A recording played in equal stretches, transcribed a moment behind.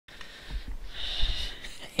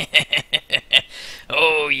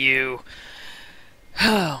Oh, you.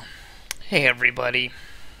 Oh, hey, everybody.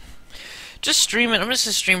 Just streaming. I'm just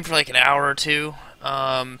gonna stream for like an hour or two.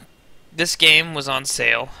 This game was on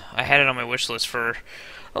sale. I had it on my wish list for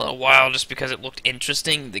a little while just because it looked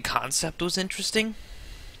interesting. The concept was interesting.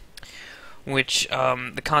 Which,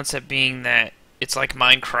 the concept being that it's like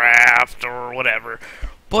Minecraft or whatever,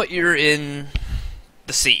 but you're in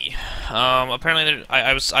the sea. Apparently,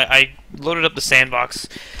 I loaded up the sandbox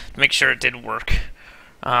to make sure it did work.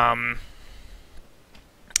 Um,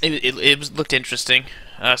 it looked interesting,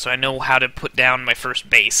 so I know how to put down my first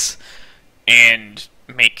base and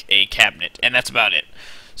make a cabinet, and that's about it.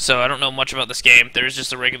 So I don't know much about this game. There's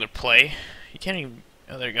just a regular play. You can't even.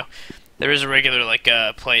 Oh, there you go. There is a regular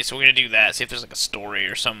play, so we're gonna do that. See if there's like a story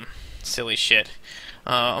or some silly shit.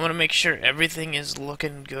 I'm gonna make sure everything is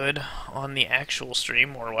looking good on the actual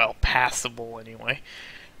stream, or well, passable anyway.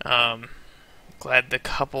 Glad the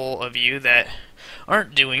couple of you that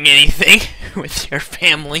aren't doing anything with your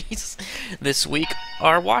families this week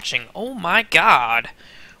are watching. Oh my God,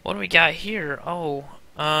 what do we got here? Oh,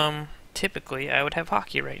 typically I would have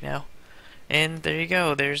hockey right now. And there you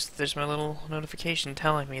go. There's my little notification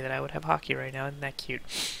telling me that I would have hockey right now. Isn't that cute?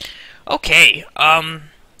 Okay.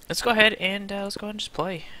 Let's go ahead and just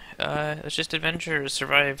play. Let's just adventure,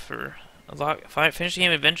 survive for finish the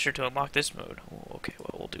game adventure to unlock this mode. Oh, okay.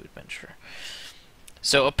 Well, we'll do adventure.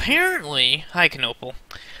 So apparently, hi Canopal.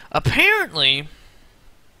 Apparently,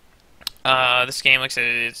 this game, like I said,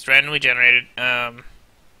 it's randomly generated. Oh,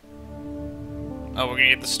 we're gonna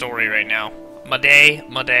get the story right now. My day.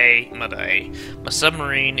 My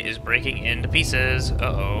submarine is breaking into pieces.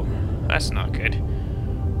 Uh-oh. That's not good.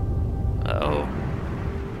 Uh-oh.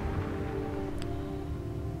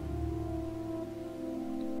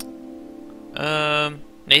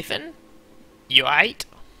 Nathan? You aight?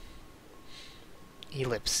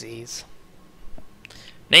 Ellipses.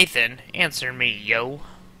 Nathan, answer me, yo.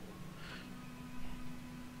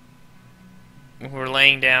 We're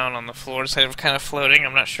laying down on the floor instead of kind of floating.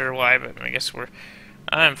 I'm not sure why, but I guess we're...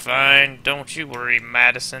 I'm fine. Don't you worry,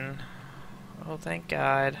 Madison. Oh, thank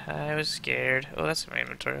God. I was scared. Oh, that's my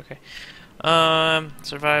inventory. Okay.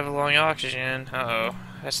 Survive along oxygen. Uh-oh.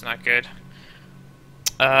 That's not good.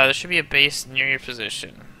 There should be a base near your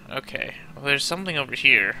position. Okay. Well, there's something over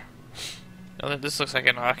here. Oh, this looks like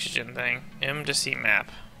an oxygen thing. M to C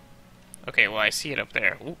map. Okay, well, I see it up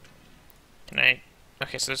there. Ooh. Can I...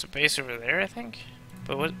 Okay, so there's a base over there, I think?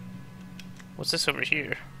 But what's this over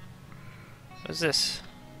here? What is this?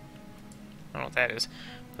 I don't know what that is.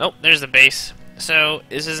 Oh, there's the base. So,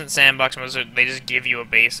 this isn't sandbox mode, so they just give you a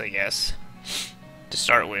base, I guess, to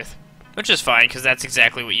start with. Which is fine, because that's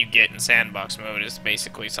exactly what you get in sandbox mode, is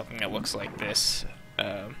basically something that looks like this.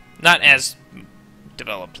 Not as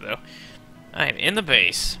developed, though. I'm in the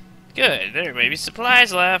base. Good, there may be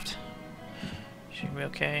supplies left. Should be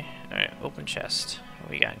okay. Alright, open chest. What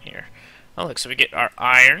we got in here? Oh, look, so we get our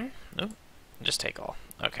iron. Oh, just take all.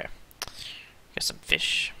 Okay. Got some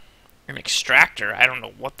fish. An extractor. I don't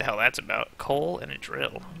know what the hell that's about. Coal and a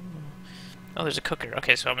drill. Oh, there's a cooker.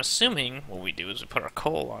 Okay, so I'm assuming what we do is we put our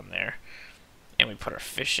coal on there. And we put our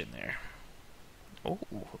fish in there. Oh,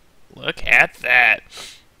 look at that.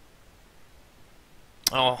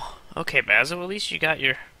 Oh, okay, Basil. At least you got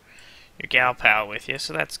your gal pal with you,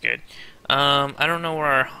 so that's good. I don't know where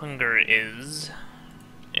our hunger is.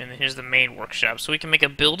 And here's the main workshop. So we can make a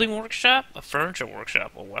building workshop, a furniture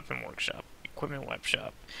workshop, a weapon workshop, equipment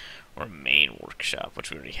workshop, or a main workshop,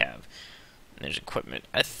 which we already have. And there's equipment.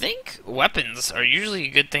 I think weapons are usually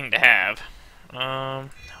a good thing to have. How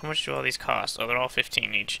much do all these cost? Oh, they're all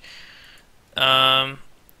 15 each. Yeah,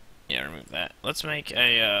 remove that. Let's make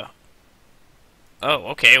a, Oh,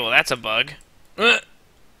 okay, well that's a bug.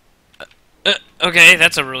 Okay,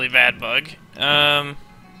 that's a really bad bug.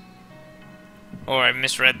 Or I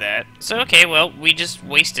misread that. So, okay, well, we just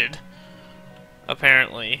wasted,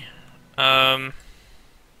 apparently. That's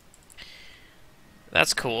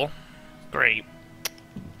cool. Great.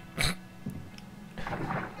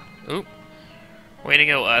 Oop. Way to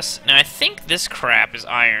go, us. Now, I think this crap is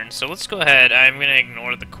iron, so let's go ahead. I'm gonna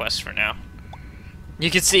ignore the quest for now. You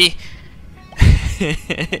can see...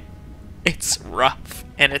 It's rough,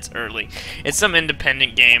 and it's early. It's some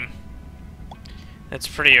independent game. That's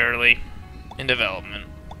pretty early in development,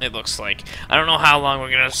 it looks like. I don't know how long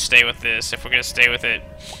we're going to stay with this, if we're going to stay with it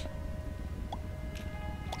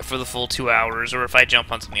for the full 2 hours, or if I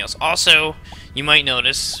jump on something else. Also, you might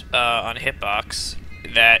notice on Hitbox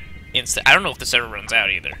that, I don't know if this ever runs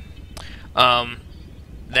out either,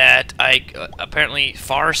 that apparently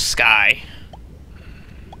FarSky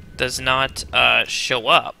does not show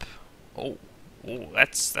up. Oh, Ooh,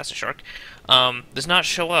 that's a shark. Does not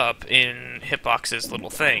show up in Hitbox's little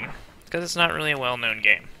thing because it's not really a well-known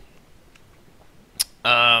game.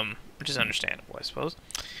 Which is understandable, I suppose.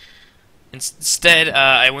 Instead,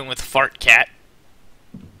 I went with Fart Cat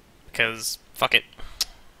because fuck it.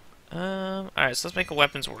 Alright, so let's make a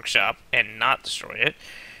weapons workshop and not destroy it.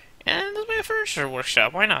 And let's make a furniture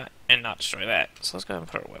workshop, why not? And not destroy that. So let's go ahead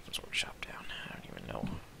and put our weapons workshop down. I don't even know.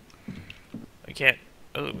 We can't.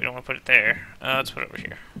 Oh, we don't want to put it there. Let's put it over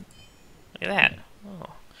here. Look at that.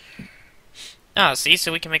 Oh. Ah, see,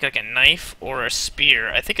 so we can make like a knife or a spear.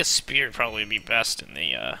 I think a spear would probably be best in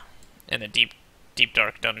the deep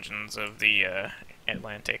dark dungeons of the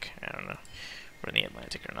Atlantic. I don't know if we're in the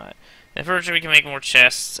Atlantic or not. And furniture, we can make more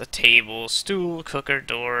chests, a table, stool, cooker,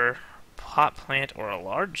 door, pot plant, or a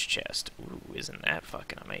large chest. Ooh, isn't that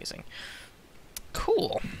fucking amazing?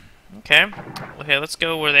 Cool. Okay. Okay, let's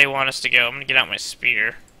go where they want us to go. I'm gonna get out my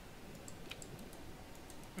spear.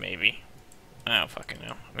 Maybe. I don't fucking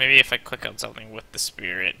know. Maybe if I click on something with the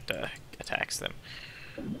spear, it attacks them.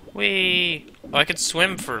 Whee! Oh, I could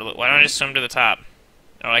swim for a little. Why don't I just swim to the top?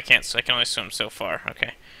 Oh, I can't. So I can only swim so far.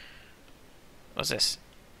 Okay. What's this?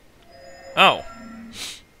 Oh.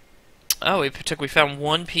 Oh, we found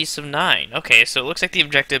 1 piece of 9. Okay, so it looks like the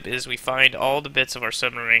objective is we find all the bits of our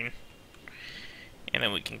submarine, and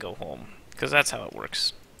then we can go home. Because that's how it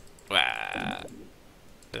works. Ah.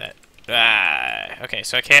 That. Ah. Okay,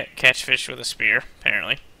 so I can't catch fish with a spear,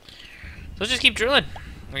 apparently. So let's just keep drilling,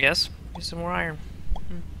 I guess. Get some more iron.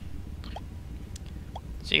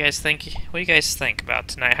 So you guys think? What do you guys think about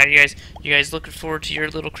tonight? How you guys looking forward to your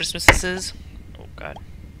little Christmases? Oh God.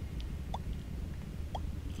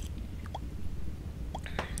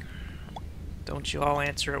 Don't you all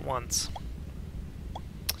answer at once.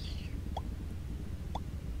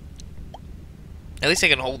 At least I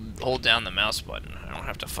can hold down the mouse button. I don't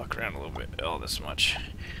have to fuck around a little bit all this much.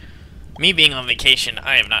 Me being on vacation,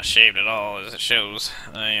 I have not shaved at all, as it shows.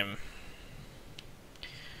 I am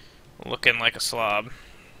looking like a slob.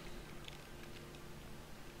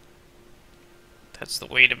 That's the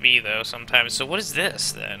way to be, though, sometimes. So what is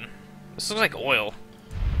this, then? This looks like oil.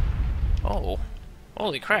 Oh.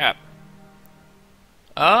 Holy crap.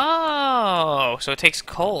 Oh, so it takes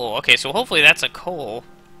coal. Okay, so hopefully that's a coal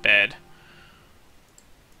bed.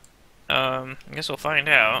 I guess we'll find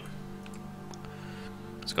out.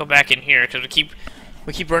 Let's go back in here, because we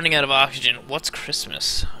keep running out of oxygen. What's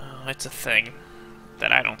Christmas? Oh, it's a thing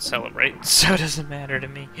that I don't celebrate, so it doesn't matter to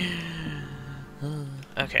me.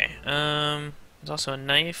 Okay, there's also a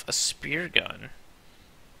knife, a spear gun.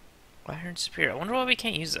 Iron spear. I wonder why we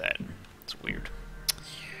can't use that. It's weird.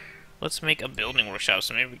 Let's make a building workshop,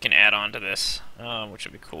 so maybe we can add on to this, which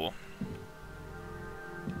would be cool.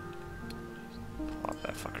 Plop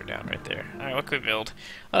that fucker down right there. Alright, what could we build?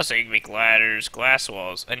 Oh, so you can make ladders, glass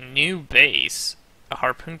walls, a new base, a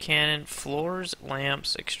harpoon cannon, floors,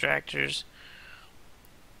 lamps, extractors,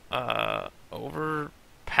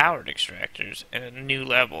 overpowered extractors, and a new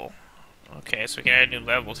level. Okay, so we can add a new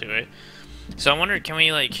level to it. So I wonder, can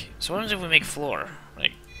we, like... So what happens if we make floor?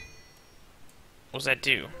 Like, what does that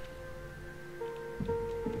do?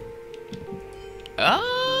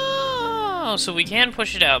 Oh, so we can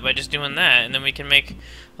push it out by just doing that, and then we can make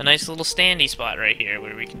a nice little standy spot right here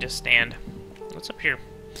where we can just stand. What's up here?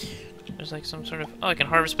 There's like some sort of... Oh, I can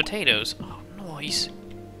harvest potatoes. Oh, nice.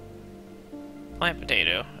 Plant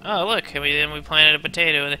potato. Oh, look, then we planted a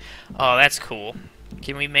potato. Oh, that's cool.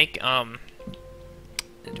 Can we make, do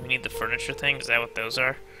we need the furniture thing? Is that what those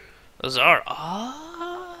are? Those are...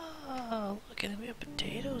 Oh, look, and then we have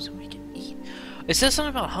potatoes and we can eat. It says something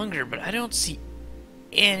about hunger, but I don't see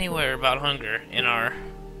anywhere about hunger in our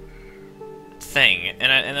thing.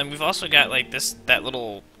 And then we've also got like that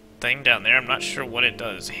little thing down there. I'm not sure what it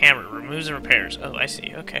does. Hammer removes and repairs. Oh, I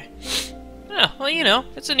see. Okay. Oh, well, you know,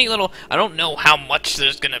 it's a neat little... I don't know how much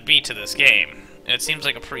there's gonna be to this game. It seems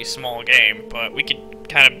like a pretty small game, but we could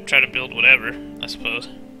kind of try to build whatever, I suppose.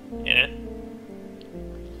 Yeah.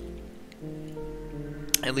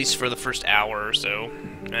 At least for the first hour or so,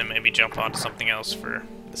 and then maybe jump on to something else for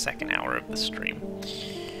the second hour of the stream.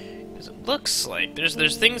 Because it looks like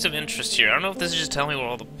there's things of interest here. I don't know if this is just telling me where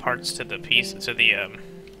all the parts to the piece to the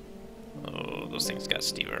oh, those things got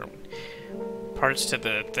steeper. Parts to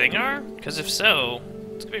the thing are? Because if so,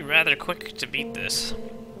 it's gonna be rather quick to beat this.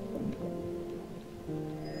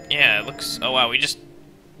 Yeah, it looks... Oh wow, we just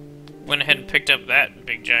went ahead and picked up that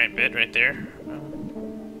big giant bit right there.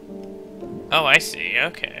 Oh, I see.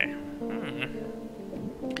 Okay.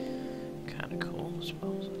 Kind of cool, I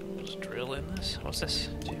suppose. We'll just drill in this. What's this?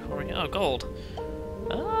 Oh, gold.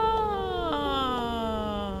 Oh,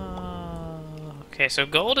 Okay, so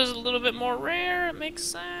gold is a little bit more rare. It makes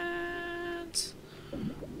sense.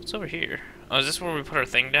 What's over here? Oh, is this where we put our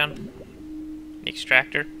thing down? The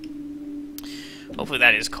extractor? Hopefully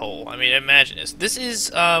that is coal. I mean, imagine this. This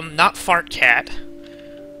is, not FartCat.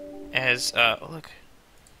 As, oh, look.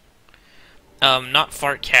 Not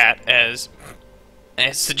FartCat as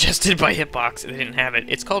suggested by Hitbox. They didn't have it.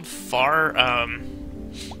 It's called FarSky.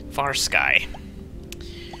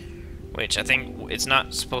 Which I think it's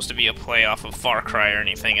not supposed to be a play off of Far Cry or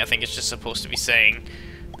anything. I think it's just supposed to be saying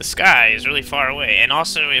the sky is really far away. And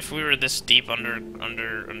also, if we were this deep under,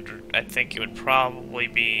 I think it would probably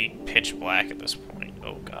be pitch black at this point.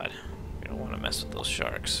 Oh god, we don't want to mess with those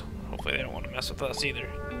sharks. Hopefully, they don't want to mess with us either.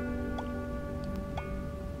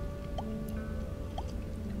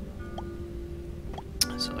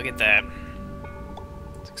 So look at that.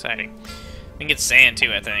 It's exciting. We can get sand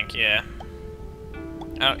too, I think. Yeah.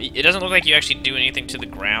 It doesn't look like you actually do anything to the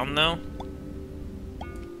ground, though.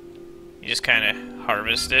 You just kind of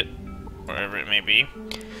harvest it, wherever it may be.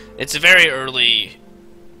 It's a very early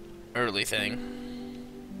thing.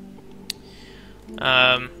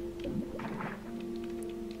 Ugh.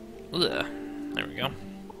 There we go.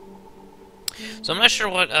 So I'm not sure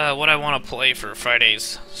what I want to play for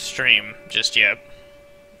Friday's stream just yet.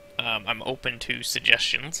 I'm open to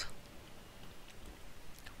suggestions.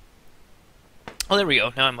 Oh, there we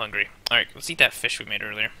go. Now I'm hungry. Alright, let's eat that fish we made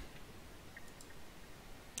earlier.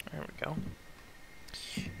 There we go.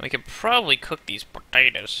 We could probably cook these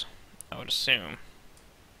potatoes, I would assume.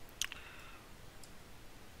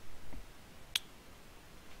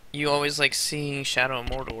 You always like seeing Shadow of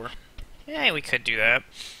Mordor. Yeah, we could do that.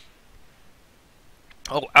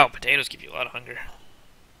 Oh, wow, potatoes give you a lot of hunger.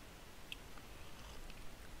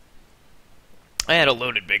 I had a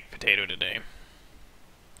loaded baked potato today.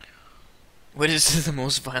 What is the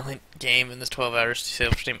most violent game in this 12 hours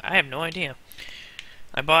sales stream? I have no idea.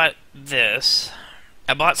 I bought this.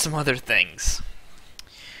 I bought some other things.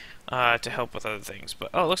 To help with other things. But,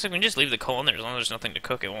 oh, it looks like we can just leave the coal in there. As long as there's nothing to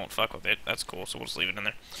cook, it won't fuck with it. That's cool, so we'll just leave it in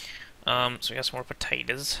there. So we got some more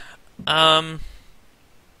potatoes. What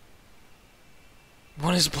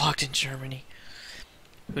is blocked in Germany?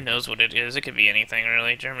 Who knows what it is? It could be anything,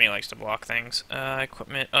 really. Germany likes to block things.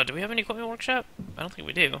 Equipment. Oh, do we have an equipment workshop? I don't think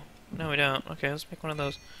we do. No, we don't. Okay, let's make one of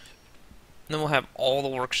those. And then we'll have all the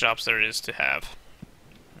workshops there is to have.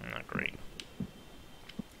 Not great.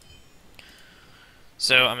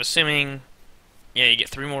 So, I'm assuming... Yeah, you get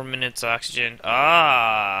 3 more minutes oxygen.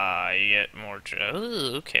 Ah, you get more...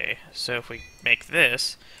 Oh, okay. So if we make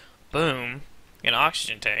this, boom, get an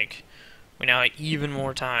oxygen tank. We now have even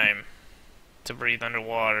more time to breathe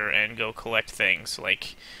underwater and go collect things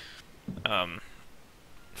like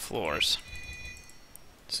floors.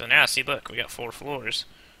 So now, see, look, we got 4 floors.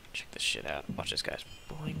 Check this shit out. Watch this, guys.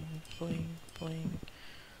 Boing, boing, boing,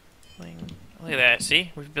 boing. Look at that.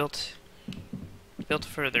 See, we've built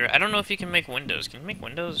further. I don't know if you can make windows. Can you make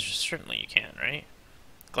windows? Certainly you can, right?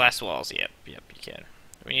 Glass walls. Yep, you can.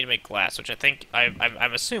 We need to make glass, which I think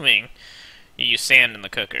I'm assuming you use sand in the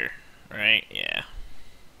cooker, right? Yeah.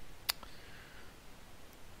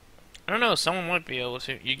 I don't know, someone might be able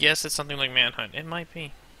to. You guess it's something like Manhunt. It might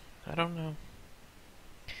be. I don't know.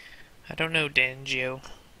 I don't know, Danjo.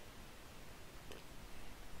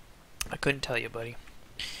 I couldn't tell you, buddy.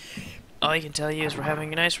 All I can tell you is we're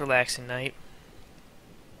having a nice relaxing night.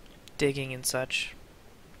 Digging and such.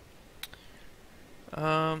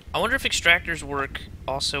 I wonder if extractors work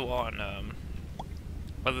also on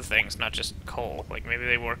other things, not just coal. Like maybe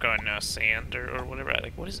they work on sand or whatever.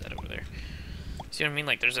 Like what is that over there? See what I mean?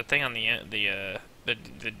 Like there's a thing on the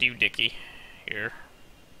doohickey here.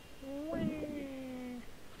 Like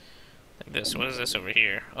this. What is this over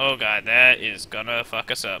here? Oh god, that is gonna fuck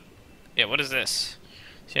us up. Yeah, what is this?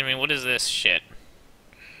 See what I mean? What is this shit?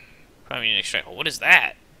 Probably need an extract. Oh, what is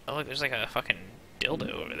that? Oh look, there's like a fucking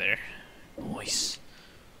dildo over there. Nice.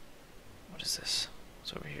 What is this?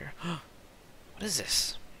 What's over here? What is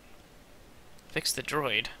this? Fix the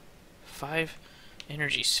droid. 5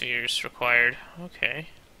 energy spheres required. Okay.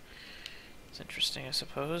 It's interesting, I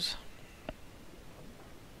suppose.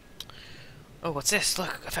 Oh, what's this?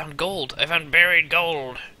 Look, I found gold. I found buried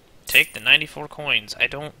gold. Take the 94 coins. I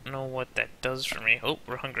don't know what that does for me. Oh,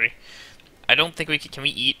 we're hungry. I don't think we can we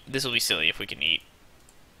eat? This will be silly if we can eat.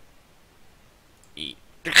 Eat.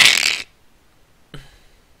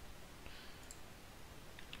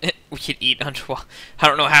 We could eat underwater. I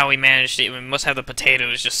don't know how we managed it. We must have the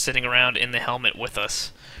potatoes just sitting around in the helmet with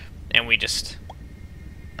us. And we just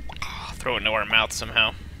throw it into our mouth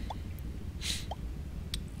somehow.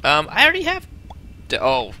 I already have...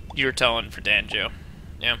 Oh, you're telling for Danjo.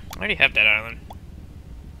 Yeah, I already have that island.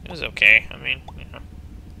 It was okay. I mean, you know.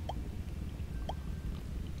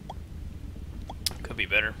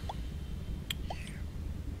 be better,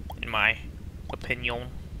 in my opinion.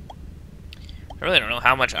 I really don't know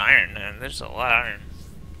how much iron. There's a lot of iron.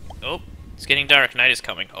 Oh, it's getting dark. Night is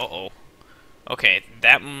coming. Uh-oh. Okay,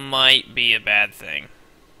 that might be a bad thing.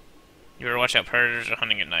 You better watch out. Predators are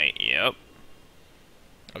hunting at night. Yep.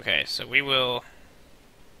 Okay, so we will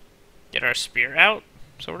get our spear out,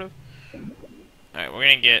 sort of. Alright, we're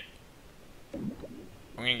gonna get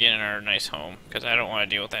in our nice home, because I don't want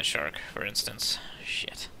to deal with that shark, for instance.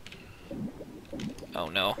 Shit. Oh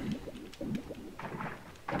no.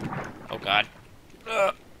 Oh god.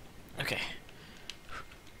 Okay.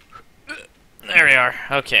 There we are.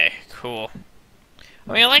 Okay, cool.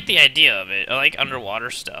 I mean, I like the idea of it. I like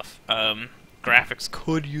underwater stuff. Graphics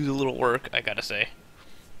could use a little work, I gotta say.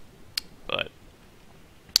 But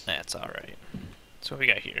that's alright. So what we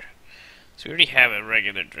got here? So we already have a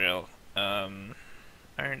regular drill. Iron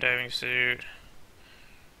diving suit.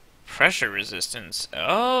 Pressure resistance.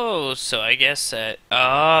 Oh, so I guess that...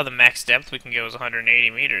 Oh, the max depth we can go is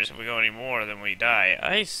 180 meters. If we go any more, then we die.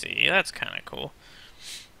 I see. That's kind of cool.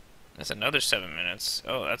 That's another 7 minutes.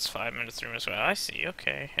 Oh, that's 5 minutes, 3 minutes. I see.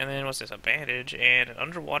 Okay. And then what's this? A bandage and an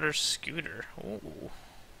underwater scooter. Ooh.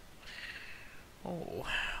 Oh,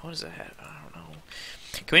 what is that? I don't know.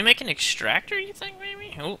 Can we make an extractor, you think,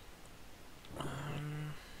 maybe? Oh.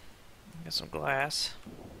 Got some glass.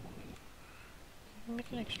 Can we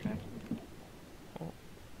make an extractor? Oh,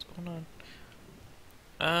 what's going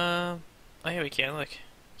on? Oh yeah, we can, look.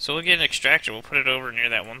 So we'll get an extractor, we'll put it over near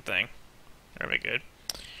that one thing. That'll be good.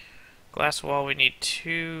 Glass wall, we need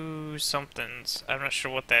 2 somethings. I'm not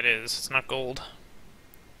sure what that is. It's not gold.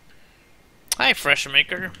 Hi, Fresh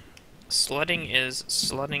Maker. Sledding is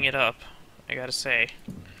sledding it up, I gotta say.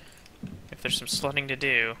 If there's some sledding to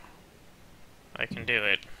do, I can do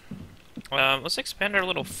it. Let's expand our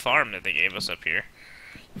little farm that they gave us up here,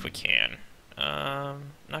 if we can.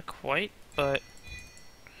 Not quite, but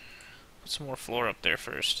put some more floor up there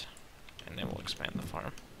first, and then we'll expand the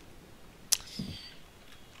farm.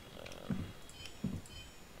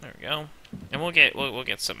 There we go, and we'll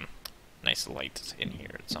get some nice lights in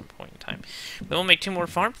here at some point in time. Then we'll make 2 more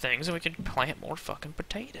farm things, and we can plant more fucking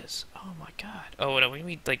potatoes. Oh my god! Oh no, we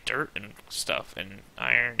need like dirt and stuff, and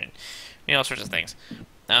iron, and all sorts of things.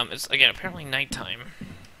 It's, again, apparently nighttime,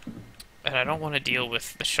 and I don't want to deal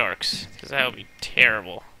with the sharks, because that would be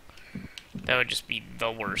terrible. That would just be the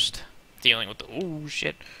worst, dealing with the, oh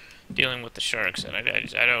shit, dealing with the sharks, and I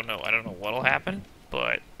don't know what'll happen,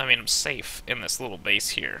 but, I mean, I'm safe in this little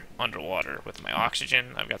base here, underwater, with my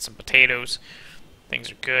oxygen. I've got some potatoes, things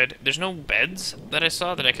are good. There's no beds that I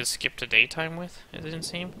saw that I could skip to daytime with, it didn't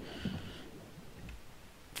seem.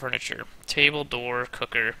 Furniture, table, door,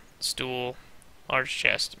 cooker, stool, large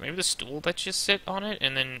chest. Maybe the stool lets you sit on it,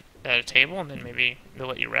 and then at a table, and then maybe they'll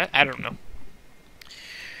let you rest. I don't know.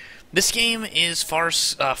 This game is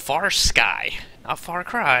FarSky, not Far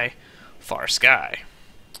Cry. FarSky.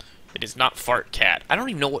 It is not Fart Cat. I don't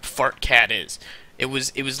even know what Fart Cat is. It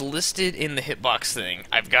was listed in the hitbox thing.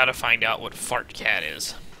 I've got to find out what Fart Cat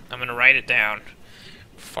is. I'm gonna write it down.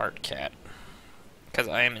 Fart Cat, because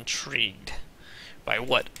I am intrigued by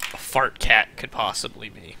what a Fart Cat could possibly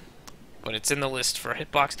be. But it's in the list for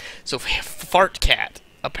Hitbox. So Fart Cat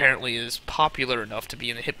apparently is popular enough to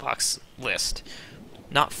be in the Hitbox list.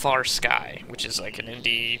 Not FarSky, which is like an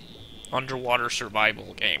indie underwater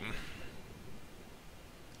survival game.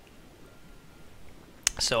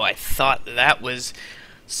 So I thought that was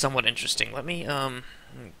somewhat interesting. Let me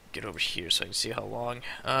get over here so I can see how long.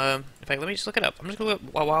 In fact, let me just look it up. I'm just gonna look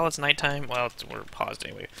while it's nighttime. We're paused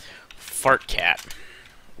anyway. Fart Cat.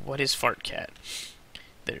 What is Fart Cat?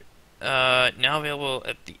 Now available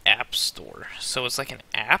at the App Store. So it's like an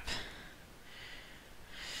app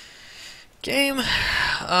game.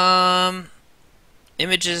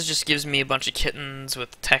 Images just gives me a bunch of kittens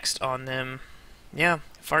with text on them. Yeah,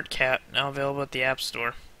 Fart Cat, now available at the App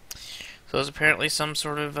Store. So it's apparently some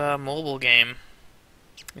sort of mobile game.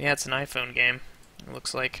 Yeah, it's an iPhone game, it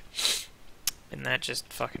looks like. Isn't that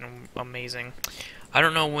just fucking amazing? I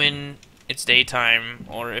don't know when it's daytime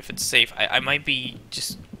or if it's safe. I might be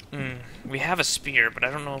just... we have a spear, but I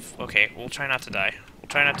don't know if... Okay, we'll try not to die. We'll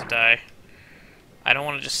try not to die. I don't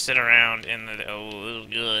want to just sit around in the... Oh,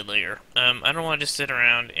 good layer. I don't want to just sit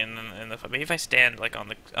around in the... Maybe if I stand, like, on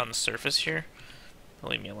the surface here... They'll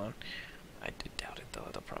leave me alone. I did doubt it, though.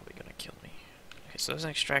 They're probably gonna kill me. Okay, so there's an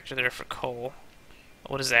extractor there for coal.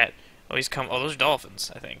 What is that? Oh, he's come... Oh, those are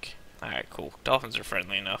dolphins, I think. Alright, cool. Dolphins are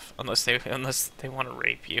friendly enough. Unless they want to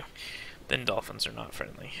rape you. Then dolphins are not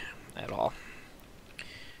friendly. At all.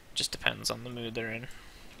 Just depends on the mood they're in.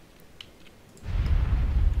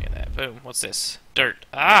 Look at that. Boom. What's this? Dirt.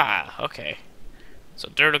 Ah! Okay. So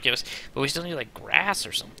dirt will give us, but we still need like grass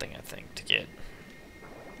or something, I think, to get.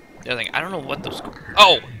 The other thing, I don't know what those.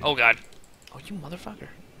 Oh, oh god. Oh, you motherfucker.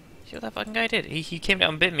 See what that fucking guy did? He came down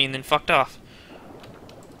and bit me and then fucked off.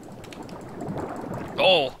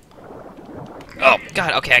 Oh. Oh,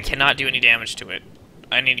 god, okay, I cannot do any damage to it.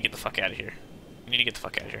 I need to get the fuck out of here. I need to get the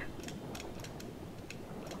fuck out of here.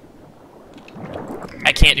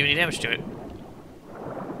 I can't do any damage to it.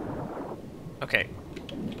 Okay.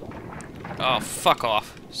 Oh, fuck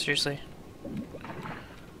off. Seriously?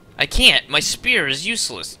 I can't. My spear is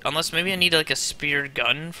useless. Unless maybe I need like a spear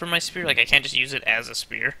gun for my spear. Like I can't just use it as a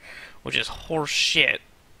spear, which is horse shit.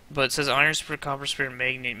 But it says iron spear, copper spear,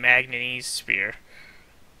 manganese spear.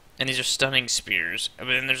 And these are stunning spears. But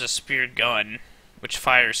then there's a spear gun, which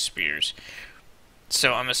fires spears.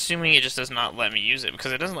 So I'm assuming it just does not let me use it,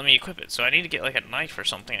 because it doesn't let me equip it. So I need to get like a knife or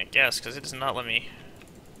something, I guess, because it does not let me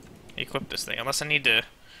equip this thing. Unless I need to...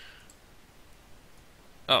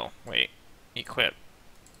 Oh, wait. Equip.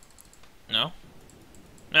 No?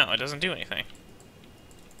 No, it doesn't do anything.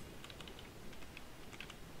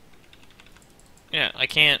 Yeah, I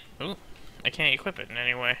can't... Ooh. I can't equip it in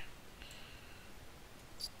any way.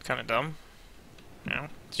 It's kind of dumb. You know,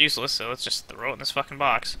 it's useless, so let's just throw it in this fucking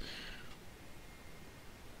box.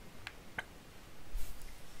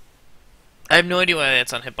 I have no idea why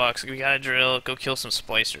that's on hitbox. We got a drill. Go kill some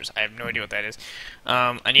splicers. I have no idea what that is.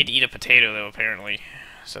 I need to eat a potato, though, apparently,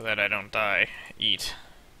 so that I don't die. Eat.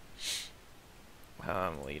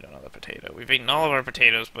 We'll eat another potato. We've eaten all of our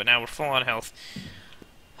potatoes, but now we're full on health.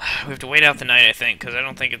 We have to wait out the night, I think, because I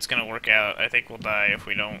don't think it's going to work out. I think we'll die if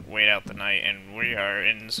we don't wait out the night, and we are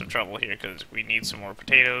in some trouble here, because we need some more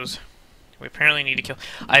potatoes. We apparently need to kill...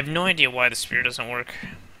 I have no idea why the spear doesn't work.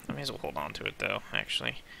 I may as well hold on to it, though,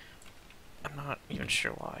 actually. I'm not even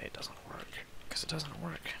sure why it doesn't work. Because it doesn't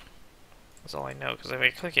work. That's all I know, because if I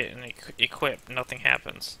click it and equip, nothing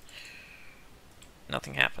happens.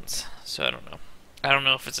 Nothing happens. So I don't know. I don't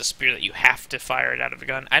know if it's a spear that you have to fire it out of a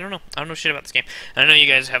gun. I don't know. I don't know shit about this game. I know you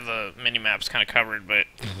guys have the mini-maps kind of covered, but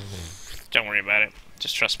don't worry about it.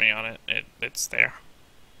 Just trust me on it. It's there.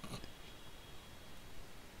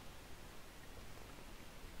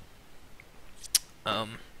 I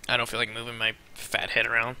don't feel like moving my fat head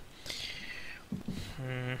around.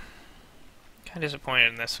 Kind of disappointed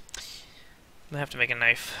in this. I'm gonna have to make a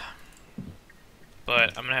knife,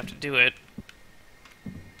 but I'm gonna have to do it.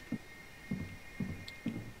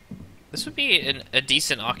 This would be a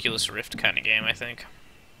decent Oculus Rift kind of game, I think.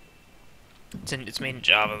 It's made in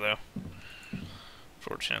Java, though.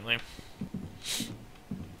 Fortunately.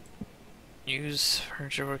 Use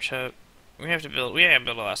furniture workshop. We have to build. We gotta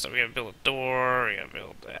build a lot of stuff. We gotta build a door. We gotta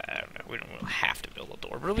build. I don't know. We don't have to build a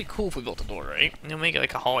door, but it'd be cool if we built a door, right? You know, make it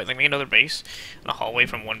like a hallway, like make another base, and a hallway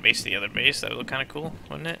from one base to the other base. That would look kind of cool,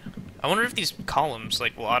 wouldn't it? I wonder if these columns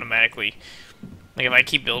like will automatically, like if I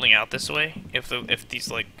keep building out this way, if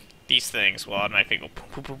these things will automatically go boom,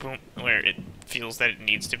 boom, boom, boom, where it feels that it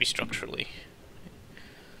needs to be structurally.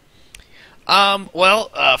 Well,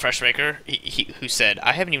 Freshmaker, who said,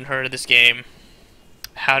 I haven't even heard of this game.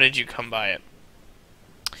 How did you come by it?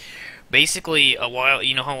 Basically,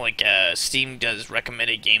 you know how like Steam does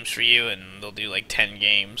recommended games for you, and they'll do like 10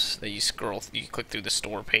 games that you click through the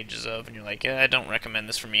store pages of, and you're like, I don't recommend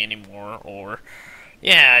this for me anymore, or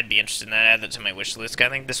yeah, I'd be interested in that. Add that to my wish list. I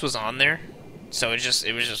think this was on there, so it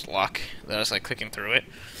was just luck that I was like clicking through it,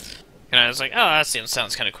 and I was like, oh, that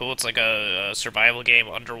sounds kind of cool. It's like a survival game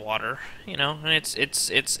underwater, you know, and it's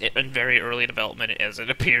in very early development as it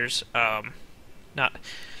appears. Not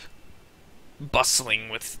bustling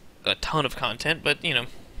with a ton of content, but, you know,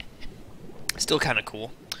 still kind of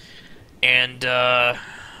cool. And,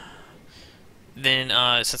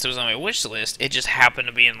 then, since it was on my wish list, it just happened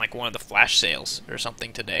to be in, like, one of the flash sales or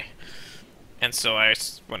something today. And so I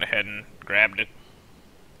went ahead and grabbed it.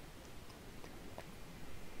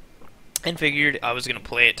 And figured I was going to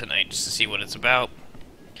play it tonight just to see what it's about.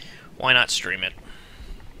 Why not stream it?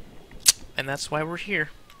 And that's why we're here.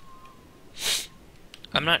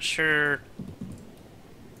 I'm not sure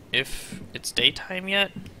if it's daytime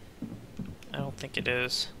yet. I don't think it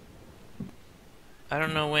is. I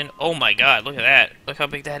don't know when... Oh my god, look at that. Look how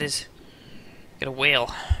big that is. Get a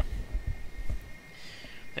whale.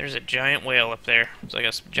 There's a giant whale up there. It's like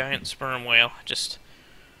a giant sperm whale. Just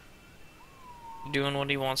doing what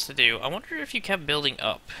he wants to do. I wonder if you kept building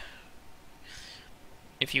up,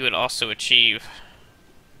 if you would also achieve...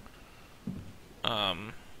 a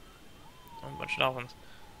bunch of dolphins.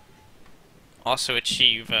 Also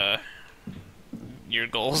achieve your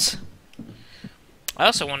goals. I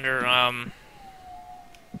also wonder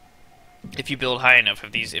if you build high enough,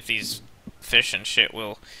 if these fish and shit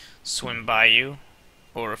will swim by you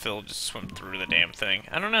or if it'll just swim through the damn thing.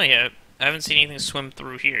 I don't know yet. I haven't seen anything swim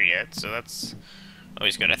through here yet, so that's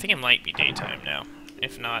always good. I think it might be daytime now.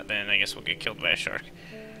 If not, then I guess we'll get killed by a shark.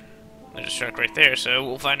 There's a shark right there, so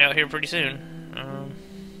we'll find out here pretty soon.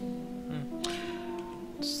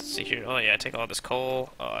 Let's see here. Oh yeah, take all this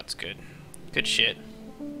coal. Oh, that's good. Good shit.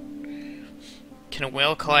 Can a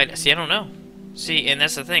whale collide? See, I don't know. See, and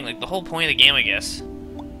that's the thing. Like, the whole point of the game, I guess.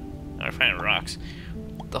 Oh, we're finding rocks.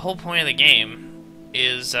 The whole point of the game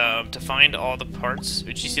is to find all the parts.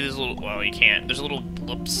 Which you see these little... Well, you can't. There's little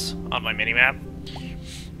blips on my minimap.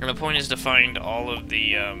 And the point is to find all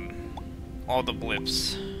the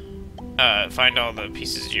blips. Find all the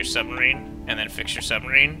pieces of your submarine, and then fix your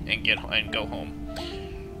submarine, and go home.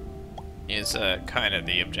 Is kind of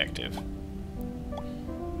the objective.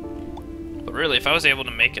 But really, if I was able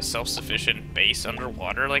to make a self-sufficient base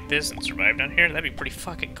underwater like this and survive down here, that'd be pretty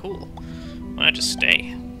fucking cool. Why not just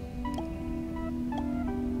stay?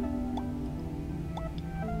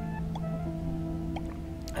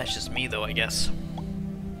 That's just me, though, I guess.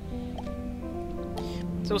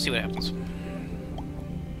 So we'll see what happens.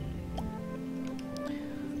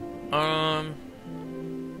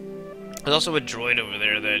 There's also a droid over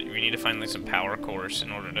there that we need to find like some power cores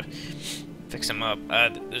in order to fix him up.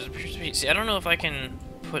 See, I don't know if I can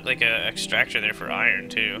put like a extractor there for iron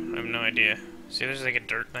too. I have no idea. See, there's like a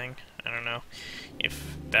dirt thing. I don't know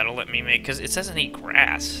if that'll let me make, because it says I need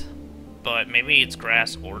grass, but maybe it's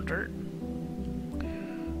grass or dirt.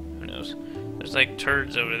 Who knows? There's like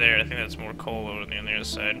turds over there. I think that's more coal over on the other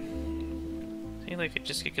side. See, like it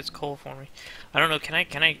gets coal for me. I don't know. Can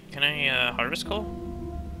I harvest coal?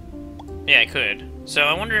 Yeah, I could. So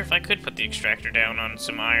I wonder if I could put the extractor down on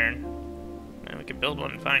some iron. And we could build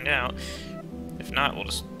one and find out. If not, we'll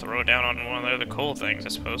just throw it down on one of the other coal things, I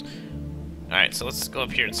suppose. Alright, so let's go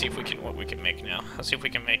up here and see if we can, what we can make now. Let's see if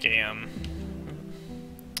we can make a,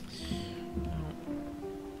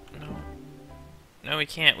 No, we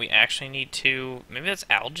can't. We actually need to... Maybe that's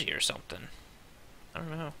algae or something. I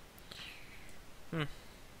don't know.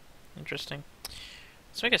 Interesting.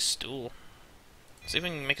 Let's make a stool. See if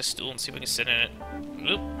we can make a stool and see if we can sit in it.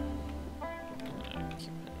 Oop.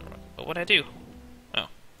 What'd I do? Oh.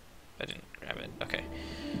 I didn't grab it. Okay.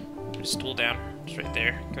 Put a stool down. It's right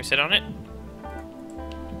there. Can we sit on it?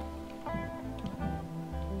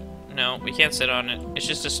 No, we can't sit on it. It's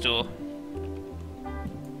just a stool.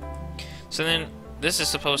 So then, this is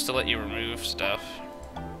supposed to let you remove stuff.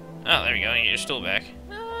 Oh, there we go. You get your stool back.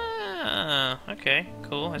 Ah, okay.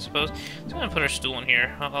 Cool, I suppose. So I'm gonna put our stool in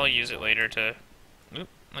here. I'll use it later to... Oop,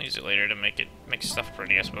 I'll use it later to make stuff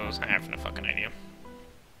pretty, I suppose. I have no fucking idea.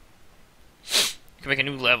 You can make a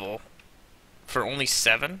new level for only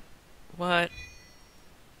 7? What?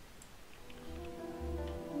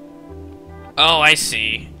 Oh, I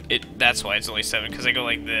see. That's why it's only 7, because I go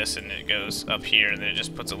like this and it goes up here and then it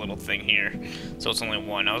just puts a little thing here. So it's only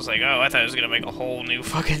 1. I was like, oh, I thought it was gonna make a whole new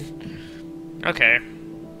fucking... Okay.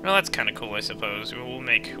 Well, that's kind of cool, I suppose.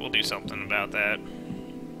 We'll do something about that.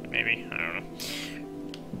 Maybe, I don't know.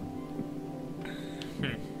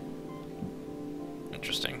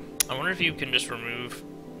 Interesting. I wonder if you can just remove...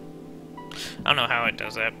 I don't know how it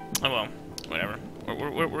does that. Oh well, whatever.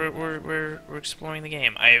 We're exploring the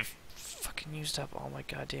game. I've fucking used up all my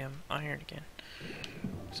goddamn iron again.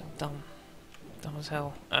 So I'm dumb. Dumb as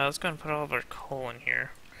hell. Let's go ahead and put all of our coal in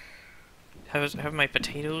here. Have my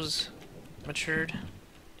potatoes matured?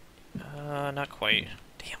 Not quite.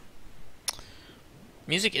 Damn.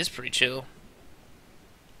 Music is pretty chill.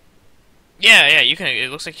 Yeah, you can. It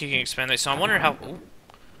looks like you can expand it. So I wonder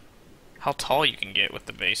how tall you can get with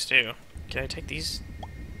the base too. Can I take these?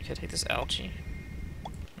 Can I take this algae?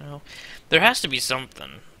 No. There has to be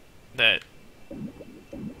something that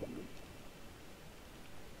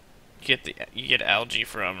you get algae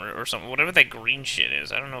from, or something. Whatever that green shit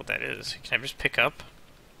is. I don't know what that is. Can I just pick up?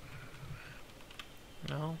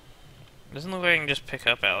 No. Doesn't look like I can just pick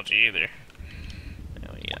up algae either.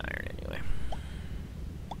 No, we need iron anyway.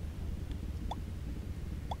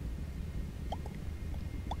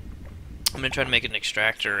 I'm gonna try to make an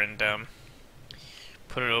extractor and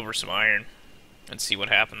put it over some iron and see what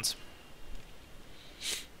happens.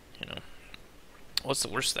 You know, what's the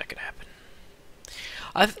worst that could happen?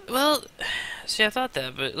 Well, see, I thought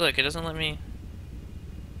that, but look, it doesn't let me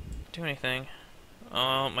do anything.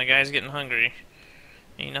 Oh, my guy's getting hungry.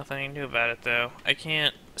 Ain't nothing I can do about it, though. I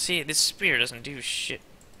can't... See, this spear doesn't do shit.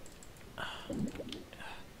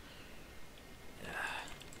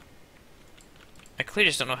 I clearly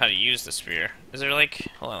just don't know how to use the spear. Is there, like...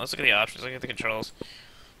 Hold on, let's look at the options. Look at the controls.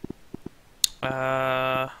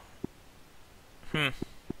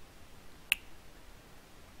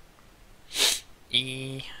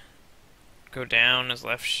 E. Go down is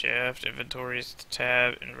left shift. Inventory is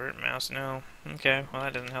tab. Invert mouse. No. Okay. Well,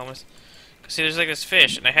 that doesn't help us. See, there's like this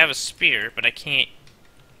fish, and I have a spear, but I can't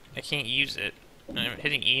use it. And I'm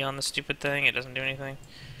hitting E on the stupid thing. It doesn't do anything.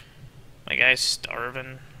 My guy's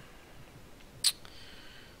starving.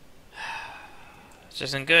 This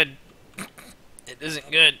isn't good. It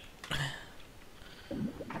isn't good.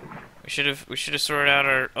 We should have sorted out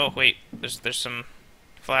our. Oh wait, there's some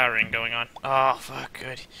flowering going on. Oh fuck,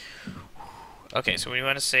 good. Okay, so we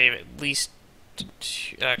want to save at least.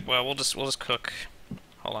 Well, we'll just cook.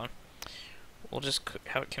 Hold on. We'll just cook.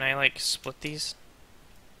 How can I like split these?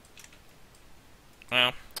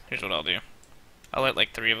 Well, here's what I'll do. I'll let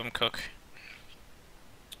like 3 of them cook,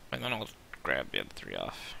 and then I'll grab the other 3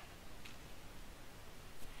 off.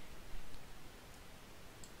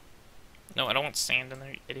 No, I don't want sand in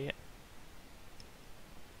there, you idiot.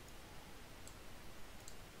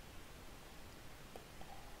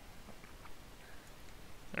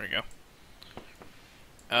 There we go.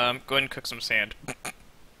 Go ahead and cook some sand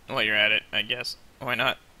while you're at it, I guess. Why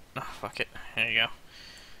not? Oh, fuck it. There you go.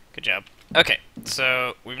 Good job. Okay,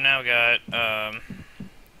 so we've now got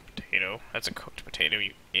potato. That's a cooked potato,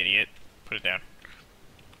 you idiot. Put it down.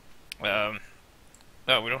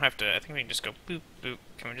 Oh, we don't have to. I think we can just go boop boop.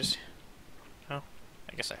 Can we just? Oh,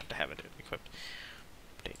 I guess I have to have it equipped.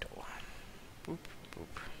 Potato. Boop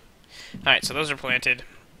boop. All right, so those are planted.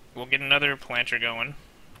 We'll get another planter going.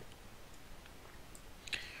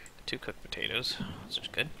 2 cooked potatoes. That's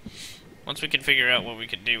just good. Once we can figure out what we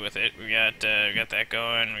can do with it, we got that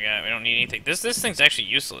going. We don't need anything. This thing's actually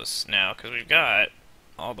useless now because we've got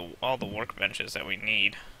all the workbenches that we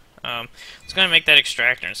need. Let's go and make that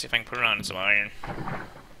extractor and see if I can put it on some iron.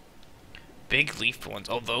 Big leaf ones.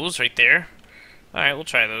 Oh, those right there. All right, we'll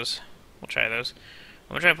try those. I'm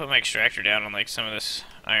gonna try to put my extractor down on like some of this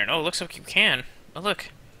iron. Oh, it looks like you can. Oh,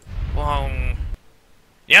 look. Whoa.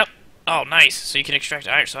 Yep. Oh, nice. So you can extract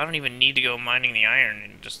iron. So I don't even need to go mining the iron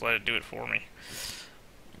and just let it do it for me.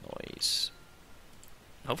 Nice.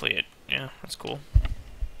 Hopefully it... Yeah, that's cool.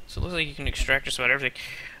 So it looks like you can extract just about everything.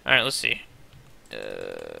 Alright, let's see.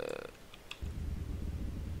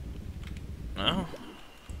 No.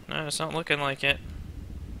 No, it's not looking like it.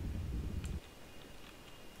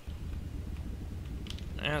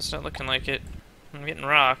 Yeah, it's not looking like it. I'm getting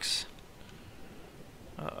rocks.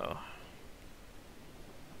 Uh-oh.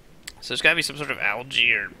 So there's gotta be some sort of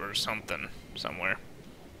algae or something somewhere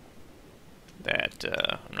that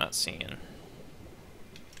I'm not seeing.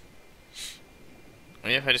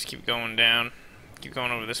 Maybe if I just keep going down, keep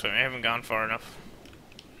going over this way. I haven't gone far enough.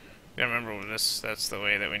 Gotta remember that's the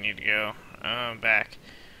way that we need to go. Back.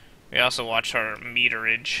 We also watch our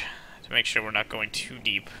meterage to make sure we're not going too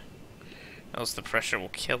deep. Else the pressure will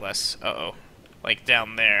kill us. Uh-oh. Like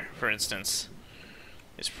down there, for instance.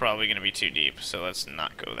 It's probably going to be too deep, so let's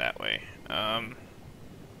not go that way. Yeah,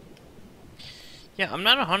 I'm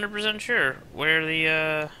not 100% sure where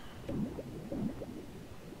the,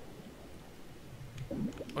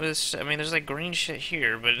 what is, I mean, there's like green shit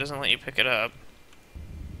here, but it doesn't let you pick it up.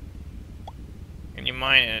 And you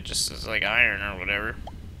mine it, it just is like iron or whatever.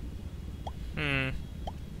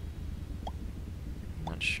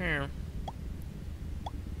 Not sure.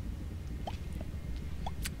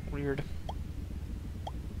 Weird.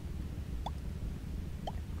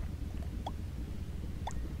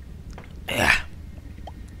 Yeah.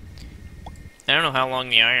 I don't know how long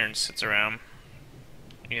the iron sits around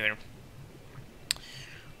either.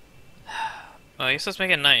 Well, I guess let's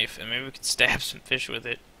make a knife and maybe we could stab some fish with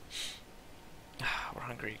it. We're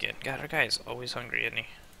hungry again. God, our guy is always hungry, isn't he?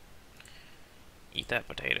 Eat that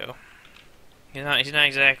potato. He's not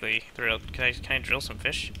exactly thrilled. Can I drill some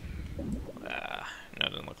fish? No,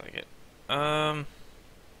 it doesn't look like it.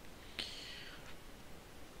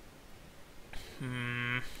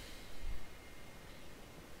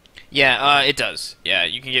 Yeah, it does. Yeah,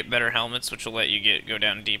 you can get better helmets, which will let you go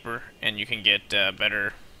down deeper, and you can get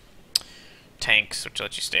better tanks, which will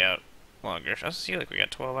let you stay out longer. I see, like we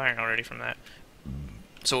got 12 iron already from that.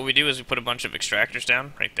 So what we do is we put a bunch of extractors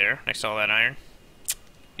down right there next to all that iron.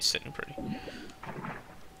 He's sitting pretty.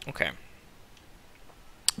 Okay.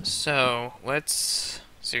 So let's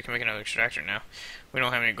see if we can make another extractor now. We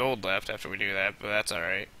don't have any gold left after we do that, but that's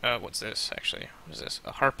alright. What's this, actually? What is this?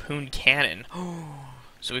 A harpoon cannon.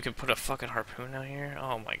 So we could put a fucking harpoon out here?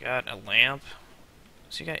 Oh my god, a lamp.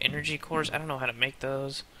 So you got energy cores? I don't know how to make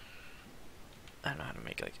those. I don't know how to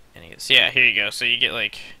make, like, any of this. Yeah, here you go. So you get,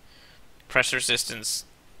 like, pressure resistance,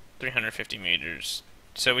 350 meters.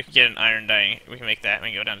 So we can get an iron dye. We can make that and we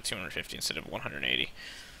can go down to 250 instead of 180.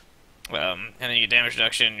 And then you get damage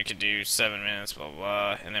reduction, you could do 7 minutes, blah, blah,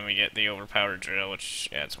 blah. And then we get the overpowered drill, which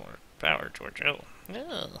adds more power to our drill.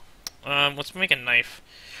 Oh. Let's make a knife.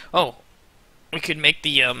 Oh, we could make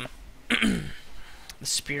the the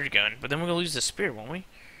spear gun, but then we're gonna lose the spear, won't we?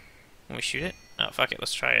 When we shoot it? Oh, fuck it,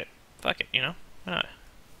 let's try it. Fuck it, you know?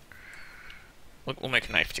 We'll make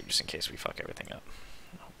a knife too, just in case we fuck everything up.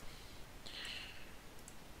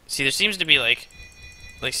 See, there seems to be like,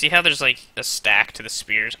 see how there's like a stack to the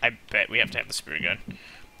spears? I bet we have to have the spear gun.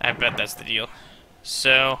 I bet that's the deal.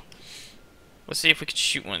 So, let's see if we can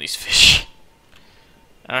shoot one of these fish.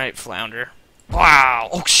 Alright, flounder. Wow!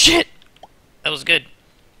 Oh shit! That was good.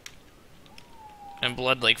 And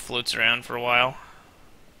blood like floats around for a while.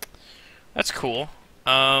 That's cool.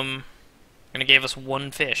 And it gave us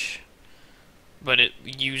 1 fish. But it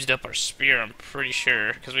used up our spear, I'm pretty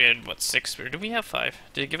sure. Because we had, what, 6 spear? Did we have 5?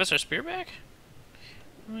 Did it give us our spear back?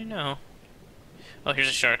 I know. Oh, here's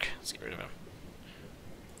a shark. Let's get rid of him.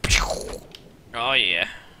 Oh, yeah.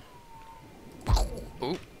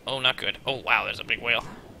 Ooh. Oh, not good. Oh, wow, there's a big whale.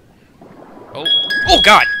 Oh. Oh,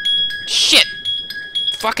 God! Shit!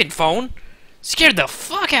 Fucking phone! Scared the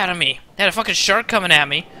fuck out of me! Had a fucking shark coming at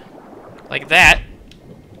me. Like that.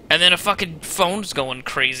 And then a fucking phone's going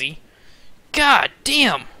crazy. God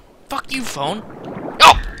damn! Fuck you, phone!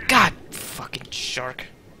 Oh! God! Fucking shark.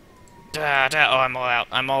 Oh, I'm all out.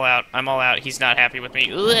 I'm all out. I'm all out. He's not happy with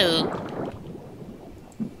me.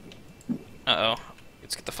 Uh-oh.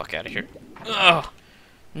 Let's get the fuck out of here. Ugh!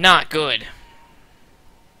 Not good.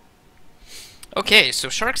 Okay, so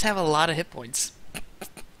sharks have a lot of hit points.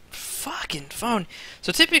 Fucking phone.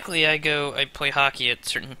 So typically I play hockey at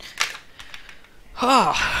certain...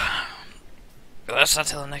 Oh... That's not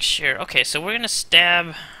till the next year. Okay, so we're gonna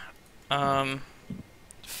stab...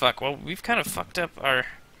 Fuck, well, we've kind of fucked up our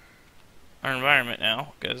environment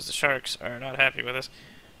now, because the sharks are not happy with us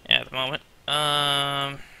at the moment.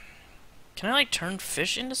 Can I, like, turn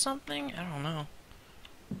fish into something? I don't know.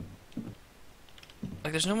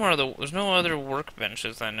 Like, there's no other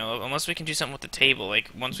workbenches that I know of, unless we can do something with the table. Like,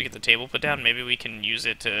 once we get the table put down, maybe we can use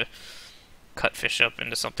it to cut fish up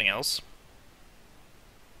into something else.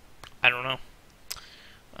 I don't know.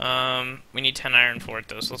 We need 10 iron for it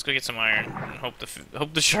though, so let's go get some iron and hope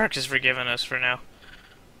the shark has forgiven us for now.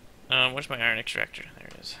 Where's my iron extractor? There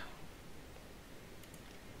it is.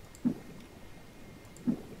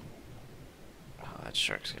 Oh, that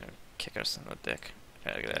shark's gonna kick us in the dick.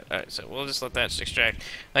 Look at that. Alright, so we'll just let that extract.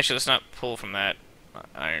 Actually, let's not pull from that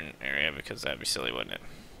iron area because that'd be silly, wouldn't it?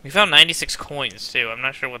 We found 96 coins too. I'm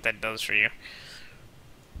not sure what that does for you.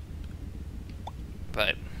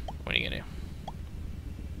 But, what are you gonna do?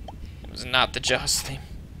 It was not the Jaws theme.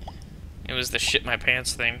 It was the shit my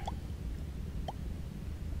pants theme.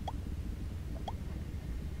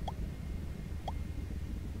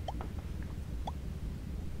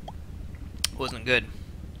 Wasn't good.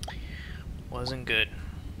 Wasn't good.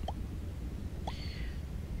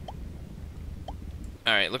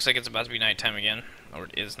 Alright, looks like it's about to be nighttime again. Or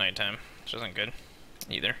it is nighttime, which isn't good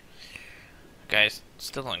either. Guy's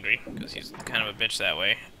still hungry, because he's kind of a bitch that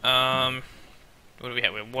way. What do we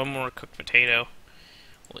have? We have 1 more cooked potato.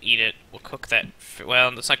 We'll eat it. We'll cook that.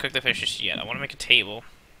 Well, let's not cook the fish just yet. I want to make a table.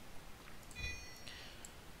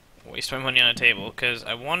 Waste my money on a table because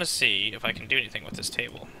I want to see if I can do anything with this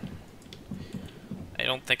table. I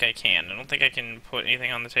don't think I can. I don't think I can put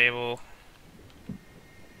anything on the table.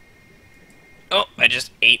 Oh, I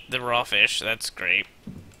just ate the raw fish. That's great.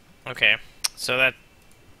 Okay, so that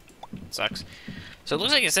sucks. So it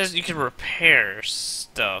looks like it says you can repair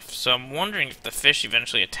stuff. So I'm wondering if the fish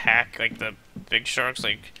eventually attack, like the big sharks,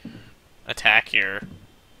 like attack your,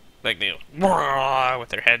 like they go with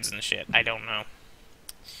their heads and shit. I don't know.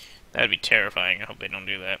 That'd be terrifying. I hope they don't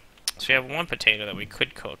do that. So we have 1 potato that we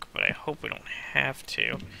could cook, but I hope we don't have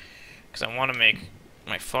to, because I want to make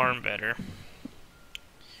my farm better.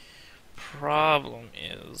 Problem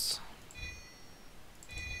is,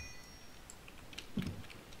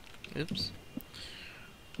 oops.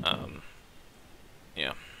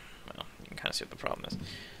 Yeah. Well, you can kind of see what the problem is.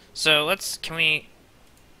 So can we?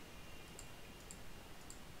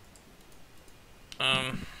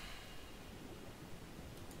 Oh,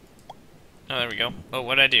 there we go. Oh,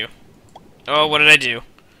 what did I do? Oh, what did I do?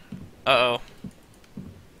 Uh-oh.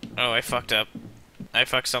 Oh, I fucked up. I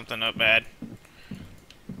fucked something up bad.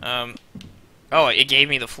 Oh, it gave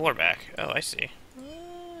me the floor back. Oh, I see.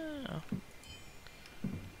 Oh.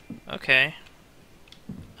 Okay.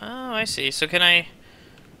 Oh, I see. So can I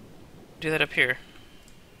do that up here?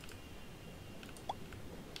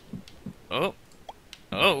 Oh.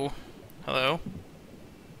 Oh. Hello.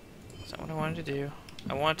 Is that what I wanted to do?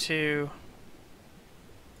 I want to...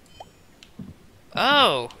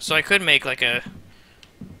 Oh, so I could make like a...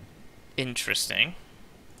 Interesting.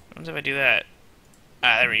 What if I do that?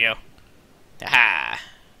 Ah, there we go. Aha!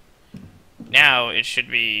 Now it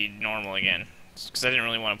should be normal again. Because I didn't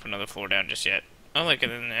really want to put another floor down just yet. Oh, look,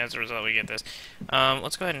 and then as a result we get this.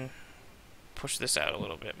 Let's go ahead and push this out a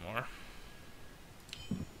little bit more.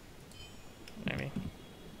 Maybe.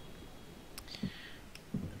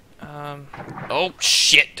 Oh,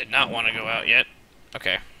 shit! Did not want to go out yet.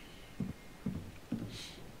 Okay.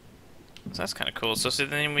 So that's kind of cool. So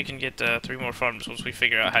then we can get 3 more farms once we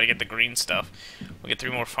figure out how to get the green stuff. We'll get 3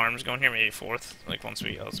 more farms going here, maybe 4th. Like once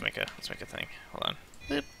we let's make a thing. Hold on.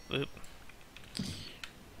 Boop, boop.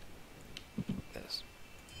 This.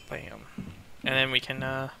 Bam. And then we can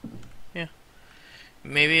yeah.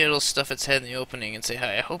 Maybe it'll stuff its head in the opening and say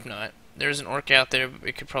hi. I hope not. There's an orc out there, but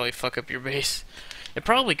it could probably fuck up your base. It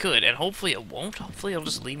probably could, and hopefully it won't. Hopefully it'll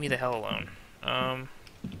just leave me the hell alone.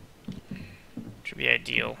 Should be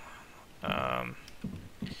ideal.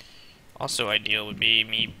 Also ideal would be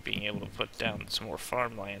me being able to put down some more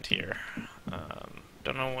farmland here.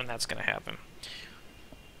 Don't know when that's gonna happen.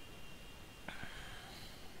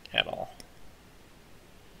 At all.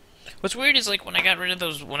 What's weird is like when I got rid of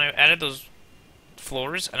those, when I added those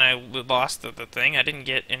floors and I lost the thing, I didn't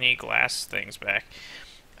get any glass things back.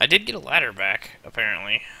 I did get a ladder back,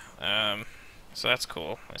 apparently. So that's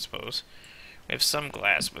cool, I suppose. We have some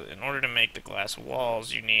glass, but in order to make the glass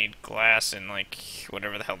walls, you need glass and, like,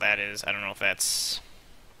 whatever the hell that is. I don't know if that's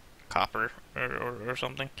copper or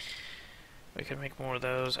something. We could make more of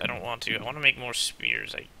those. I don't want to. I want to make more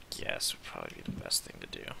spears, I guess, would probably be the best thing to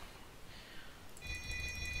do.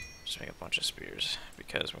 Just make a bunch of spears,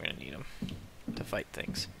 because we're going to need them to fight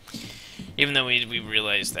things. Even though we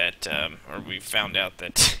realized that, or we found out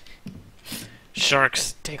that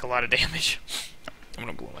sharks take a lot of damage. I'm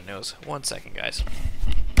gonna blow my nose. 1 second, guys.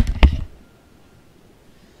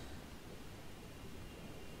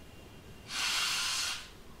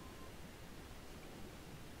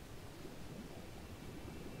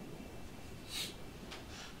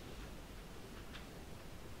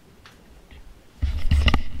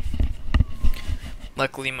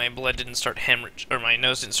 Luckily, my blood didn't start hemorrhage, or my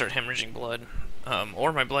nose didn't start hemorrhaging blood,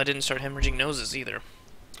 or my blood didn't start hemorrhaging noses either.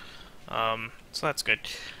 So that's good.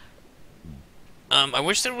 I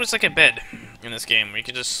wish there was like a bed in this game where you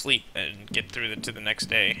could just sleep and get through to the next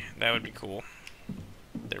day. That would be cool.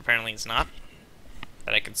 There apparently it's not,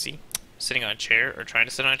 that I can see. Sitting on a chair, or trying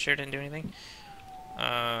to sit on a chair, didn't do anything.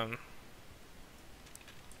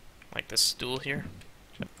 Like this stool here.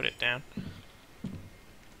 Should I put it down?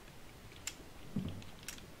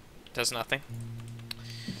 Does nothing.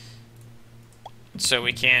 So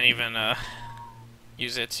we can't even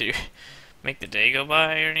use it to make the day go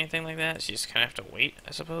by or anything like that. So you just kind of have to wait,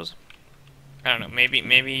 I suppose. I don't know.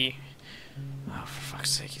 Maybe. Oh, for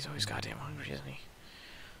fuck's sake, he's always goddamn hungry, isn't he?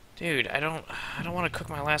 Dude, I don't want to cook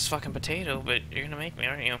my last fucking potato, but you're gonna make me,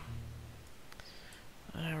 aren't you?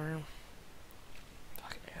 Whatever.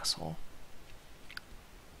 Fucking asshole.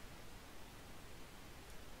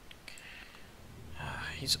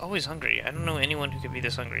 He's always hungry. I don't know anyone who could be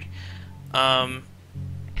this hungry.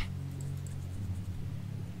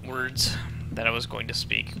 Words that I was going to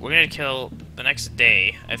speak. We're gonna kill the next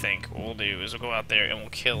day. I think what we'll do is we'll go out there and we'll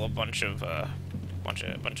kill a bunch of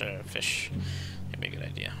fish. That'd be a good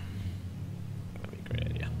idea. That'd be a great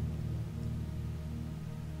idea.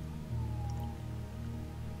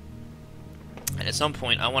 And at some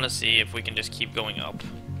point, I want to see if we can just keep going up.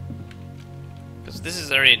 Because this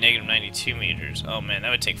is already at negative 92 meters. Oh man, that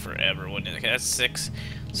would take forever, wouldn't it? Okay, that's 6.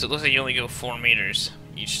 So it looks like you only go 4 meters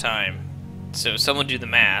each time. So someone do the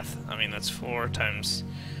math. I mean, that's 4 times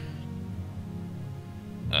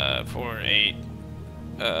 4, 8,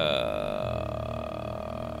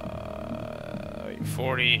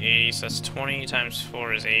 40, 80, so that's 20 times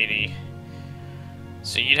 4 is 80.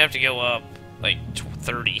 So you'd have to go up like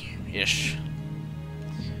 30-ish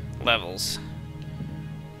levels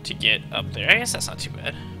to get up there. I guess that's not too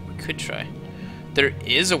bad. We could try. There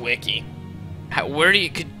is a wiki. Where do you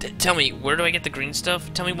tell me? Where do I get the green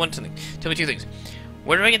stuff? Tell me one thing. Tell me 2 things.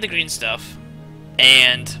 Where do I get the green stuff?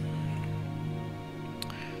 And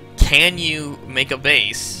can you make a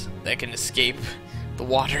base that can escape the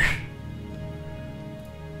water?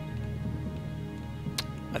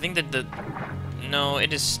 I think that no,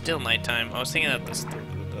 it is still nighttime. I was thinking that the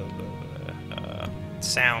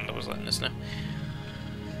sound was letting us know.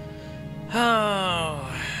 Oh,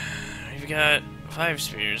 we've got 5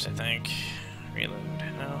 spears, I think. Reload.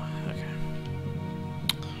 No? Okay.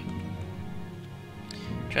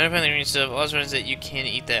 Trying to find the green stuff. Also runs that you can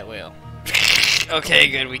eat that whale. Okay,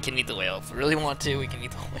 good. We can eat the whale. If we really want to, we can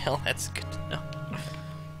eat the whale. That's good to know.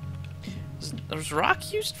 Was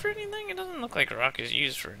rock used for anything? It doesn't look like rock is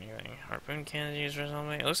used for anything. Harpoon can is used for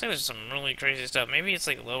something. It looks like there's some really crazy stuff. Maybe it's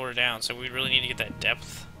like lower down, so we really need to get that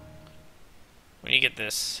depth. We need to get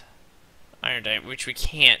this iron dye, which we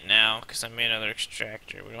can't now because I made another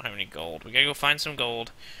extractor. We don't have any gold. We gotta go find some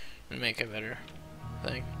gold and make a better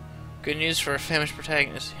thing. Good news for a famished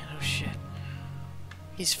protagonist. Yeah, no shit.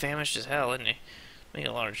 He's famished as hell, isn't he? Make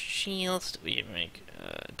a large shield. We can make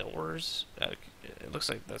doors. It looks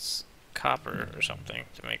like that's copper or something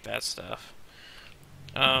to make that stuff.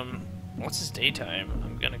 What's his daytime?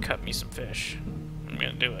 I'm gonna cut me some fish. I'm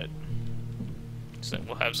gonna do it. So that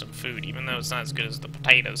we'll have some food, even though it's not as good as the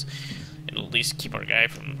potatoes. It'll at least keep our guy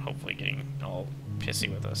from hopefully getting all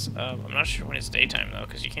pissy with us. I'm not sure when it's daytime though,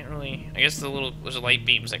 because you can't really. I guess there's light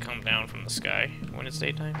beams that come down from the sky when it's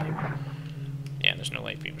daytime. Maybe? Yeah, there's no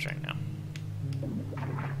light beams right now.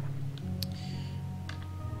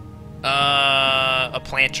 A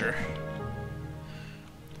planter.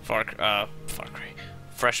 FarSky.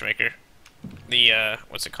 Fresh maker. The,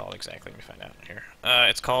 what's it called exactly? Let me find out here.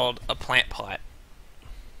 It's called a plant pot.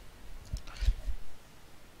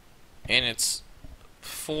 And it's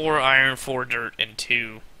 4 iron, 4 dirt, and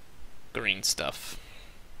 2 green stuff.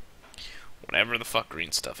 Whatever the fuck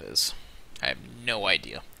green stuff is. I have no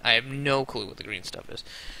idea. I have no clue what the green stuff is.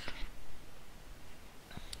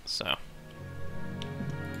 So.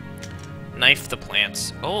 Knife the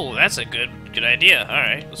plants. Oh, that's a good idea.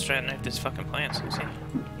 Alright, let's try to knife this fucking plants. Let's see.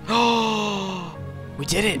 Oh, we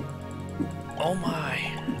did it! Oh my.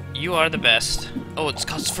 You are the best. Oh, it's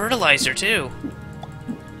called fertilizer too.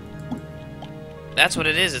 That's what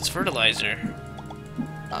it is, it's fertilizer.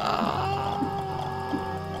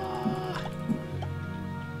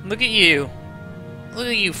 Look at you. Look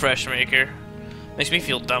at you, Fresh Maker. Makes me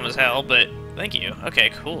feel dumb as hell, but thank you. Okay,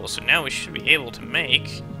 cool. So now we should be able to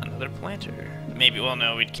make another planter. Maybe, well,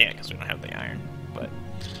 no, we can't because we don't have the iron. But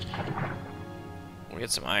we'll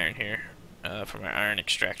get some iron here from our iron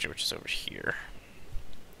extractor, which is over here.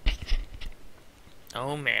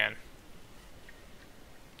 Oh, man.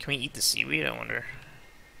 Can we eat the seaweed, I wonder?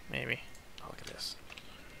 Maybe. Oh, look at this.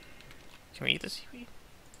 Can we eat the seaweed?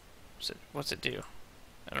 What's it do?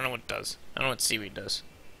 I don't know what it does. I don't know what seaweed does.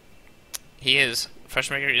 He is.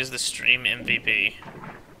 Freshmaker is the stream MVP.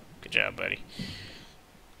 Good job, buddy.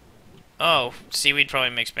 Oh, seaweed probably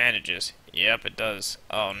makes bandages. Yep, it does.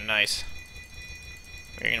 Oh, nice.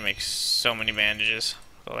 We're gonna make so many bandages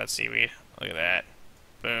with all that seaweed. Look at that.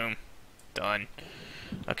 Boom. Done.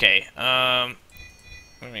 Okay, I'm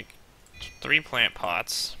gonna make 3 plant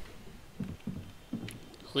pots.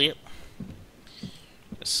 Yep.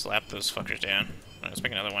 Just slap those fuckers down. Let's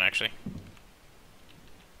make another one, actually.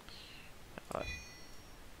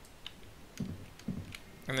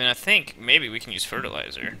 And then I think maybe we can use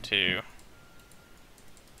fertilizer to...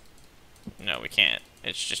 No, we can't.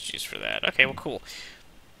 It's just used for that. Okay, well, cool.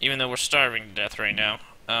 Even though we're starving to death right now,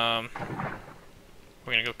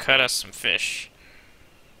 we're gonna go cut us some fish.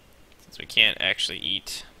 Since we can't actually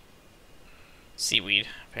eat seaweed,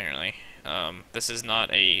 apparently. This is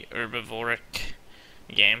not a herbivoric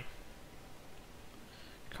game.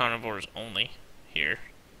 Carnivores only here,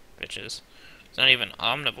 bitches. It's not even an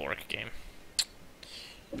omnivoric game.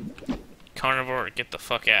 Carnivore, get the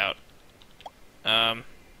fuck out.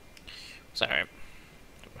 Sorry.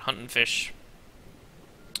 Hunting fish.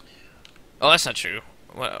 Oh, that's not true.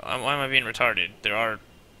 Why am I being retarded? There are...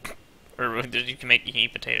 you can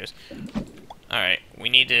eat potatoes. Alright, we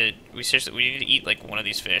need to eat like one of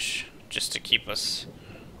these fish. Just to keep us...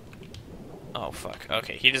 Oh, fuck.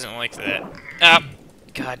 Okay, he doesn't like that. Ah!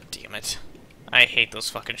 God damn it. I hate those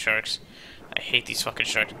fucking sharks. I hate these fucking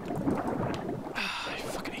sharks. I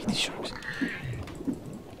fucking hate these sharks.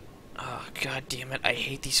 Oh, god damn it. I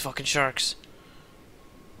hate these fucking sharks.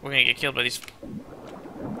 We're gonna get killed by these...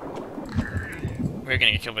 We're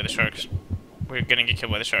gonna get killed by the sharks. We're gonna get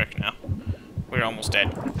killed by the shark now. We're almost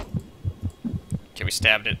dead. Okay, we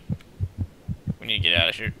stabbed it. We need to get out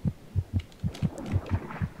of here.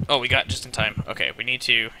 Oh, we got just in time. Okay, we need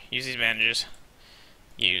to use these bandages.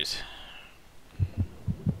 Use.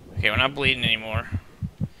 Okay, we're not bleeding anymore.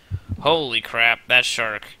 Holy crap, that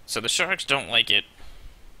shark. So the sharks don't like it.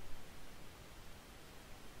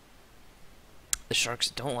 The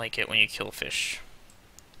sharks don't like it when you kill fish.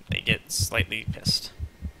 They get slightly pissed.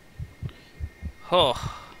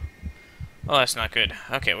 Oh. Oh, that's not good.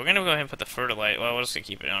 Okay, we're gonna go ahead and put the fertilizer. Well, we're just gonna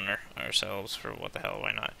keep it on ourselves for what the hell,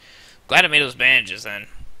 why not? Glad I made those bandages then.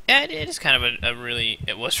 Yeah, it is kind of a really...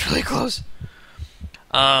 It was really close.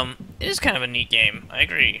 It is kind of a neat game. I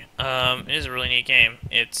agree. It is a really neat game.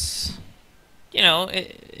 It's... You know,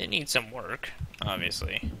 it needs some work,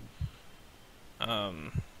 obviously.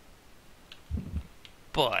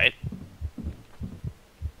 but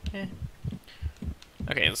eh.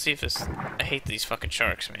 Okay, let's see if this. I hate these fucking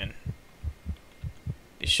sharks, man.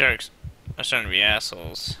 These sharks are starting to be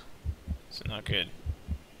assholes. It's not good.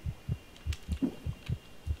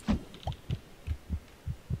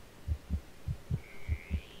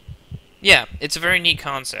 Yeah, it's a very neat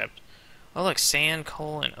concept. Oh, look, sand,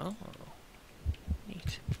 coal, and oh,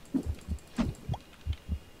 neat.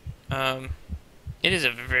 It is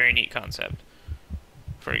a very neat concept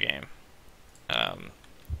for a game.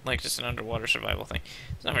 Like just an underwater survival thing.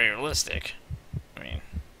 It's not very realistic. I mean,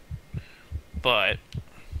 but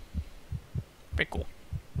pretty cool.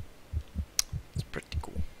 It's pretty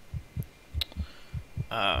cool.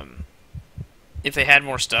 If they had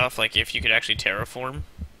more stuff, like if you could actually terraform,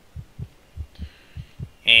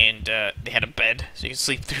 and they had a bed so you could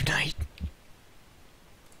sleep through night.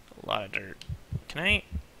 A lot of dirt. Can I? I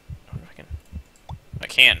wonder if I can. I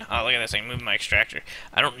can. Oh, look at this. I can move my extractor.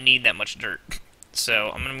 I don't need that much dirt.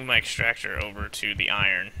 So I'm going to move my extractor over to the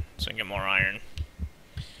iron so I can get more iron.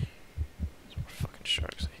 There's more fucking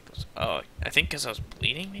sharks. I hate those. Oh, I think because I was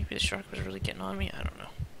bleeding, maybe the shark was really getting on me? I don't know.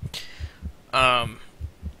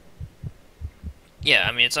 Yeah,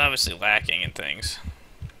 I mean, it's obviously lacking in things.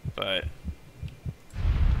 But,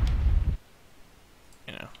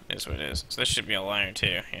 you know, it is what it is. So this should be all iron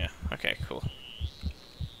too. Yeah, okay, cool.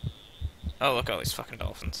 Oh, look at all these fucking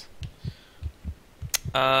dolphins.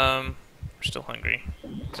 We're still hungry.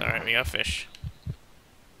 It's alright, we got fish.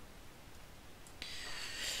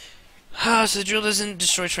 So the drill doesn't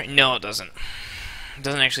destroy terrain? No, it doesn't. It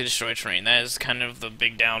doesn't actually destroy terrain. That is kind of the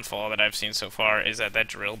big downfall that I've seen so far, is that that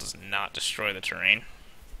drill does not destroy the terrain.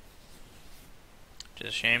 Which is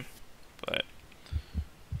a shame, but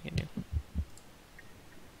you can do.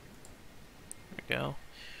 There we go.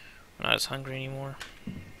 I'm not as hungry anymore.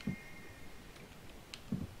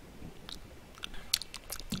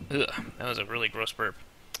 Ugh, that was a really gross burp.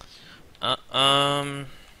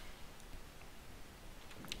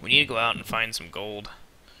 We need to go out and find some gold.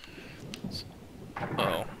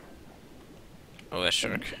 Uh-oh. Oh, that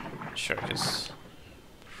shark. That shark is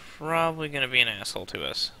probably gonna be an asshole to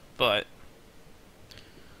us, but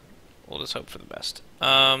we'll just hope for the best.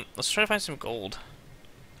 Let's try to find some gold.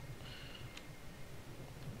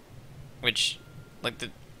 Which, like,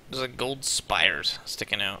 there's like gold spires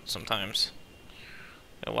sticking out sometimes.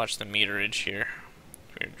 Gotta watch the meterage here.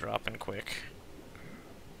 We're dropping quick.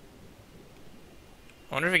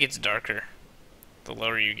 I wonder if it gets darker the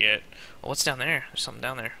lower you get. Oh, what's down there? There's something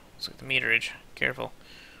down there. Looks like the meterage. Careful.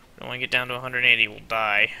 We don't want to get down to 180, we'll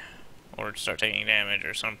die. Or start taking damage,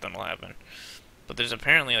 or something will happen. But there's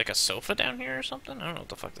apparently like a sofa down here or something? I don't know what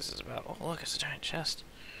the fuck this is about. Oh, look, it's a giant chest.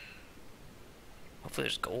 Hopefully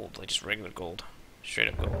there's gold, like just regular gold. Straight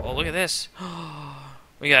up gold. Oh, look at this.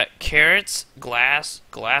 We got carrots, glass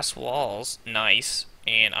walls, nice,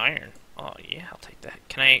 and iron. Oh yeah, I'll take that.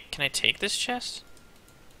 Can I take this chest?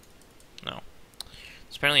 No.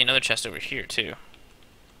 There's apparently another chest over here too.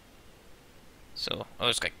 So, oh,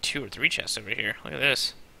 there's like 2 or 3 chests over here. Look at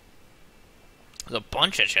this. There's a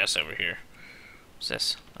bunch of chests over here. What's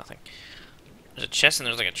this? Nothing. There's a chest and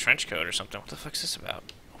there's like a trench coat or something. What the fuck's this about?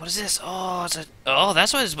 What is this? Oh, it's a. Oh,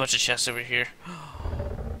 that's why there's a bunch of chests over here.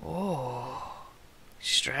 Oh.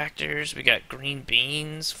 Extractors. We got green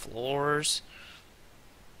beans, floors,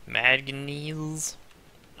 manganese.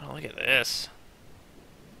 Oh, look at this.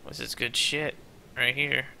 What's this good shit right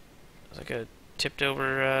here? It's like a tipped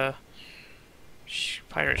over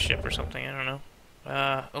pirate ship or something. I don't know.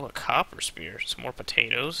 Oh, a copper spear. Some more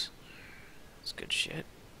potatoes. That's good shit.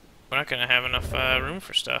 We're not gonna have enough room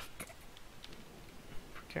for stuff.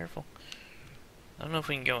 Be careful. I don't know if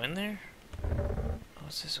we can go in there. Oh,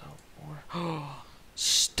 what's this? Oh, more. Oh,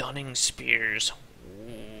 stunning spears.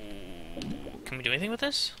 Ooh. Can we do anything with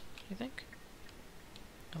this? Do you think?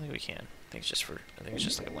 I don't think we can. I think it's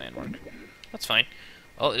just like a landmark. That's fine.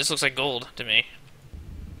 Oh, this looks like gold to me.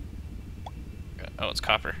 Oh, it's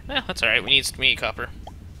copper. Yeah, that's alright. We need copper.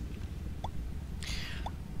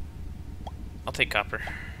 I'll take copper.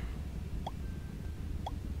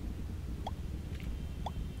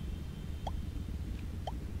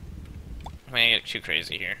 I'm gonna get too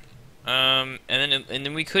crazy here. And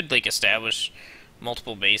then we could like establish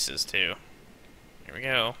multiple bases too. Here we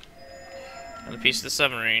go. Another piece of the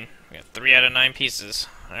submarine. We got 3 out of 9 pieces.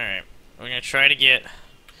 Alright. We're gonna try to get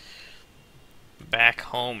back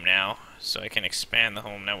home now, so I can expand the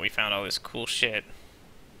home now we found all this cool shit.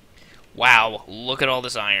 Wow, look at all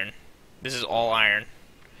this iron. This is all iron.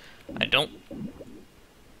 I don't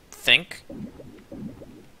think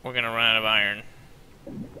we're gonna run out of iron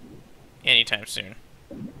anytime soon.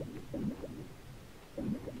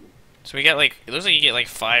 So we got like, it looks like you get like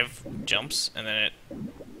 5 jumps, and then it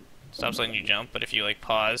stops letting you jump, but if you like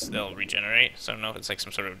pause, they'll regenerate. So I don't know if it's like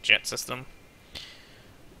some sort of jet system.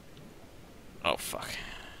 Oh fuck.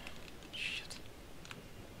 Shit.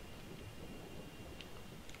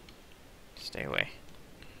 Stay away.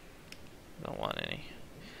 I don't want any.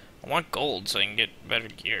 I want gold so I can get better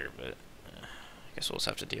gear, but I guess we'll just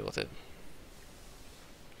have to deal with it.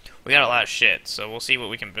 We got a lot of shit, so we'll see what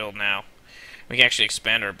we can build now. We can actually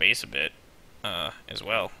expand our base a bit, as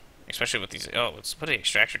well. Especially with these. Oh, let's put the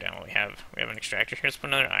extractor down. What we have an extractor here. Let's put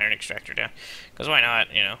another iron extractor down. Because why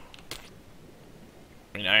not? You know.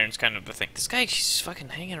 I mean, iron's kind of the thing. This guy keeps fucking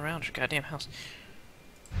hanging around your goddamn house.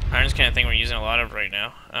 Iron's kind of thing we're using a lot of right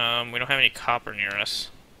now. We don't have any copper near us,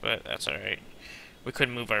 but that's all right. We could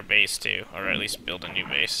move our base too, or at least build a new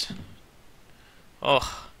base.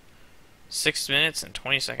 Oh. 6 minutes and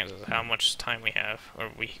 20 seconds is how much time we have,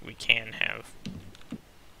 or we can have.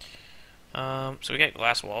 So we got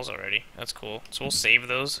glass walls already. That's cool. So we'll save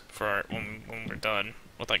those for our, when we're done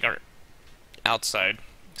with like our outside,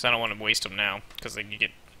 because I don't want to waste them now, because then you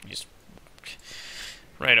get just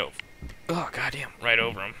right over. Oh goddamn, right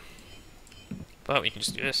over them. But we can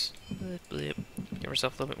just do this. Give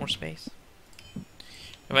ourselves a little bit more space.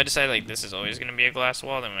 If I decide like this is always going to be a glass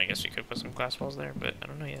wall, then I guess we could put some glass walls there, but I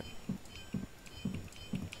don't know yet.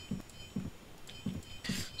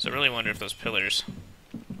 So I really wonder if those pillars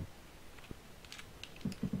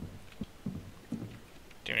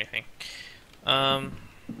do anything. So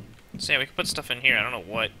yeah, we can put stuff in here. I don't know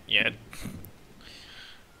what yet,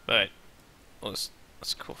 but well,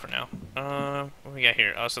 that's cool for now. What we got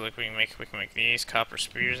here? Also, look, we can make these copper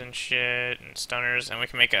spears and shit and stunners, and we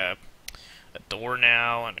can make a door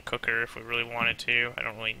now and a cooker if we really wanted to. I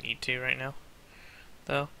don't really need to right now,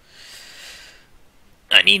 though.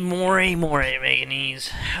 I need more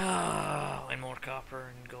manganese. Oh, and more copper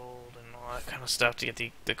and gold and all that kind of stuff to get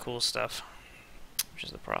the cool stuff, which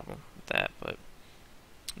is the problem with that. But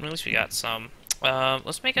at least we got some.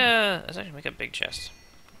 Let's actually make a big chest.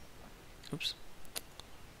 Oops.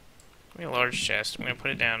 Make a large chest. I'm gonna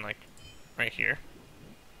put it down like right here,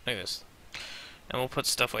 like this. And we'll put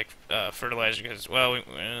stuff like fertilizer, because, well,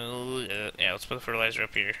 yeah, let's put the fertilizer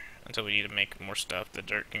up here until we need to make more stuff. The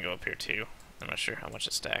dirt can go up here too. I'm not sure how much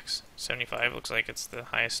it stacks. 75 looks like it's the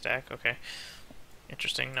highest stack. Okay.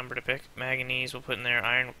 Interesting number to pick. Manganese we'll put in there.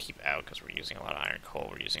 Iron we'll keep out because we're using a lot of iron. Coal,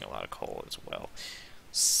 we're using a lot of coal as well.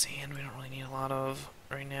 Sand we don't really need a lot of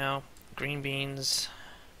right now. Green beans.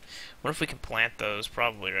 What if we can plant those?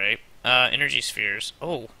 Probably, right? Energy spheres.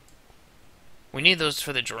 Oh. We need those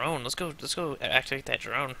for the drone. Let's go activate that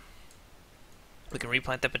drone. We can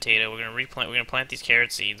replant the potato. We're gonna plant these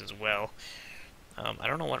carrot seeds as well. I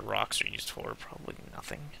don't know what rocks are used for. Probably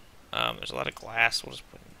nothing. There's a lot of glass. We'll just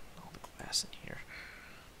put all the glass in here.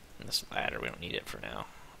 And this ladder, we don't need it for now.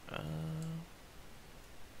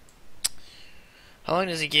 How long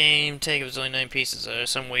does the game take if it's only 9 pieces?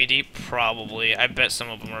 Some way deep? Probably. I bet some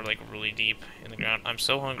of them are like really deep in the ground. I'm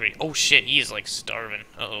so hungry. Oh shit, he is like starving.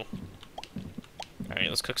 Uh-oh. Alright,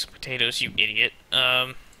 let's cook some potatoes, you idiot.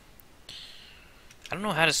 I don't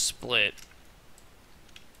know how to split.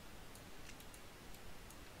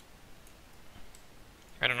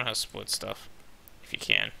 I don't know how to split stuff, if you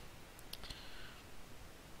can.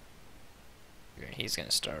 Okay, he's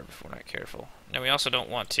gonna starve if we're not careful. Now we also don't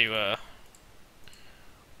want to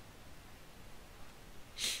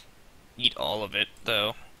eat all of it,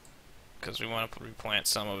 though, because we want to replant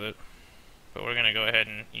some of it. But we're gonna go ahead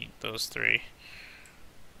and eat those 3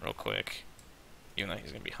 real quick, even though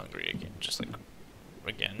he's gonna be hungry again, just like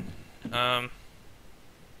again.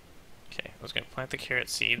 Okay, I was gonna plant the carrot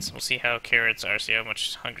seeds. We'll see how carrots are, see how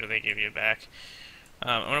much hunger they give you back.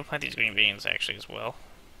 I'm gonna plant these green beans actually as well,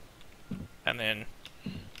 and then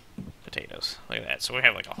potatoes. Look at that. So we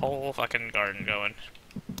have like a whole fucking garden going.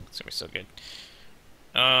 It's gonna be so good.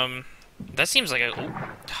 That seems like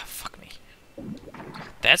a fuck me.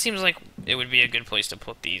 That seems like it would be a good place to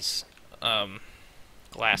put these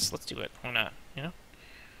glass. Let's do it. Why not? You know.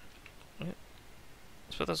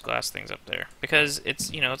 Let's put those glass things up there, because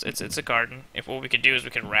it's, you know, it's a garden. If what we could do is we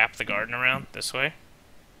could wrap the garden around this way.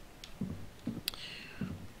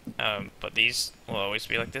 But these will always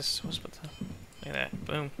be like this. Let's put the, look at that.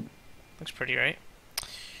 Boom. Looks pretty, right?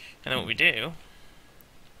 And then what we do,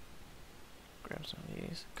 grab some of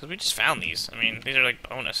these, because we just found these. I mean, these are like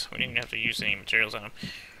bonus. We didn't even have to use any materials on them.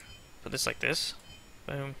 Put this like this.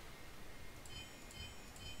 Boom.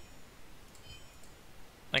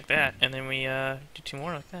 Like that, and then we do 2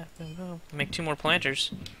 more like that. Boom, boom. Make 2 more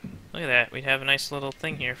planters. Look at that. We'd have a nice little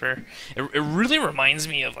thing here for. It really reminds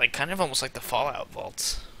me of like kind of almost like the Fallout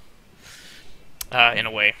vaults. in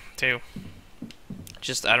a way, too.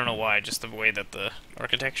 Just, I don't know why, just the way that the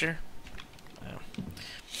architecture.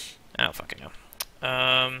 I don't fucking know.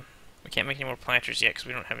 We can't make any more planters yet because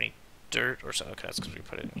we don't have any dirt or so. Okay, that's because we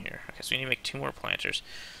put it in here. Okay, so we need to make 2 more planters.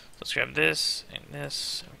 So let's grab this and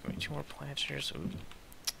this. And we can make 2 more planters. Ooh.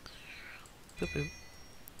 Boop boop.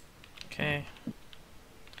 Okay.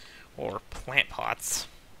 Or plant pots.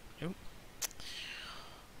 Oop.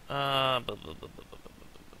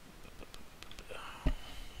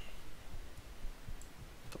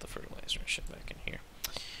 Put the fertilizer and shit back in here.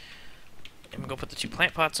 And we'll go put the 2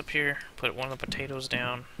 plant pots up here. Put one of the potatoes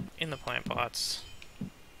down in the plant pots.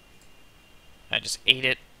 I just ate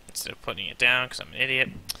it instead of putting it down because I'm an idiot.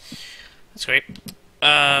 That's great.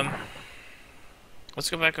 Let's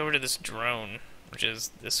go back over to this drone, which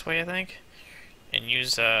is this way, I think, and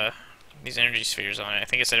use these energy spheres on it. I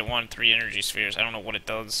think I said it wanted 3 energy spheres. I don't know what it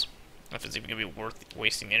does. If it's even gonna be worth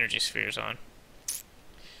wasting the energy spheres on.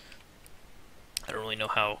 I don't really know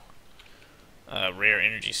how rare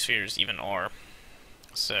energy spheres even are.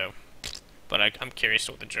 So, but I'm curious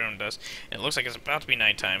to what the drone does. And it looks like it's about to be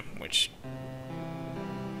nighttime, which.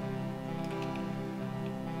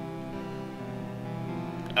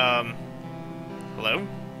 Hello?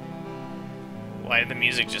 Why did the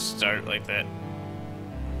music just start like that?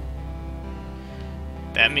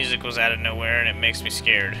 That music was out of nowhere and it makes me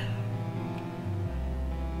scared.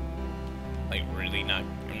 Like, really not...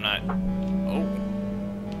 I'm not... Oh.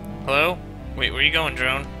 Hello? Wait, where are you going,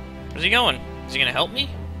 drone? Where's he going? Is he gonna help me?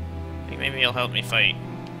 I think maybe he'll help me fight.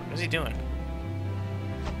 What is he doing?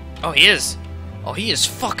 Oh, he is! Oh, he is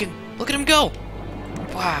fucking... Look at him go!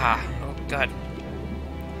 Wow. Oh, God.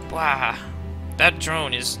 Wow. That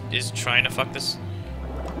drone is trying to fuck this...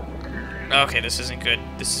 Okay, this isn't good.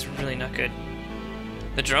 This is really not good.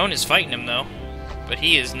 The drone is fighting him, though. But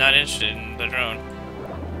he is not interested in the drone.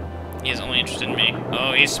 He is only interested in me.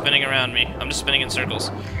 Oh, he's spinning around me. I'm just spinning in circles.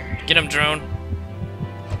 Get him, drone.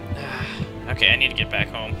 Okay, I need to get back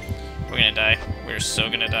home. We're gonna die. We're so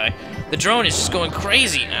gonna die. The drone is just going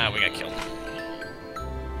crazy. Ah, we got killed.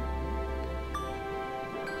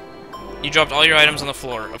 You dropped all your items on the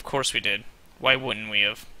floor. Of course we did. Why wouldn't we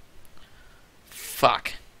have?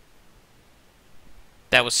 Fuck.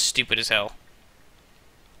 That was stupid as hell.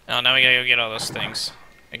 Oh, now we gotta go get all those things.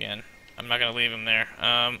 Again. I'm not gonna leave him there.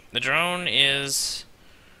 The drone is...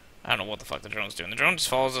 I don't know what the fuck the drone's doing. The drone just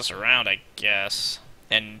follows us around, I guess.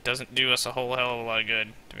 And doesn't do us a whole hell of a lot of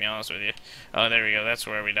good, to be honest with you. Oh, there we go. That's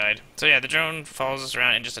where we died. So yeah, the drone follows us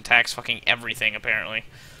around and just attacks fucking everything, apparently.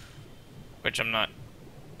 Which I'm not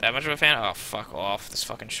that much of a fan of. Oh, fuck off. This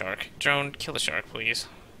fucking shark. Drone, kill the shark, please.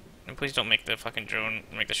 And please don't make the fucking drone,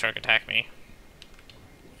 make the shark attack me.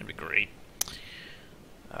 That'd be great.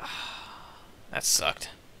 That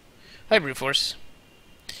sucked. Hi, Brute Force.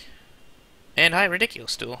 And hi,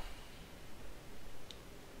 Ridiculous Stool.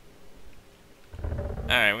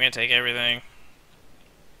 Alright, we're gonna take everything.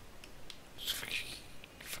 It's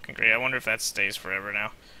fucking great. I wonder if that stays forever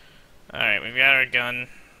now. Alright, we've got our gun,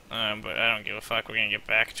 but I don't give a fuck. We're gonna get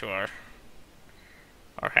back to our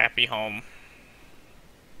happy home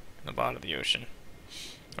in the bottom of the ocean.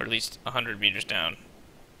 Or at least 100 meters down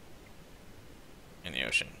in the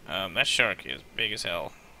ocean. That shark is big as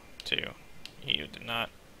hell, too. He did not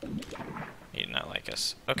like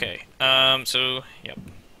us. Okay, so, yep.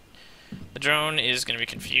 The drone is going to be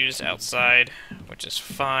confused outside, which is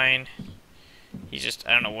fine. He's just,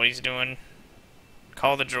 I don't know what he's doing.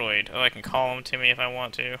 Call the droid. Oh, I can call him to me if I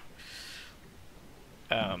want to.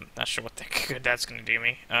 Not sure what the good that's going to do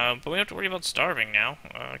me. But we don't have to worry about starving now,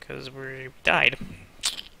 because we died.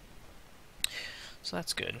 So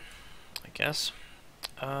that's good, I guess.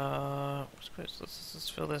 Let's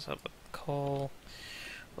fill this up with coal.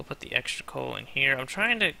 We'll put the extra coal in here. I'm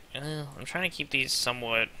trying to keep these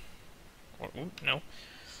somewhat,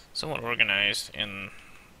 somewhat organized in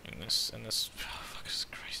this. Oh, fuck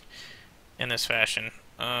Christ, in this fashion.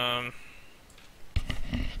 Let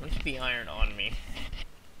me keep the iron on me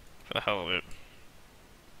for the hell of it,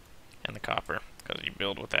 and the copper because you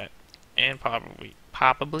build with that, and probably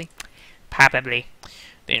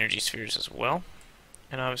the energy spheres as well.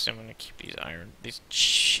 And obviously I'm gonna keep these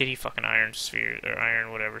shitty fucking iron spheres, or iron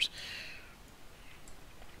whatevers.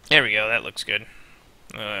 There we go, that looks good.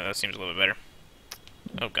 That seems a little bit better.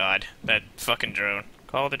 Oh god, that fucking drone.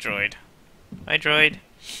 Call the droid. Hi droid.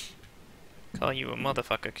 Call you a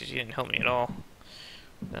motherfucker because you didn't help me at all.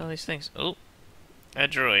 All these things. Oh,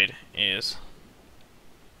 that droid is...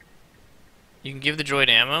 You can give the droid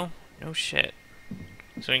ammo? No shit.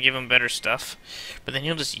 So we can give him better stuff, but then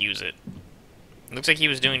he'll just use it. Looks like he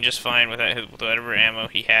was doing just fine with whatever ammo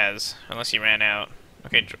he has, unless he ran out.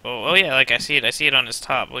 Okay, oh yeah, like I see it. I see it on his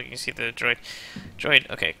top. Look, you see the droid. Droid,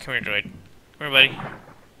 okay, come here, droid. Come here, buddy.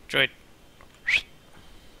 Droid.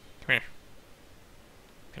 Come here.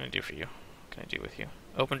 What can I do for you? What can I do with you?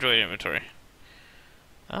 Open droid inventory.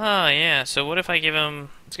 Ah, yeah, so what if I give him...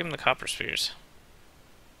 Let's give him the copper spheres.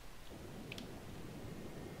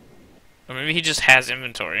 Or maybe he just has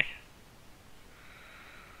inventory.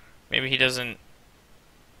 Maybe he doesn't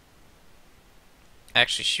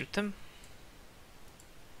actually shoot them?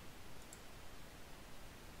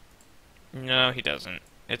 No, he doesn't.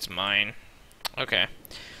 It's mine. Okay.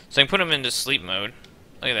 So I can put him into sleep mode.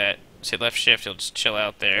 Look at that. Say left shift, he'll just chill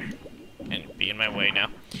out there. And be in my way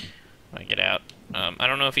now. When I get out. I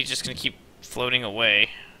don't know if he's just gonna keep floating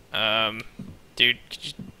away. Dude,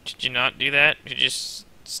 could you not do that? Could you just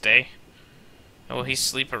stay? Will he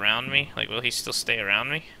sleep around me? Like, will he still stay around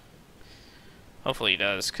me? Hopefully he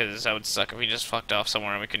does, because that would suck if he just fucked off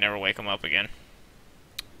somewhere and we could never wake him up again.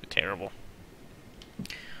 Terrible.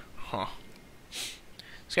 Huh.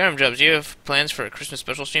 Skyrim Jobs, do you have plans for a Christmas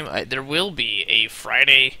special stream? There will be a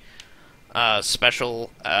Friday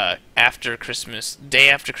special after Christmas, day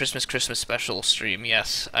after Christmas, Christmas special stream,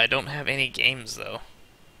 yes. I don't have any games, though.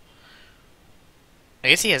 I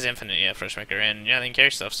guess he has Infinite, yeah, Freshmaker, and yeah, they can carry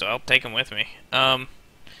stuff, so I'll take him with me. I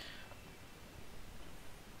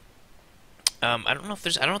don't know if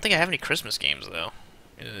there's... I don't think I have any Christmas games, though,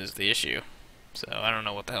 is the issue. So, I don't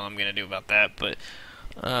know what the hell I'm gonna do about that, but,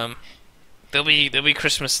 there'll be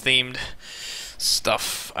Christmas-themed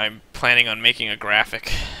stuff. I'm planning on making a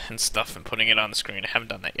graphic and stuff and putting it on the screen. I haven't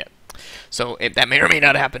done that yet. So, that may or may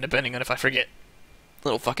not happen, depending on if I forget.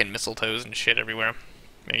 Little fucking mistletoes and shit everywhere.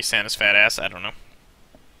 Maybe Santa's fat ass, I don't know.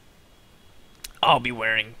 I'll be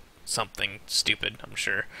wearing something stupid, I'm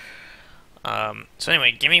sure. So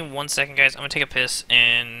anyway, give me 1 second, guys. I'm gonna take a piss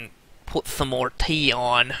and put some more tea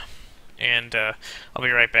on. And, I'll be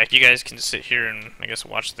right back. You guys can sit here and, I guess,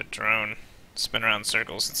 watch the drone spin around in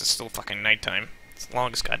circles since it's still fucking nighttime. It's the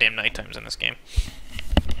longest goddamn night times in this game.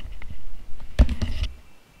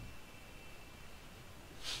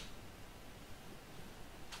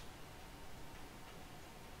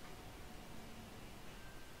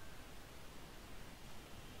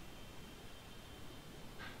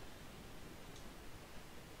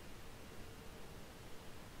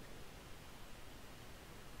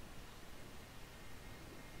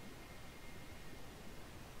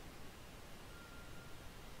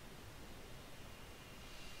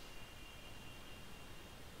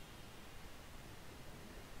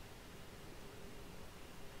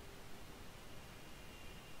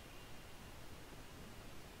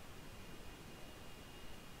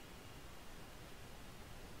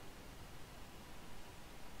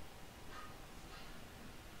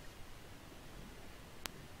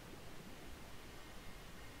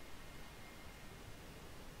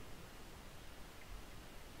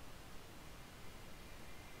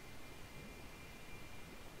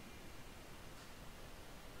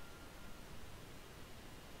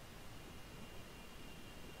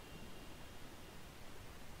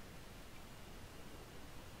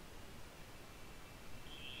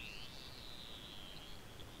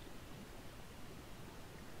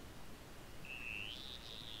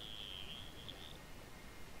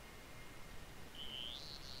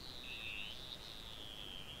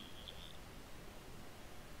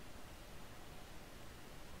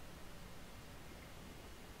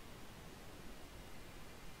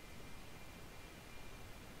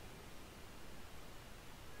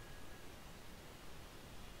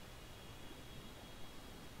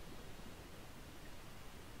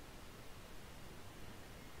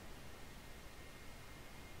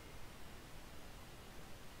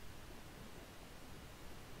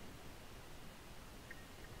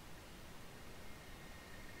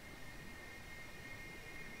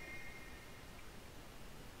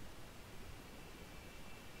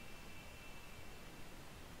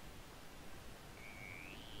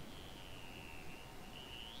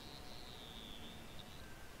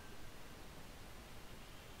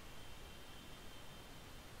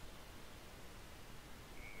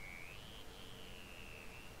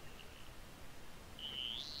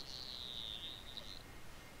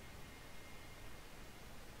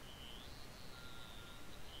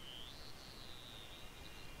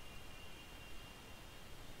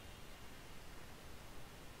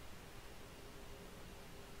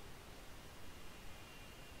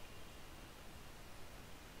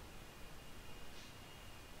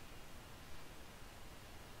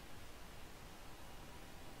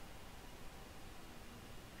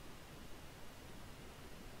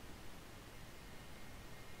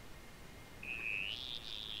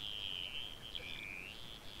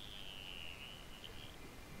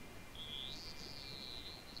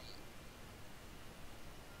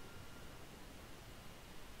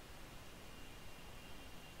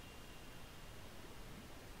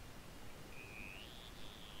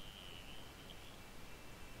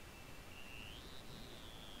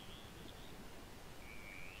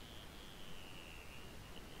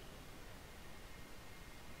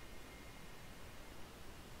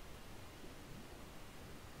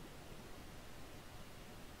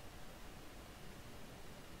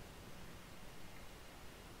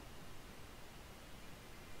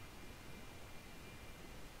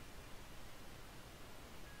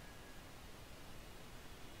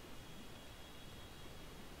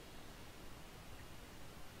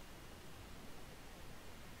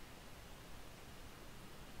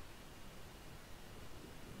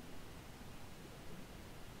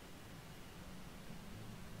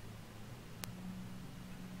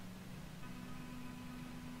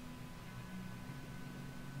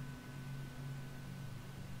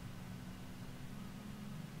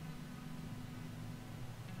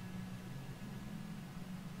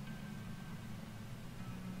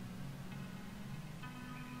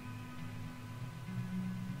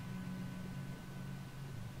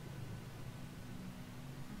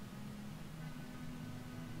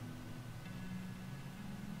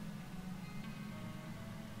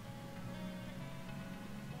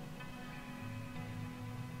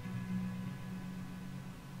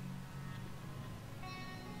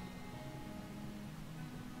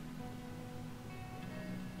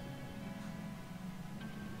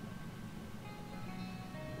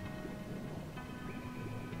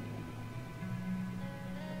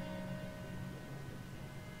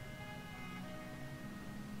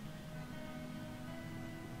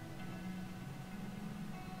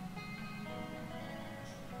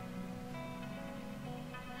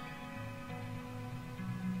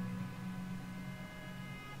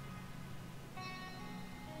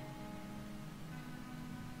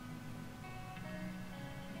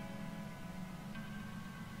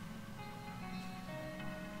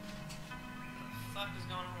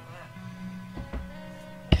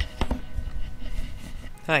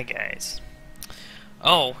 Hi guys.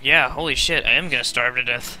 Oh, yeah, holy shit, I am gonna starve to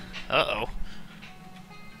death. Uh-oh.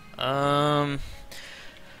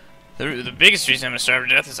 The biggest reason I'm gonna starve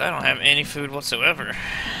to death is I don't have any food whatsoever.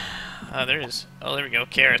 There is. Oh, there we go,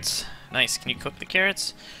 carrots. Nice, can you cook the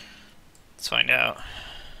carrots? Let's find out.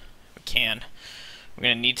 We can. We're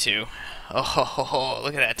gonna need to. Oh,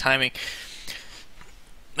 look at that timing.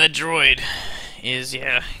 That droid is,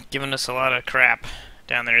 yeah, giving us a lot of crap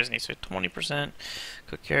down there, isn't he? So 20%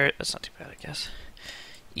 cook carrot. That's not too bad, I guess.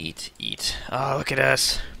 Eat, eat. Oh, look at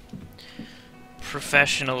us.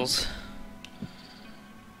 Professionals.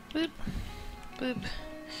 Boop. Boop.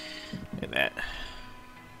 Look at that.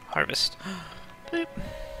 Harvest. Boop.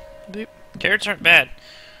 Boop. Carrots aren't bad.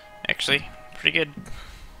 Actually, pretty good.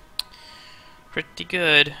 Pretty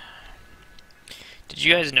good. Did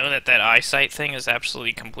you guys know that that eyesight thing is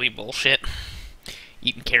absolutely complete bullshit?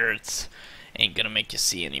 Eating carrots ain't gonna make you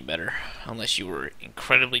see any better unless you were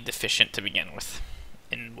incredibly deficient to begin with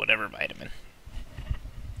in whatever vitamin.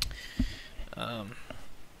 There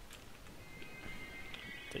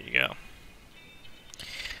you go.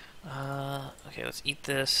 Okay, let's eat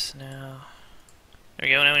this now. There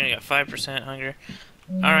we go, now we got 5% hunger.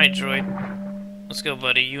 Alright, droid. Let's go,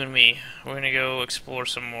 buddy, you and me. We're gonna go explore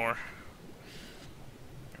some more.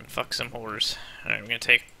 And fuck some whores. Alright, we're gonna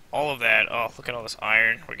take all of that. Oh, look at all this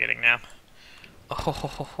iron we're getting now.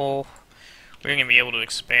 Oh, we're gonna be able to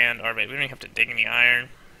expand our base. We don't even have to dig any iron,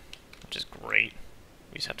 which is great.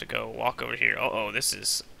 We just have to go walk over here. Oh, this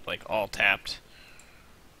is like all tapped.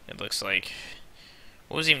 It looks like.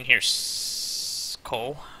 What was even here?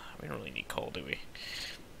 Coal? We don't really need coal, do we?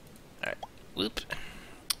 Alright. Whoop.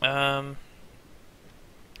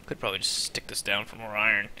 Could probably just stick this down for more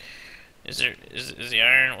iron. Is the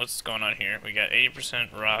iron? What's going on here? We got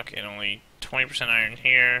 80% rock and only 20% iron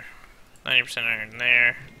here, 90% iron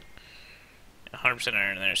there, 100%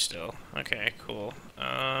 iron there still. Okay, cool.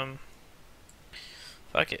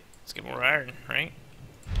 Fuck it. Let's get more iron, right?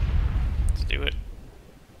 Let's do it.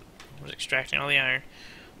 I was extracting all the iron.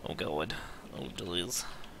 Oh god. Oh deliz.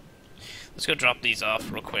 Let's go drop these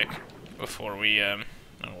off real quick before we I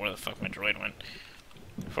don't know where the fuck my droid went.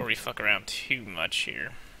 Before we fuck around too much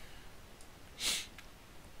here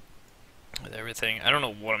with everything. I don't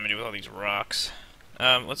know what I'm gonna do with all these rocks.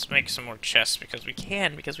 Let's make some more chests because we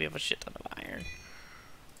can, because we have a shit ton of iron.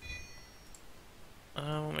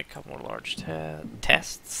 We'll make a couple more large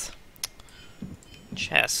chests.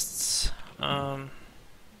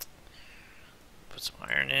 Put some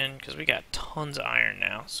iron in, because we got tons of iron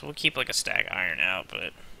now. So we'll keep like a stack of iron out,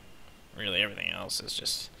 but really everything else is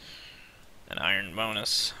just an iron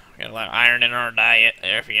bonus. We got a lot of iron in our diet,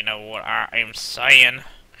 if you know what I am saying.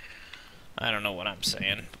 I don't know what I'm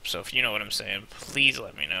saying, so if you know what I'm saying, please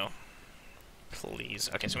let me know. Please.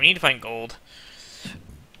 Okay, so we need to find gold.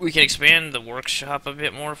 We can expand the workshop a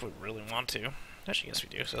bit more if we really want to. Actually, yes we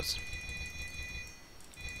do, so let's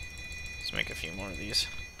make a few more of these.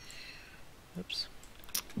 Oops.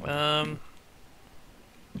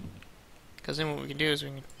 Because then what we can do is we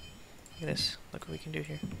can... Look at this. Look what we can do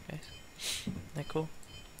here, guys. Isn't that cool?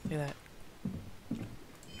 Look at that.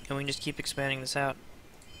 And we can just keep expanding this out.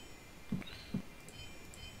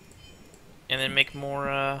 And then make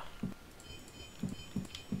more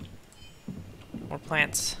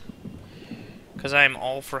plants. Because I am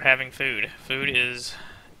all for having food. Food is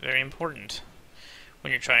very important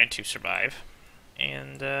when you're trying to survive.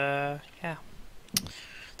 And, yeah.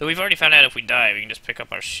 Though we've already found out if we die, we can just pick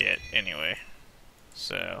up our shit anyway.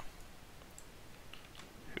 So,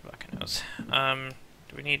 who fucking knows?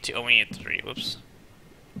 Do we need to? Oh, we need 3. Whoops.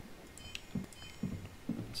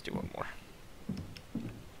 Let's do one more.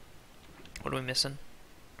 What are we missing?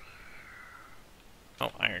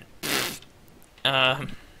 Oh, iron. Oop.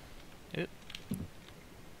 Let's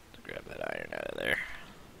grab that iron out of there.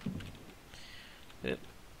 Oop.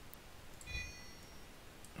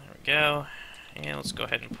 There we go. And let's go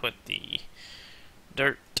ahead and put the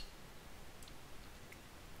dirt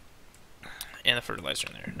and the fertilizer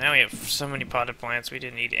in there. Now we have so many potted plants. We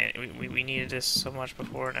didn't need any. We needed this so much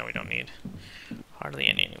before. Now we don't need hardly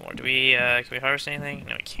any anymore. Do we? Can we harvest anything?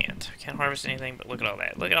 No, we can't. We can't harvest anything. But look at all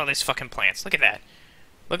that. Look at all these fucking plants. Look at that.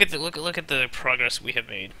 Look at the progress we have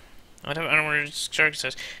made. I don't know where Shark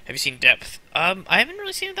says. Have you seen depth? I haven't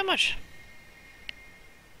really seen it that much.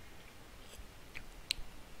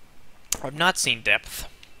 I've not seen depth.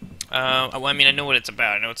 Well, I mean, I know what it's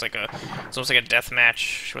about. I know it's almost like a death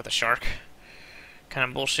match with a shark kind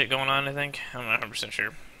of bullshit going on, I think. I'm not 100%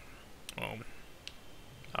 sure. Well,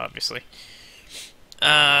 obviously.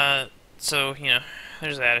 So, you know,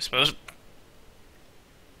 there's that, I suppose.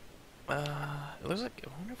 It looks like... I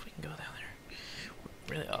wonder if we can go down there.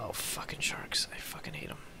 Really? Oh, fucking sharks. I fucking hate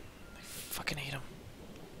them. I fucking hate them.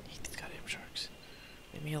 I hate these goddamn sharks.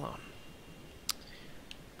 Leave me alone.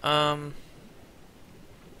 Can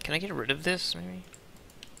I get rid of this, maybe?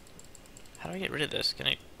 How do I get rid of this? Can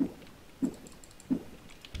I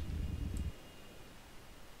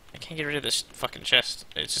can't get rid of this fucking chest.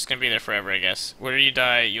 It's just gonna be there forever, I guess. Where you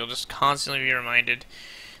die, you'll just constantly be reminded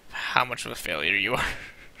of how much of a failure you are.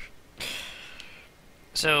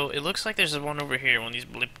 So, it looks like there's one over here, one of these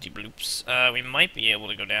blipty bloops. We might be able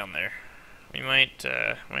to go down there. We might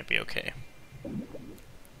be okay.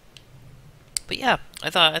 But yeah,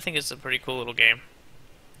 I think it's a pretty cool little game.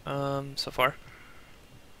 So far.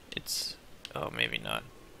 It's... oh, maybe not.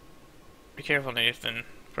 Be careful, Nathan.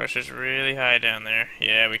 Pressure's really high down there.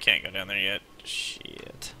 Yeah, we can't go down there yet.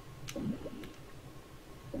 Shit.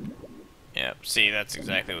 Yep, see, that's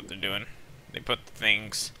exactly what they're doing. They put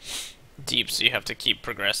things deep, so you have to keep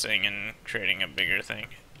progressing and creating a bigger thing.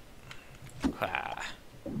 Ah.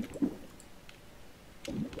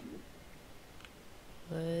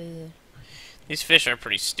 These fish are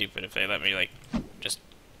pretty stupid if they let me, like, just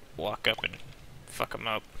walk up and fuck them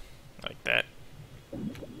up like that.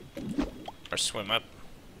 Or swim up,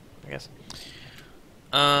 I guess.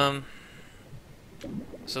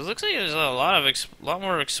 So it looks like there's a lot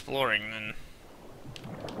more exploring than...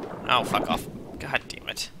 oh, fuck off. God damn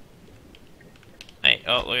it. Hey,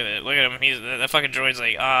 oh, look at it. Look at him. That fucking droid's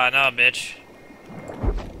like, ah, nah, bitch.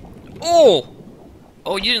 Oh!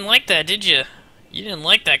 Oh, you didn't like that, did you? You didn't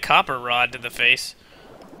like that copper rod to the face.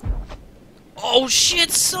 Oh,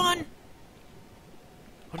 shit, son!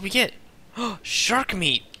 What'd we get? Oh, shark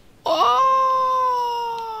meat! Oh!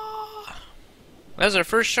 That's our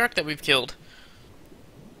first shark that we've killed.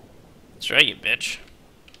 That's right, you bitch.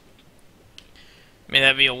 May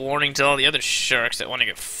that be a warning to all the other sharks that want to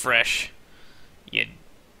get fresh. You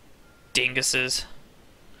dinguses.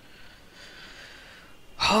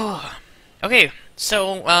 Oh. Okay,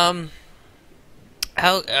 so, I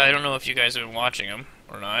don't know if you guys have been watching them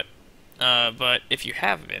or not, but if you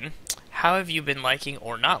have been, how have you been liking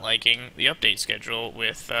or not liking the update schedule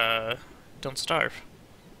with, Don't Starve?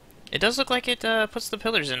 It does look like it, puts the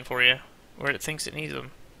pillars in for you, where it thinks it needs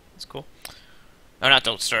them. That's cool. Oh, not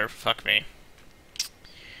Don't Starve, fuck me.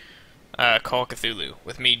 Call of Cthulhu,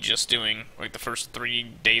 with me just doing, like, the first 3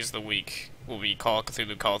 days of the week will be Call of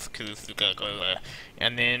Cthulhu,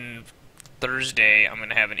 and then Thursday I'm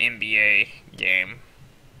gonna have an NBA game.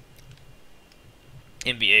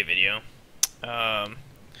 NBA video. And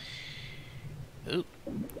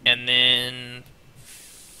then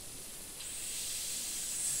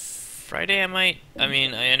Friday I know I'm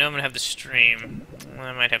gonna have the stream.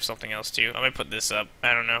 I might have something else too. I might put this up.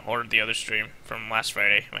 I don't know. Or the other stream from last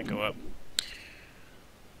Friday might go up.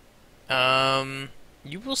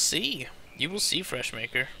 You will see. You will see,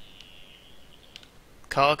 Freshmaker.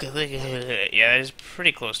 Call. Yeah, that is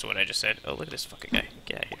pretty close to what I just said. Oh, look at this fucking guy.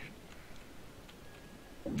 Get out of here.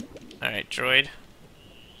 Alright, droid.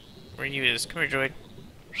 Where you is? Come here, droid.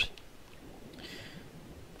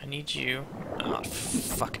 I need you. Oh,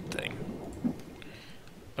 fucking thing.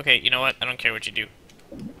 Okay, you know what? I don't care what you do.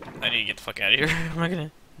 I need to get the fuck out of here. I'm not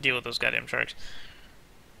gonna deal with those goddamn sharks.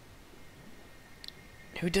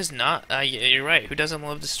 Who does not? Yeah, you're right. Who doesn't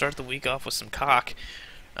love to start the week off with some cock?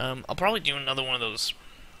 I'll probably do another one of those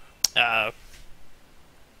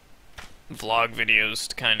vlog videos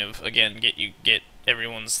to kind of, again, get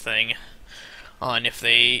everyone's thing on if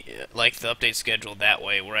they like the update schedule that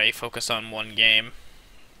way, where I focus on one game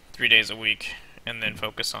 3 days a week and then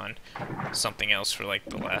focus on something else for like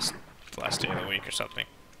the last day of the week or something.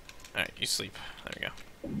 Alright, you sleep. There we go.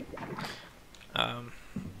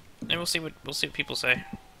 And we'll see what people say.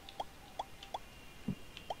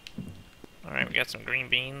 Alright, we got some green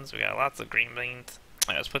beans. We got lots of green beans.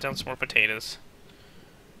 Alright, let's put down some more potatoes.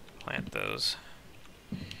 Plant those.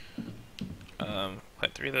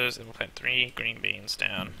 Plant 3 of those, and we'll plant 3 green beans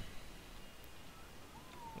down.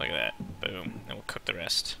 Look at that. Boom. And we'll cook the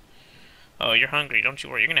rest. Oh, you're hungry. Don't you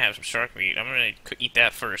worry. You're gonna have some shark meat. I'm gonna eat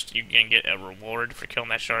that first. You're gonna get a reward for killing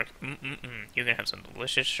that shark. You're gonna have some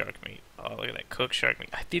delicious shark meat. Oh, look at that cooked shark meat.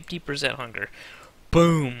 50% hunger.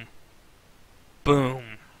 Boom.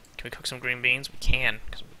 Boom. Can we cook some green beans? We can,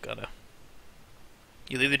 because we've gotta.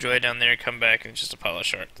 You leave the droid down there, come back, and it's just a pile of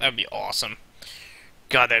shark. That'd be awesome.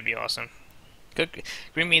 God, that'd be awesome.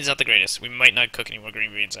 Green beans not the greatest. We might not cook any more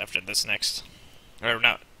green beans after this next, or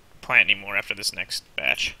not plant anymore after this next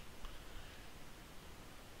batch.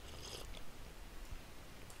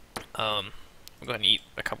 We'll go ahead and eat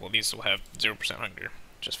a couple of these, so we'll have 0% hunger,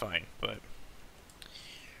 just fine. But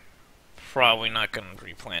probably not gonna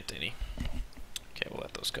replant any. Okay, we'll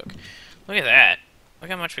let those cook. Look at that. Look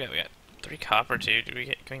how much we got. We got 3 copper, too. Can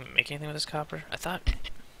we make anything with this copper? I thought...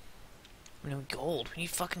 We need gold. We need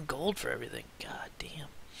fucking gold for everything. God damn.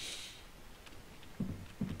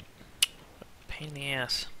 Pain in the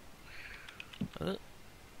ass.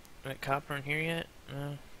 Got copper in here yet?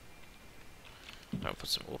 No.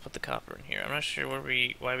 We'll put the copper in here. I'm not sure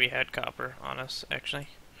why we had copper on us, actually.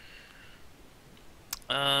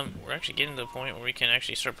 We're actually getting to the point where we can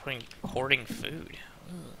actually start hoarding food.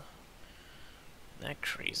 Ugh. That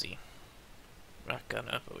crazy. Not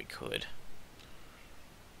gonna, but we could.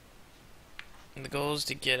 And the goal is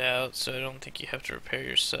to get out, so I don't think you have to repair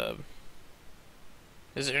your sub.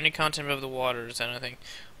 Is there any content above the water? Is that anything?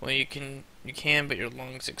 Well, you can, but your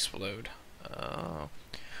lungs explode. Oh.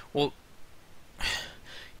 Well,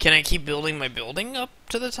 can I keep building my building up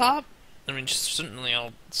to the top? I mean, certainly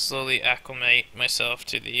I'll slowly acclimate myself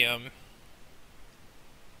to the,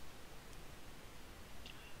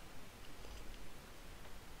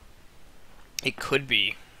 It could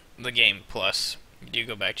be the game plus. You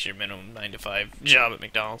go back to your minimum 9 to 5 job at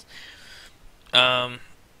McDonald's. What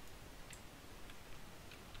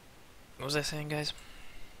was I saying, guys?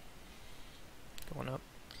 Going up.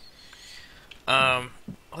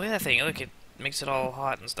 Look at that thing. Look, it makes it all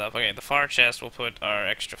hot and stuff. Okay, the far chest, we'll put our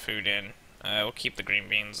extra food in. We'll keep the green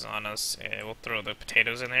beans on us, and we'll throw the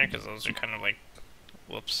potatoes in there, because those are kind of like,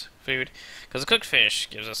 whoops, food. Because the cooked fish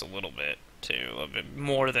gives us a little bit, too. A little bit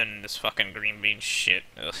more than this fucking green bean shit.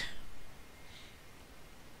 Ugh.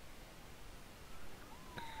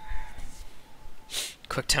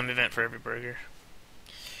 Quick time event for every burger.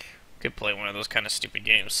 Could play one of those kind of stupid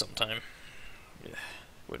games sometime. Yeah,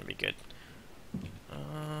 wouldn't be good.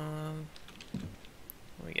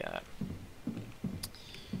 What we got?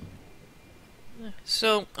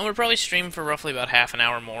 So, I'm gonna probably stream for roughly about half an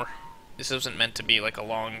hour more. This wasn't meant to be like a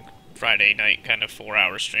long Friday night kind of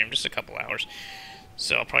 4-hour stream, just a couple hours.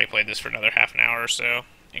 So I'll probably play this for another half an hour or so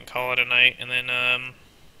and call it a night, and then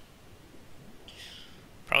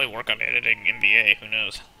probably work on editing NBA, who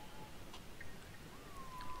knows.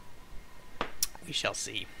 We shall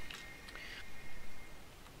see.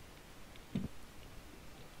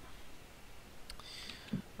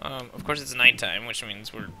 Of course it's nighttime, which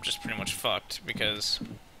means we're just pretty much fucked, because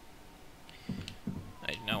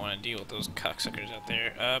I do not want to deal with those cocksuckers out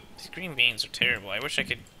there. These green beans are terrible. I wish I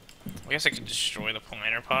could... I guess I could destroy the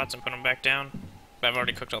planter pots and put them back down. But I've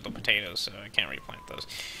already cooked all the potatoes, so I can't replant those.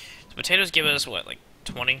 The potatoes give us, what, like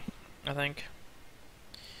 20, I think?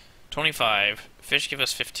 25. Fish give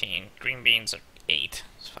us 15. Green beans are 8.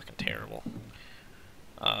 It's fucking terrible.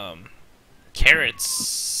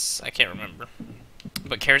 Carrots... I can't remember.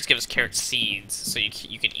 But carrots give us carrot seeds, so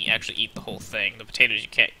you can actually eat the whole thing. The potatoes, you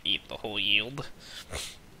can't eat the whole yield.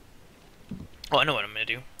 Oh, I know what I'm gonna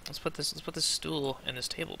do. Let's put this stool and this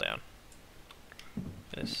table down.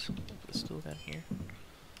 Put the stool down here.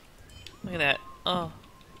 Look at that. Oh,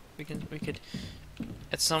 we could.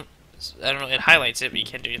 It's some. I don't know. It highlights it, but you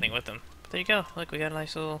can't do anything with them. But there you go. Look, we got a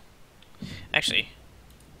nice little. Actually,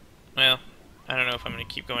 well, I don't know if I'm gonna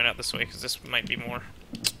keep going out this way because this might be more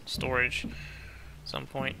storage. Some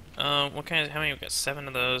point. What kind of? How many? We got 7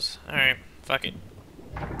 of those. All right, fuck it.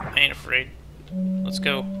 I ain't afraid. Let's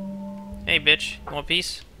go. Hey, bitch. You want a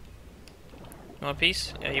piece? You want a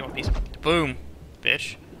piece? Yeah, you want a piece. Boom,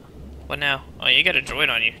 bitch. What now? Oh, you got a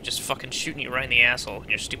droid on you, just fucking shooting you right in the asshole.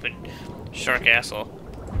 Your stupid shark asshole.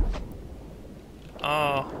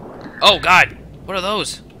 Oh. Oh God. What are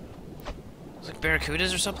those? It's like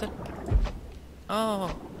barracudas or something.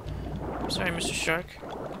 Oh. I'm sorry, Mr. Shark.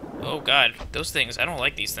 Oh God, those things. I don't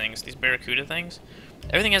like these things. These barracuda things.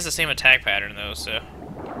 Everything has the same attack pattern though, so.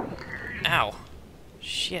 Ow.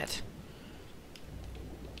 Shit.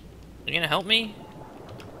 You gonna help me?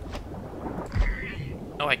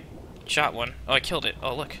 Oh, I shot one. Oh, I killed it.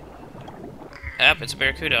 Oh, look. Yep, it's a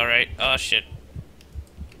barracuda, alright. Oh, shit.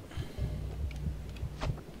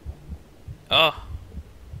 Oh.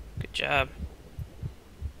 Good job.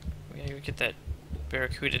 We gotta get that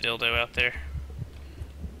barracuda dildo out there.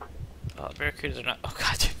 Oh, barracudas are not... Oh,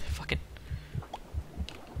 God, dude, fucking...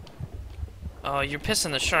 Oh, you're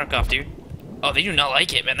pissing the shark off, dude. Oh, they do not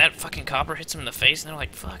like it, man. That fucking copper hits them in the face, and they're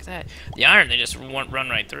like, fuck that. The iron, they just run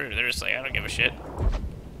right through. They're just like, I don't give a shit.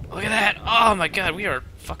 Look at that. Oh, my God. We are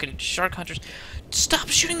fucking shark hunters. Stop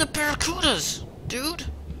shooting the barracudas, dude.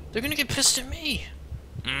 They're gonna get pissed at me.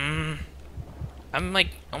 I'm, like,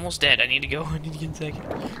 almost dead. I need to go. I need to get in a second.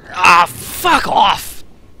 Ah, fuck off.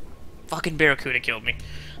 Fucking barracuda killed me.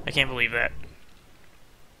 I can't believe that.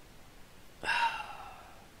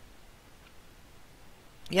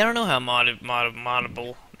 Yeah, I don't know how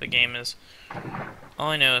moddable the game is. All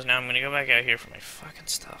I know is now I'm gonna go back out here for my fucking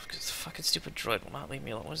stuff, because the fucking stupid droid will not leave me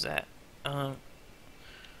alone. What is that? Droid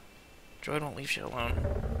won't leave shit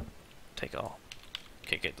alone. Take all.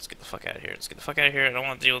 Okay, good. Let's get the fuck out of here. Let's get the fuck out of here. I don't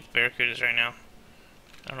want to deal with barracudas right now.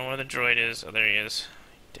 I don't know where the droid is. Oh, there he is.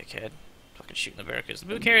 Dickhead. Fucking shooting the barracudas. The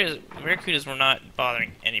barracudas were not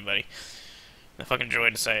bothering anybody. The fucking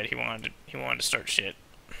droid decided he wanted to start shit.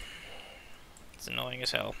 It's annoying as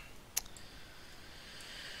hell.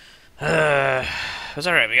 It was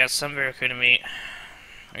alright. We got some barracuda meat.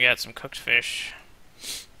 We got some cooked fish.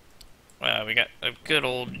 We got a good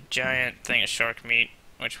old giant thing of shark meat,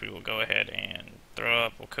 which we will go ahead and throw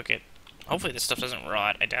up. We'll cook it. Hopefully this stuff doesn't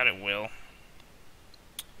rot. I doubt it will.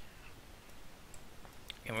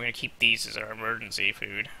 And we're going to keep these as our emergency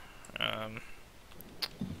food. And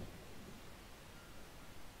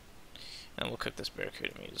we'll cook this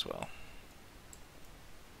barracuda meat as well.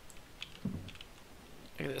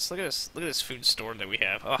 Look at this. Look at this. Look at this food stored that we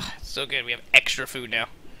have. Oh, it's so good. We have extra food now.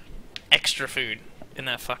 Extra food. Isn't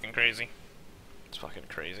that fucking crazy? It's fucking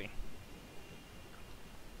crazy.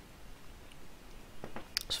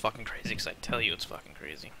 It's fucking crazy because I tell you it's fucking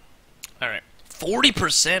crazy. Alright.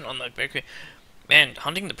 40% on the barracuda. Man,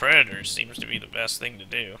 hunting the predators seems to be the best thing to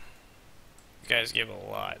do. You guys give a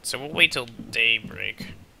lot. So we'll wait till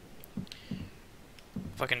daybreak.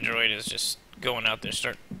 Fucking droid is just going out there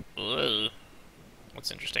Ugh. What's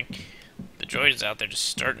interesting? The droid is out there just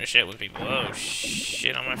starting to shit with people. Oh,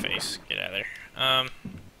 shit on my face. Get out of there.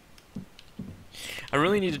 I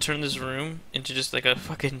really need to turn this room into just like a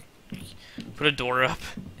fucking... Put a door up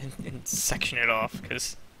and section it off,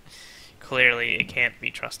 because clearly it can't be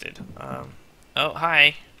trusted. Oh,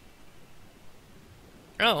 hi.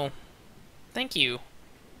 Oh, thank you.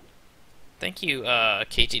 Thank you,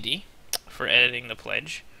 KTD, for editing the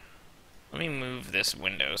pledge. Let me move this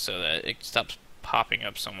window so that it stops popping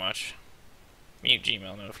up so much. Mute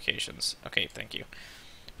Gmail notifications. Okay, thank you.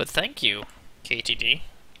 But thank you, KTD,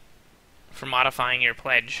 for modifying your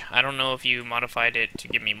pledge. I don't know if you modified it to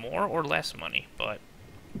give me more or less money, but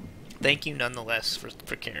thank you nonetheless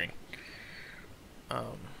for caring.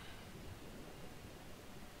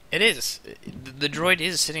 It is. The droid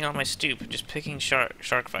is sitting on my stoop, just picking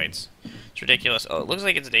shark fights. It's ridiculous. Oh, it looks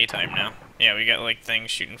like it's daytime now. Yeah, we got like things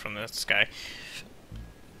shooting from the sky.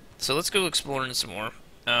 So let's go exploring some more.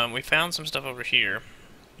 We found some stuff over here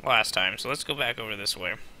last time, so let's go back over this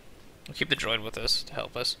way. We'll keep the droid with us to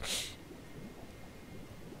help us.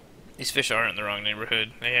 These fish are in the wrong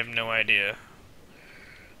neighborhood. They have no idea.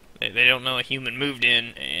 They don't know a human moved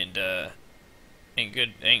in, and ain't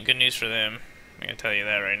good news for them. I'm gonna tell you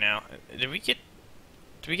that right now. Did we get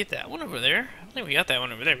that one over there? I don't think we got that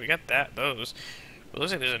one over there. We got those. But it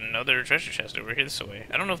looks like there's another treasure chest over here this way.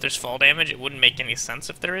 I don't know if there's fall damage. It wouldn't make any sense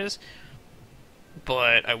if there is.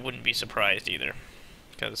 But I wouldn't be surprised either.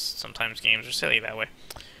 Because sometimes games are silly that way.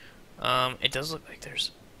 It does look like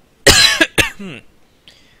there's...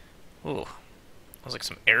 Ooh. It was like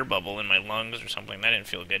some air bubble in my lungs or something. That didn't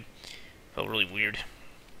feel good. Felt really weird.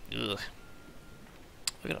 Ugh.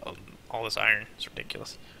 Look at all this iron. It's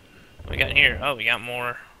ridiculous. What we got in here? Oh, we got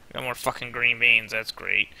more fucking green beans. That's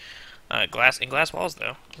great. Glass walls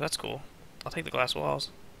though. That's cool. I'll take the glass walls.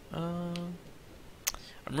 I'm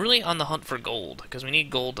really on the hunt for gold because we need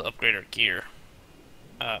gold to upgrade our gear.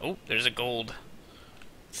 Oh, there's a gold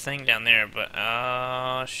thing down there, but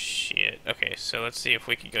shit. Okay, so let's see if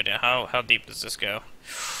we can go down. How deep does this go?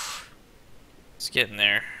 Let's get in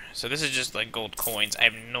there. So this is just like gold coins. I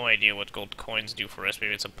have no idea what gold coins do for us.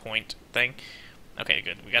 Maybe it's a point thing. Okay,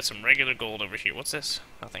 good. We got some regular gold over here. What's this?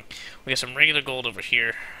 Nothing. We got some regular gold over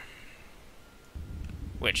here.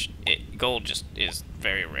 Which, gold just is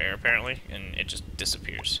very rare, apparently. And it just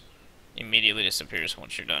disappears. Immediately disappears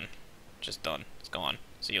once you're done. Just done. It's gone.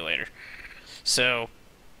 See you later. So,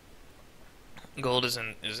 gold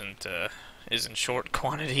isn't in short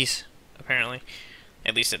quantities, apparently.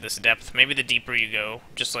 At least at this depth. Maybe the deeper you go,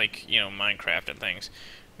 just like, you know, Minecraft and things,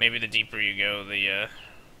 maybe the deeper you go, the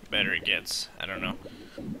better it gets. I don't know.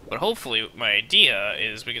 But hopefully, my idea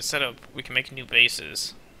is we can make new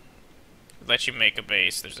bases. Let you make a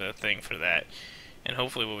base, there's a thing for that. And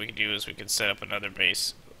hopefully what we can do is we can set up another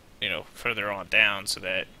base, you know, further on down so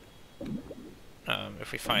that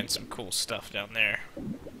if we find some cool stuff down there.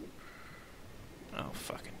 Oh,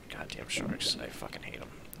 fucking goddamn sharks. I fucking hate them.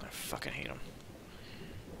 I fucking hate them.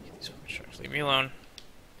 These fucking sharks. Leave me alone.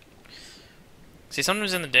 See,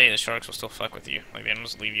 sometimes in the day, the sharks will still fuck with you. Like, they don't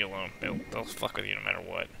just leave you alone. They'll fuck with you no matter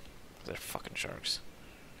what. They're fucking sharks.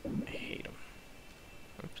 I hate them.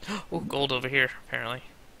 Oops. Oh, gold over here, apparently.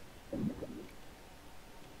 Look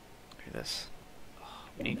at this. Oh,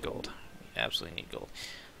 we need gold. We absolutely need gold.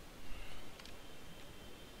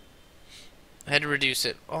 I had to reduce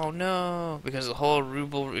it. Oh no, because the whole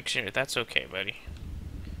ruble exchange. That's okay, buddy.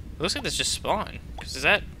 It looks like this just spawned. Cause is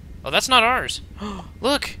that? Oh, that's not ours.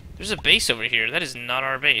 Look, there's a base over here. That is not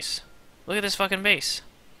our base. Look at this fucking base.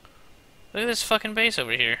 Look at this fucking base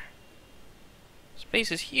over here. This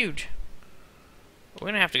base is huge. We're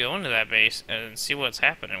gonna have to go into that base and see what's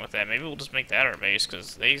happening with that. Maybe we'll just make that our base,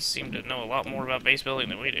 because they seem to know a lot more about base building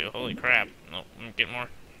than we do. Holy crap. Nope, I'm getting more.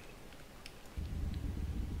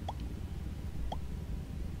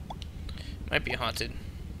 Might be haunted.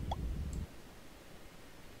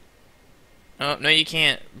 Oh, no you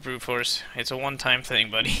can't, brute force. It's a one-time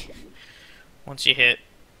thing, buddy. Once you hit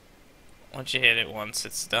it once,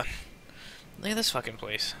 it's done. Look at this fucking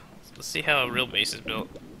place. Let's see how a real base is built.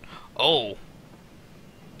 Oh!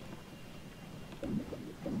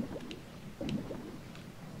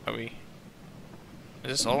 Are we... Is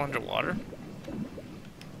this all underwater?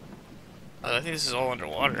 Oh, I think this is all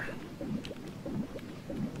underwater.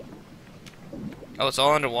 Oh, it's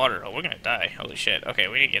all underwater. Oh, we're gonna die. Holy shit. Okay,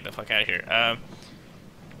 we need to get the fuck out of here.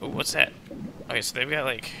 Ooh, what's that? Okay, so they've got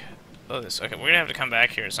like... Oh, this... Okay, we're gonna have to come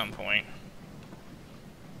back here at some point.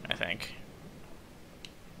 I think.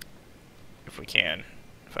 If we can.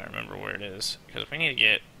 If I remember where it is. Because we need to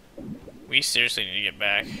get... We seriously need to get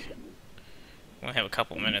back. We only have a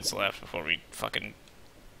couple minutes left before we fucking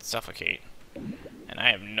suffocate. And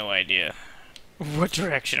I have no idea what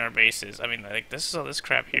direction our base is. I mean, like, this is all this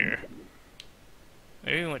crap here.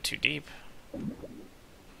 Maybe we went too deep.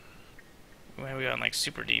 Maybe we went, like,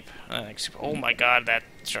 super deep. Like, super... Oh my god, that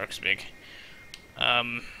shark's big. I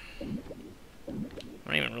don't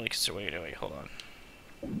even really consider... Wait, hold on.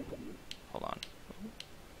 Hold on.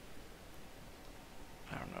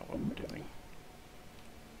 I don't know what we're doing.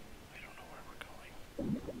 I don't know where we're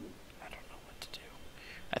going. I don't know what to do.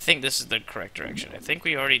 I think this is the correct direction. I think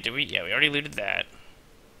we already... Did we? Yeah, we already looted that.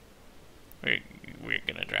 We're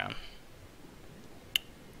gonna drown.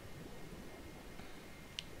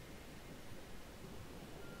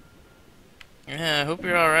 Yeah, I hope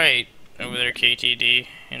you're alright over there, KTD,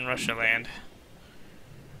 in Russia land.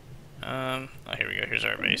 Oh, here we go. Here's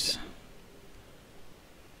our base.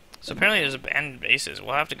 So apparently there's abandoned bases.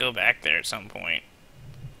 We'll have to go back there at some point.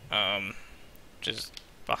 Just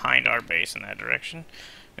behind our base in that direction.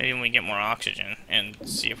 Maybe when we get more oxygen and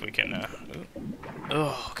see if we can,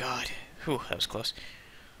 Oh, God. Whew, that was close.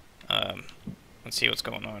 Let's see what's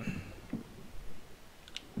going on.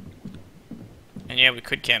 And yeah, we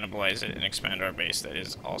could cannibalize it and expand our base. That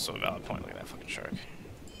is also a valid point. Look at that fucking shark.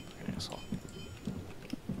 Fucking asshole.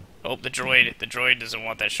 Oh, the droid. The droid doesn't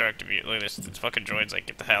want that shark to be... Look at this. This fucking droid's like,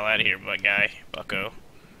 get the hell out of here, bucko.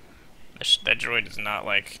 That droid does not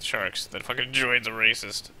like sharks. That fucking droid's a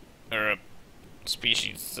racist. Or a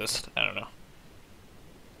speciesist. I don't know.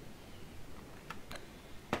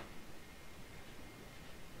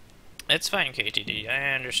 It's fine, KTD.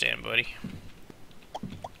 I understand, buddy.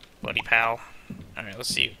 Buddy pal. Alright, let's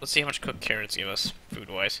see how much cooked carrots give us,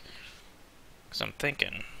 food-wise. Because I'm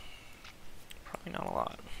thinking... Probably not a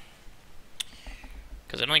lot.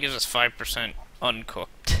 Because it only gives us 5%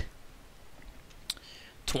 uncooked.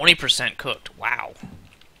 20% cooked. Wow.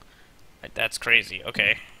 That's crazy.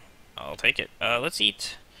 Okay. I'll take it. Let's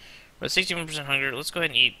eat. We're at 61% hunger. Let's go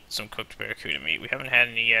ahead and eat some cooked barracuda meat. We haven't had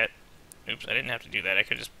any yet. Oops, I didn't have to do that. I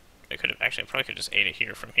could have, actually, I probably could have just ate it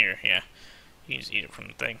here from here. Yeah. You can just eat it from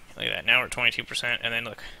the thing. Look at that. Now we're at 22%, and then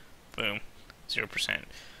look. Boom. 0%.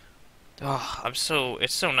 Oh,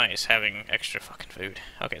 it's so nice having extra fucking food.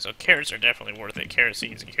 Okay, so carrots are definitely worth it. Carrot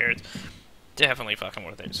seeds and carrots, definitely fucking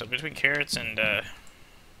worth it. So between carrots and,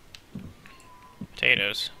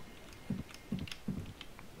 potatoes.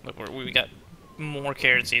 Look, we got more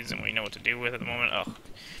carrot seeds than we know what to do with at the moment. Oh,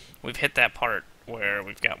 we've hit that part where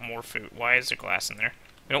we've got more food. Why is there glass in there?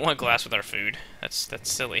 We don't want glass with our food. That's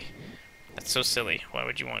silly. That's so silly. Why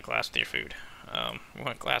would you want glass with your food? We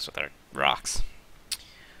want glass with our rocks.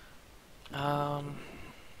 We'll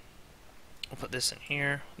put this in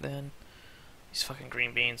here, then. These fucking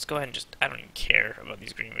green beans. Go ahead and just... I don't even care about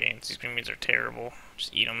these green beans. These green beans are terrible.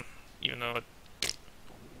 Just eat them, even though it's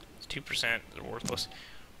 2%. They're worthless.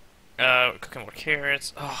 Cooking more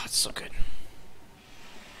carrots. Oh, it's so good.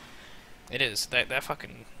 It is. That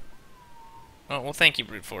fucking... Oh, well, thank you,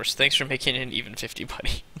 Brute Force. Thanks for making it an even 50,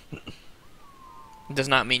 buddy. Does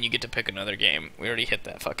not mean you get to pick another game. We already hit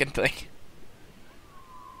that fucking thing.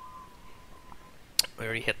 We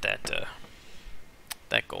already hit that,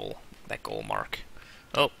 that goal mark.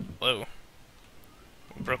 Oh, whoa.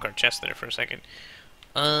 We broke our chest there for a second.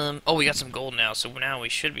 Oh, we got some gold now, so now we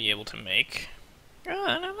should be able to make...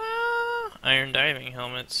 iron diving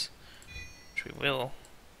helmets. Which we will.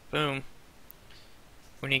 Boom.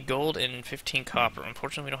 We need gold and 15 copper.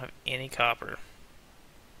 Unfortunately, we don't have any copper.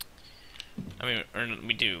 I mean, or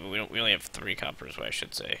we do, but we only have 3 copper is what I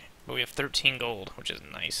should say. But we have 13 gold, which is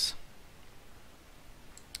nice.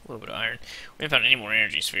 A little bit of iron. We haven't found any more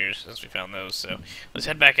energy spheres since we found those, so let's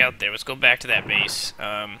head back out there. Let's go back to that base.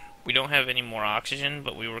 We don't have any more oxygen,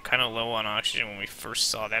 but we were kind of low on oxygen when we first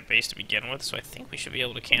saw that base to begin with, so I think we should be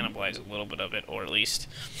able to cannibalize a little bit of it, or at least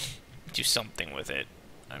do something with it.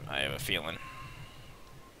 I have a feeling.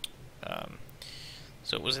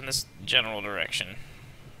 So it was in this general direction.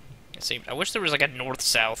 I wish there was like a north,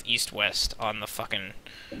 south, east, west on the fucking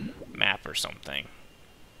map or something.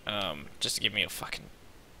 Just to give me a fucking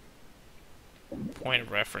point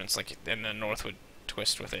of reference, like, and the north would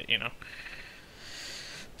twist with it, you know?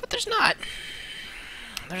 But there's not.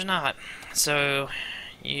 There's not. So,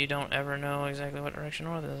 you don't ever know exactly what direction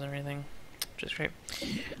north is or anything. Which is great.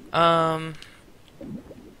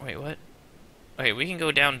 Wait, what? Okay, we can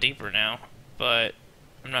go down deeper now, but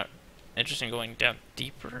I'm not interested in going down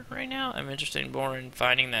deeper right now. I'm interested more in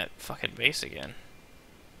finding that fucking base again.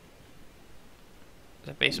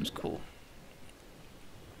 That base was cool.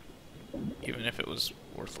 Even if it was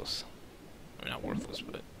worthless. I mean, not worthless,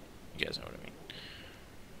 but you guys know what I mean.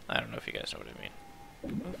 I don't know if you guys know what I mean.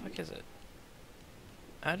 Where the fuck is it?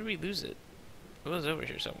 How did we lose it? It was over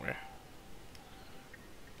here somewhere.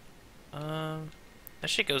 That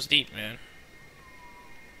shit goes deep, man.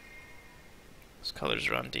 Those colors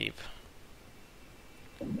run deep.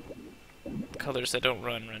 Colors that don't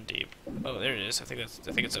run deep. Oh, there it is. I think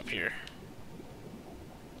it's up here.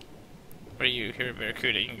 What are you? Here,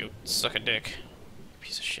 Barracuda. You can go suck a dick.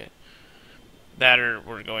 Piece of shit. That or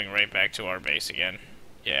we're going right back to our base again.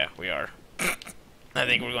 Yeah, we are. I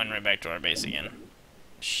think we're going right back to our base again.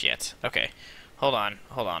 Shit. Okay. Hold on.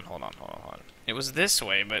 It was this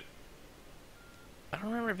way, but I don't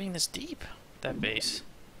remember it being this deep, that base.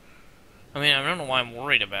 I mean, I don't know why I'm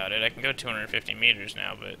worried about it. I can go 250 meters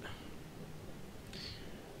now, but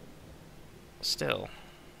still.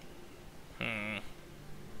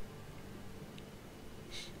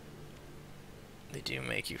 They do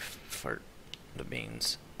make you fart the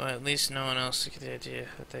beans. Well, at least no one else gets the idea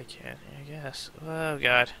that they can, I guess. Oh,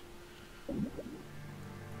 God.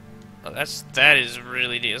 Oh, that is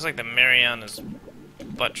really deep. It's like the Mariana's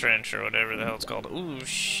butt trench or whatever the hell it's called. Ooh,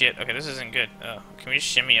 shit. Okay, this isn't good. Oh, can we just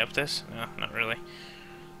shimmy up this? No, not really.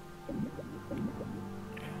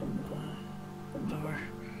 4,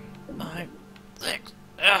 5, 6.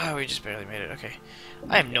 Ah, we just barely made it. Okay.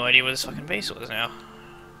 I have no idea where this fucking base was now.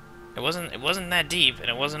 It wasn't that deep, and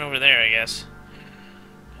it wasn't over there, I guess.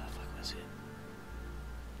 How the fuck was it?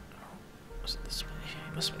 Oh, was it this way?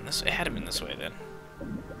 It must have been this way. It had to have been this way, then.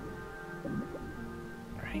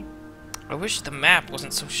 Right? I wish the map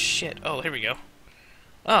wasn't so shit. Oh, here we go.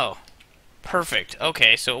 Oh. Perfect.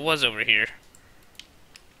 Okay, so it was over here.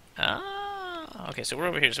 Ah. Okay, so we're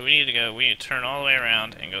over here, so we need to turn all the way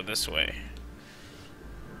around and go this way.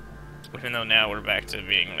 Even though now we're back to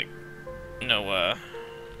being, like, no,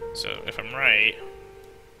 so, if I'm right...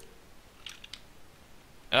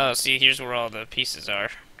 Oh, see, here's where all the pieces are.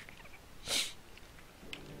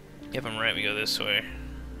 If I'm right, we go this way.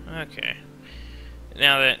 Okay.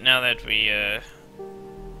 Now that we,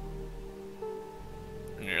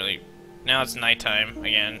 Now it's nighttime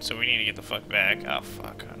again, so we need to get the fuck back. Oh,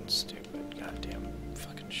 fuck, I'm stupid. Goddamn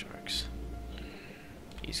fucking sharks.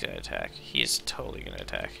 He's gonna attack. He is totally gonna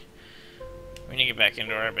attack. We need to get back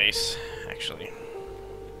into our base, actually.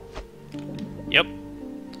 Yep.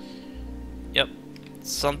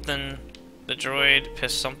 Something. The droid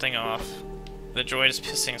pissed something off. The droid is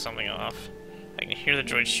pissing something off. I can hear the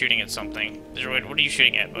droid shooting at something. The droid, what are you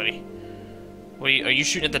shooting at, buddy? Are you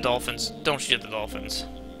shooting at the dolphins? Don't shoot at the dolphins.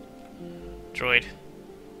 Droid.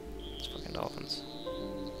 It's fucking dolphins.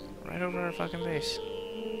 Right over our fucking base.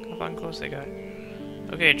 Look how fucking close they got.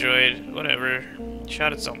 Okay, droid, whatever.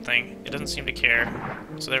 Shot at something. It doesn't seem to care.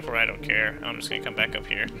 So therefore I don't care. I'm just gonna come back up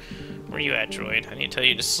here. Where you at, droid? I need to tell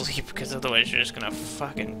you to sleep, because otherwise you're just gonna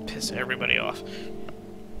fucking piss everybody off.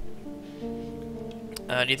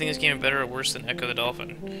 Do you think this game is better or worse than Echo the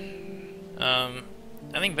Dolphin? I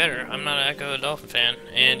think better. I'm not an Echo the Dolphin fan,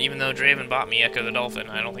 and even though Draven bought me Echo the Dolphin,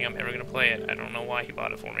 I don't think I'm ever gonna play it. I don't know why he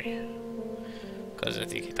bought it for me. Because I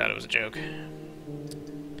think he thought it was a joke.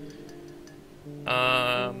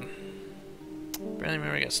 Barely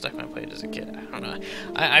remember I got stuck when I played as a kid. I don't know.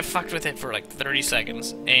 I fucked with it for like 30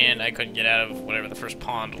 seconds, and I couldn't get out of whatever the first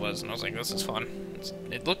pond was, and I was like, this is fun.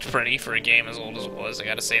 It looked pretty for a game as old as it was, I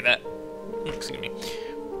gotta say that. Excuse me.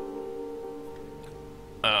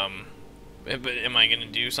 But am I gonna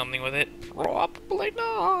do something with it? Probably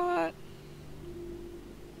not.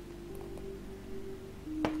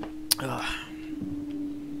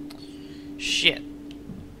 shit.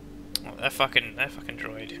 Oh, that fucking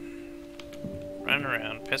droid. Running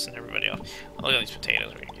around, pissing everybody off. Oh, look at these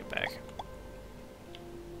potatoes we're gonna get back.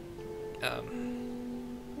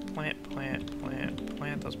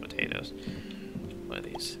 Plant those potatoes. What are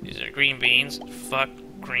these? These are green beans. Fuck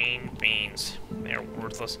green beans. They're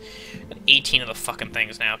worthless. Got 18 of the fucking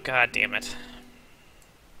things now. God damn it.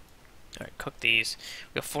 Alright, cook these.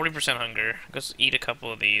 We got 40% hunger. Let's eat a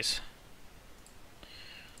couple of these.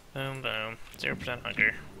 Boom, boom. 0%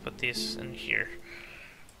 hunger. Put these in here.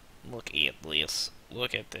 Look at this.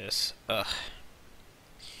 Look at this. Ugh.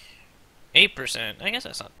 8%. I guess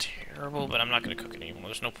that's not terrible, but I'm not going to cook it anymore.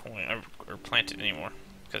 There's no point. Or plant it anymore.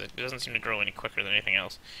 Because it doesn't seem to grow any quicker than anything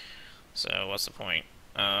else. So, what's the point?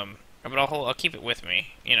 But I'll keep it with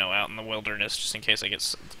me, you know, out in the wilderness, just in case I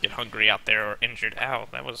get hungry out there or injured. Ow,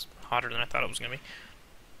 that was hotter than I thought it was going to be.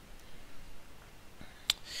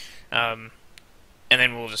 And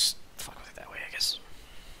then we'll just fuck with it that way, I guess.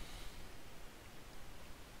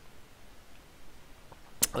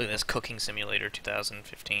 Look at this, Cooking Simulator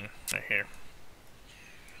 2015, right here.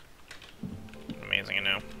 Amazing, I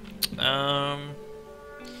know.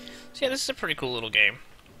 So yeah, this is a pretty cool little game.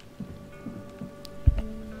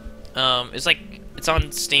 It's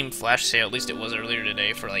on Steam Flash Sale, at least it was earlier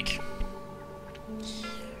today, for like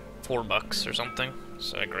 $4 or something.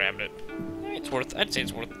 So I grabbed it. I'd say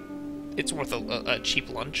it's worth a cheap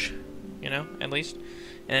lunch, you know, at least.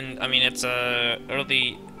 And I mean, it's a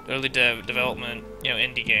early development, you know,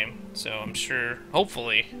 indie game. So I'm sure,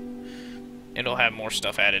 hopefully, it'll have more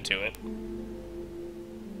stuff added to it.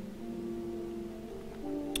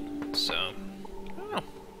 So, I don't know.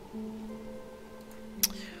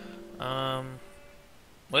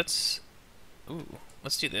 Let's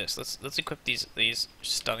do this. Let's equip these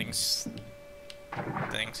stunning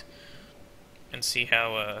things and see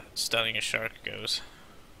how stunning a shark goes.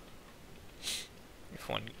 If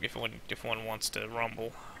one wants to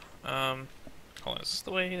rumble. Hold on, is this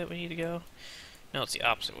the way that we need to go? No, it's the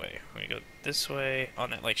opposite way. We go this way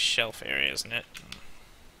on that like shelf area, isn't it?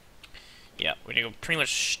 Yeah, we're gonna go pretty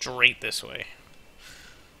much straight this way,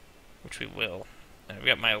 which we will. We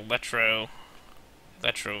got my electro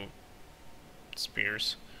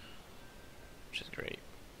spears, which is great.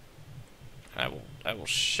 I will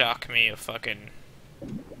shock me a fucking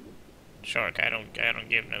shark. I don't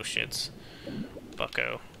give no shits,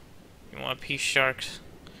 bucko. You want a piece, sharks?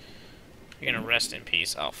 You're gonna rest in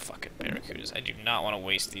peace. Oh, fucking barracudas. I do not want to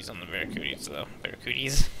waste these on the barracudas, though.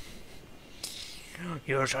 Barracudas.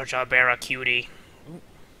 You're such a barracuda.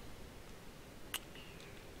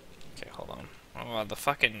 Okay, hold on. Oh, the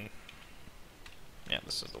fucking... Yeah,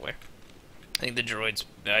 this is the way. I think the droid's...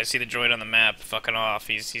 I see the droid on the map fucking off.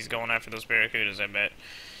 He's going after those barracudas, I bet.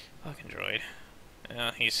 Fucking droid.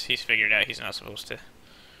 Yeah, he's figured out he's not supposed to.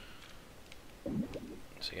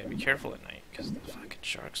 So you gotta be careful at night, because the fucking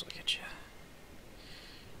sharks will get you.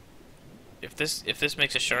 If this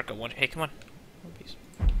makes a shark a one... Hey, come on. One piece.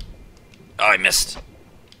 Oh, I missed!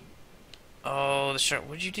 Oh, the shark...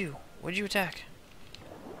 What'd you do? What'd you attack?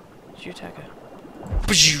 Did you attack a...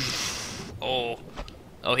 Oh.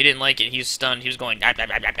 Oh, he didn't like it. He was stunned. He was going...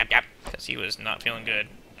 Because he was not feeling good.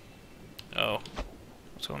 Oh.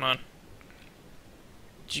 What's going on?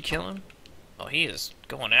 Did you kill him? Oh, he is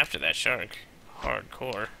going after that shark.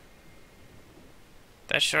 Hardcore.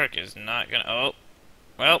 That shark is not gonna... Oh.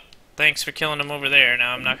 Well, thanks for killing him over there.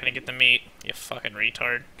 Now I'm not gonna get the meat. You fucking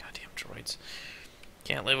retard. Goddamn droids.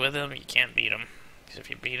 Can't live with him, you can't beat him. Because if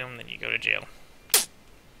you beat him, then you go to jail.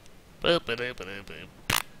 Boop, boop, boop, boop, boop.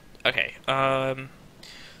 Okay,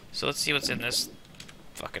 so let's see what's in this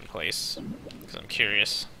fucking place. Because I'm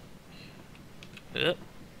curious. No,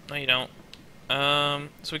 you don't.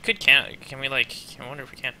 So we could can we like, I wonder if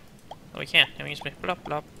we can. Oh, we can. Can we just make blop,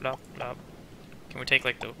 blop, blop, blop. Can we take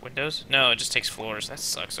like the windows? No, it just takes floors. That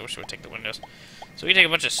sucks. I wish we would take the windows. So we can take a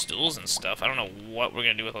bunch of stools and stuff. I don't know what we're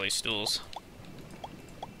gonna do with all these stools.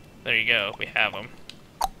 There you go. We have them.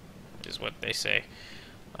 Is what they say.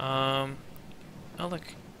 Oh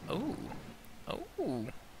look. Oh. Oh.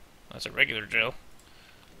 That's a regular drill.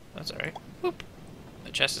 That's alright. Boop.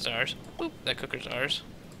 The chest is ours. Boop. That cooker's ours.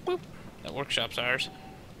 Boop. That workshop's ours.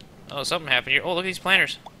 Oh, something happened here. Oh, look at these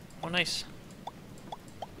planters. Oh, nice.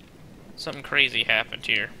 Something crazy happened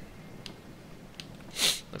here.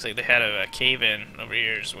 Looks like they had a cave-in over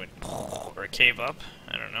here, just went, or a cave up.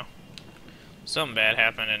 I don't know. Something bad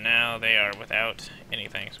happened, and now they are without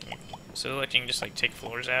anything. So like, you can just like take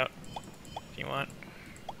floors out if you want,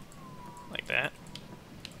 like that.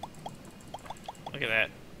 Look at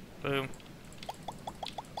that. Boom.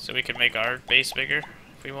 So we can make our base bigger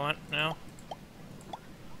if we want now.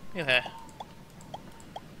 Look at that.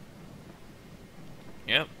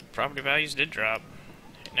 Yep, property values did drop.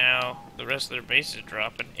 Now, the rest of their base is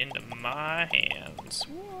dropping into my hands.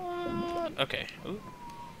 What? Okay. Ooh.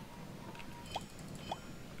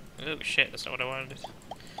 Oh, shit, that's not what I wanted to do.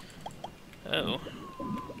 Oh.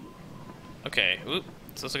 Okay, oop.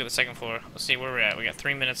 So let's look at the second floor. Let's see where we're at. We got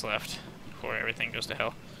 3 minutes left before everything goes to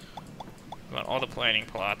hell. We want all the planning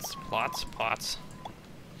plots. Plots.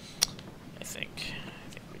 I think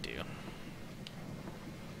we do.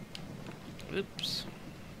 Oops.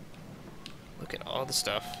 Look at all the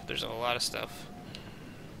stuff. There's a lot of stuff.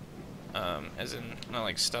 As in, not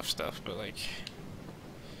like stuff, but like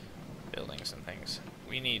buildings and things.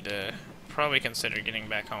 We need to probably consider getting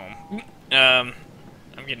back home. I'm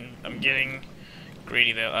getting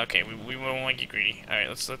greedy though. Okay, we won't want to get greedy. All right,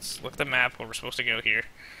 let's look at the map where we're supposed to go here.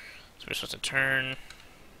 So we're supposed to turn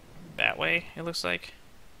that way. It looks like.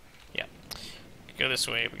 Yeah. Go this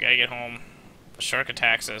way. We gotta get home. A shark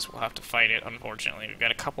attacks us. We'll have to fight it. Unfortunately, we've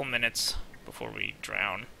got a couple minutes before we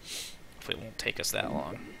drown. Hopefully, it won't take us that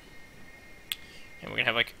long. And we're gonna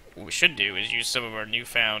have like what we should do is use some of our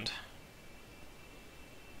newfound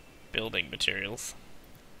building materials.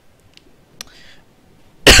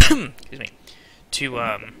 Excuse me.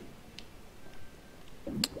 To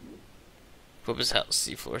flip his house,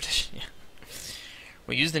 seafloor edition. Yeah.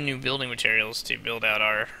 We use the new building materials to build out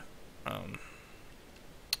our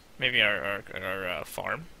maybe our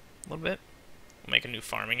farm a little bit. We'll make a new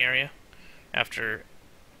farming area after.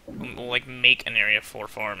 We'll like make an area for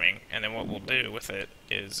farming, and then what we'll do with it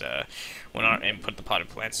is and put the potted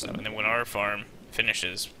plants up, and then when our farm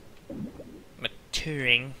finishes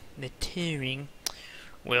maturing,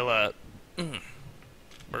 we'll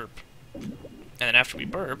burp, and then after we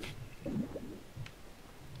burp,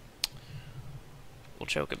 we'll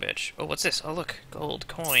choke a bitch. Oh, what's this? Oh, look, gold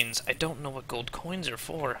coins. I don't know what gold coins are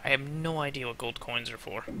for. I have no idea what gold coins are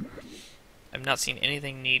for. I've not seen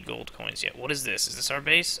anything need gold coins yet. What is this? Is this our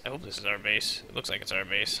base? I hope this is our base. It looks like it's our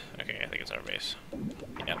base. Okay, I think it's our base.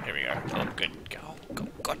 Yep, here we are. Oh, good.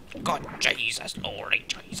 God, Jesus, Lord,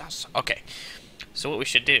 Jesus. Okay, so what we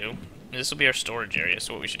should do, this will be our storage area,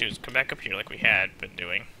 so what we should do is come back up here like we had been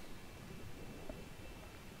doing.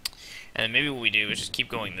 And then maybe what we do is just keep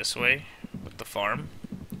going this way with the farm.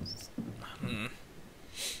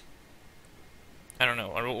 I don't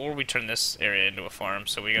know, or we turn this area into a farm,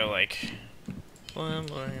 so we go like blam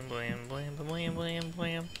blam blam blam blam blam blam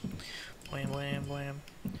blam blam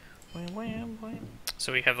blam blam blam.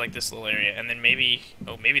 So we have like this little area, and then maybe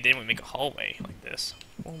then we make a hallway like this.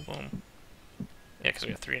 Boom boom. Yeah, because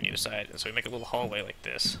we have 3 on either side, and so we make a little hallway like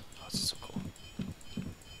this. Oh, this is so cool.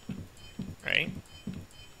 Right?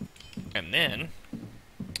 And then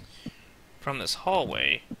from this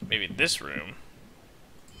hallway, maybe this room,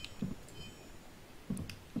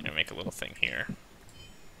 make a little thing here,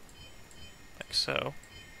 like so.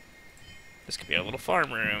 This could be a little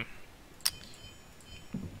farm room,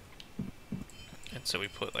 and so we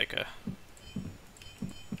put like a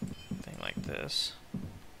thing like this.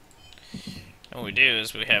 And what we do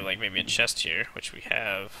is we have like maybe a chest here, which we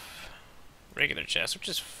have regular chest, which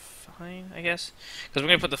is fine, I guess, because we're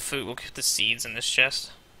gonna put the food. We'll put the seeds in this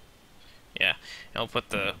chest. Yeah, and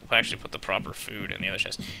we'll actually put the proper food in the other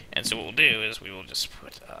chest. And so what we'll do is we will just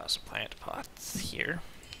put some plant pots here,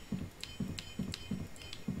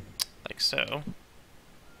 like so,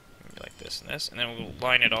 maybe like this and this, and then we'll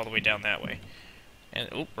line it all the way down that way. And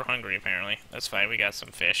oop, we're hungry apparently. That's fine. We got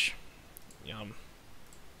some fish. Yum.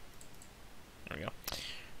 There we go.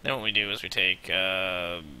 Then what we do is we take we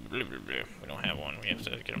don't have one. We have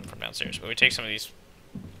to get them from downstairs. But we take some of these.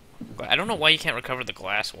 I don't know why you can't recover the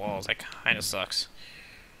glass walls. That kind of sucks.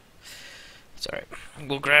 It's alright.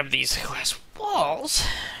 We'll grab these glass walls.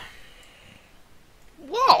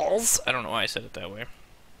 Walls? I don't know why I said it that way.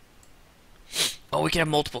 Oh, we can have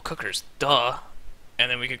multiple cookers. Duh.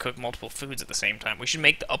 And then we could cook multiple foods at the same time. We should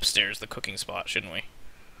make the upstairs the cooking spot, shouldn't we?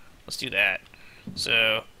 Let's do that.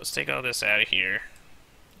 So, let's take all this out of here.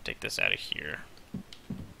 Take this out of here.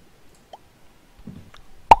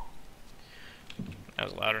 That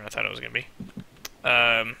was louder than I thought it was going to be.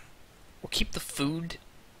 We'll keep the food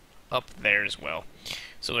up there as well.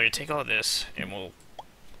 So we're going to take all this and we'll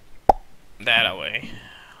that away.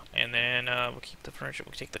 And then we'll keep the furniture.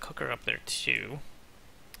 We'll take the cooker up there too.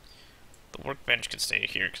 The workbench can stay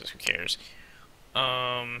here because who cares.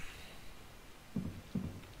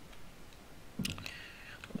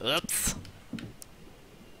 Oops.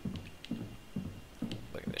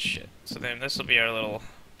 Look at this shit. So then this will be our little.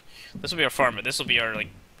 This will be our farm, but this will be our like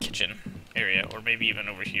kitchen area, or maybe even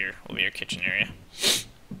over here will be our kitchen area.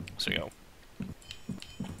 So we go.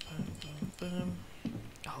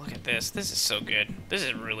 Oh, look at this. This is so good. This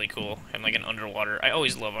is really cool. And like an underwater. I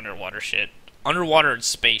always love underwater shit. Underwater and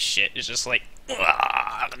space shit is just like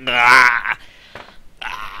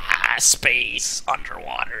space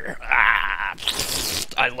underwater.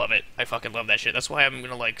 I love it. I fucking love that shit. That's why I'm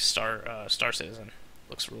gonna like Star Citizen.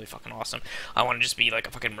 Looks really fucking awesome. I want to just be like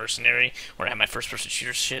a fucking mercenary where I have my first-person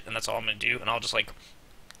shooter shit, and that's all I'm gonna do. And I'll just like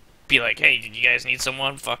be like, hey, did you guys need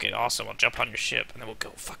someone? Fuck it, awesome. I'll jump on your ship, and then we'll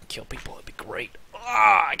go fucking kill people. It'd be great.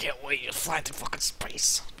 I can't wait to fly through fucking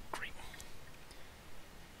space. Great.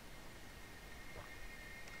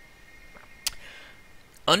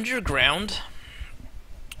 Underground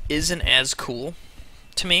isn't as cool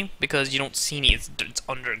to me because you don't see any. It's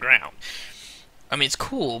underground. I mean, it's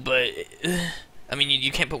cool, but I mean,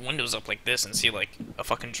 you can't put windows up like this and see like a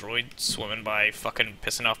fucking droid swimming by, fucking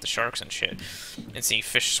pissing off the sharks and shit, and see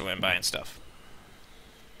fish swim by and stuff.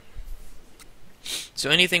 So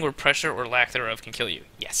anything where pressure or lack thereof can kill you.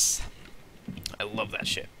 Yes, I love that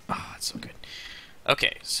shit. Oh, it's so good.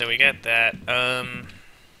 Okay, so we got that.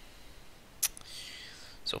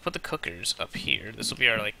 So we'll put the cookers up here. This will be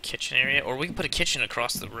our like kitchen area, or we can put a kitchen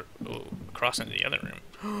across the across into the other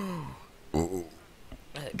room.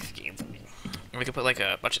 Excuse me. And we can put like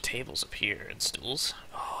a bunch of tables up here and stools.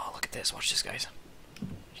 Oh, look at this! Watch this, guys.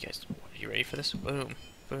 You guys, are you ready for this? Boom,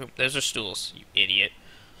 boom. Those are stools, you idiot.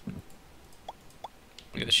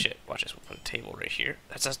 Look at this shit. Watch this. We'll put a table right here.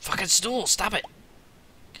 That's a fucking stool. Stop it.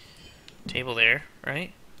 Table there,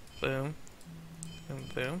 right? Boom, boom,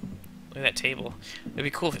 boom. Look at that table. It'd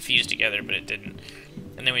be cool if it fused together, but it didn't.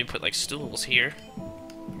 And then we put like stools here.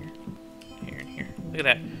 Here and here. Look at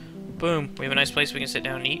that. Boom. We have a nice place we can sit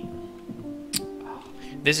down and eat.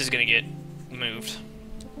 This is gonna get moved.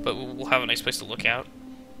 But we'll have a nice place to look out.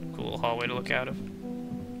 Cool hallway to look out of.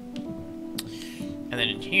 And then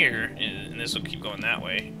in here, and this will keep going that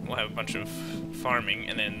way, we'll have a bunch of farming.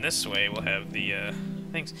 And then this way we'll have the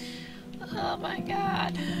things. Oh my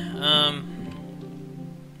god.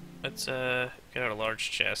 Let's get out a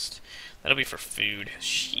large chest. That'll be for food.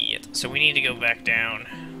 Shit. So we need to go back down.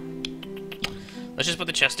 Let's just put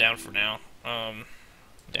the chest down for now.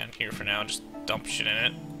 Down here for now. Just dump shit in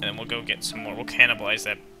it, and then we'll go get some more. We'll cannibalize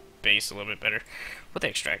that base a little bit better. Put the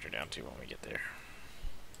extractor down too when we get there.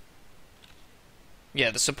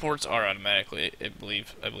 Yeah, the supports are automatically. I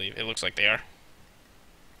believe it looks like they are.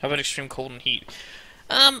 How about extreme cold and heat?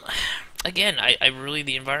 Again, I really,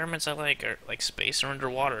 the environments I like are like space or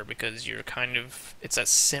underwater because you're kind of, it's that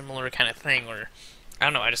similar kind of thing where, I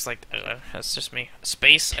don't know, I just like, that's just me.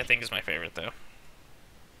 Space, I think, is my favorite though.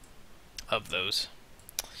 Of those,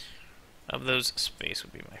 space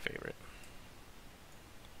would be my favorite.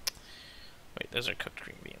 Wait, those are cooked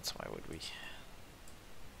green beans, why would we?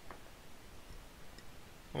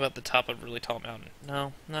 What about the top of a really tall mountain?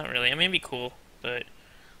 No, not really. I mean, it'd be cool, but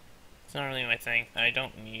it's not really my thing. I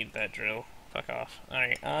don't need that drill. Fuck off.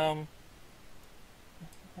 Alright,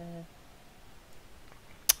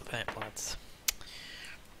 plant plots.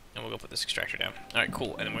 And we'll go put this extractor down. Alright,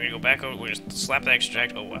 cool. And then we're gonna go back over, we'll just slap that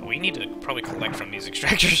extractor. Oh wow, we need to probably collect from these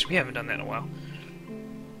extractors. We haven't done that in a while.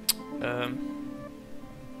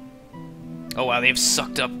 Oh wow, they've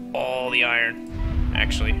sucked up all the iron.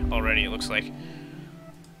 Actually, already, it looks like.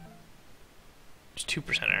 There's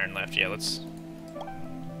 2% iron left. Yeah, let's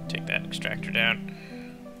take that extractor down.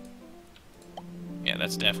 Yeah,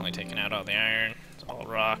 that's definitely taking out all the iron. It's all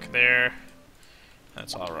rock there.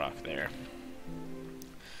 That's all rock there.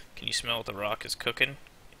 Can you smell what the rock is cooking?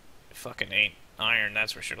 It fucking ain't iron,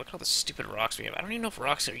 that's for sure. Look at all the stupid rocks we have. I don't even know if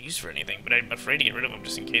rocks are used for anything, but I'm afraid to get rid of them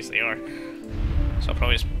just in case they are. So I'll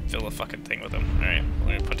probably just fill a fucking thing with them. Alright,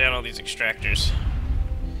 we're gonna put down all these extractors.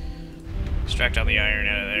 Extract all the iron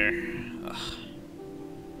out of there. Ugh.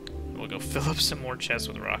 We'll go fill up some more chests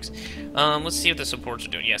with rocks. Let's see what the supports are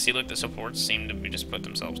doing. Yeah, see, look, the supports seem to just put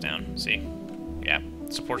themselves down. See? Yeah,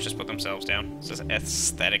 supports just put themselves down. It's this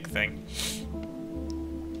aesthetic thing.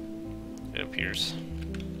 It appears.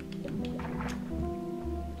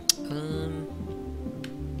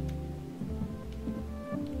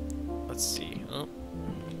 Let's see. Oh.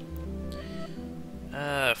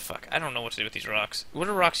 Fuck. I don't know what to do with these rocks. What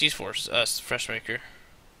are rocks used for? Fresh maker.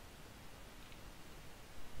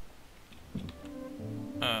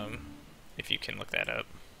 If you can look that up.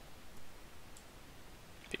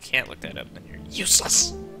 If you can't look that up, then you're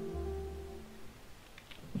useless!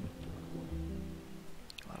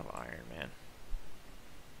 A lot of iron, man.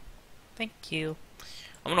 Thank you.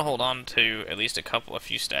 I'm gonna hold on to at least a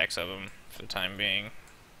few stacks of them for the time being.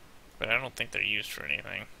 But I don't think they're used for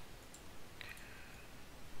anything.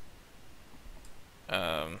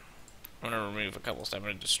 I'm gonna remove a couple stacks. I'm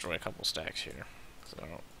gonna destroy a couple stacks here. Because I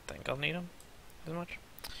don't think I'll need them as much.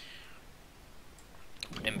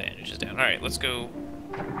 And bandages down. Alright, let's go.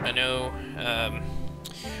 I know,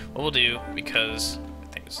 what we'll do, because I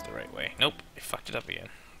think this is the right way. Nope, I fucked it up again.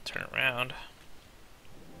 Turn it around.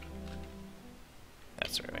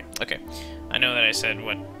 That's the right way. Okay. I know that I said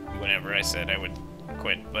whenever I said I would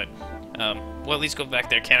quit, but, we'll at least go back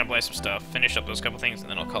there, cannibalize some stuff, finish up those couple things, and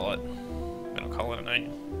then I'll call it a night.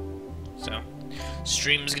 So,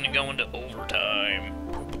 stream's gonna go into overtime.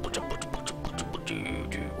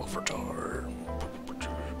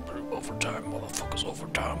 Overtime,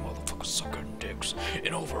 motherfuckers sucking dicks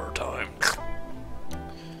in overtime.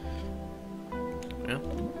 Yeah.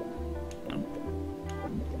 No.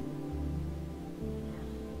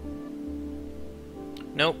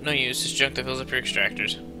 Nope, no use. Just junk that fills up your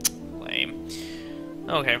extractors. Lame.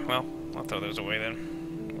 Okay, well, I'll throw those away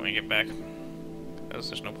then when I get back. Because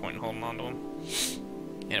there's no point in holding on to them.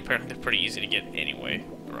 And apparently they're pretty easy to get anyway,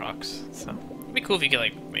 the rocks. So it'd be cool if you could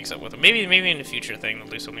like mix up with them. Maybe in the future thing they'll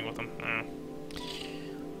do something with them. I don't know.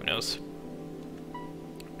 Who knows?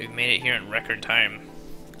 We've made it here in record time.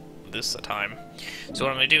 This time. So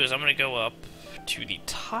what I'm gonna do is I'm gonna go up to the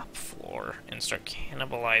top floor and start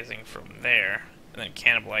cannibalizing from there, and then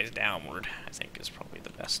cannibalize downward. I think is probably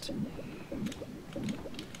the best.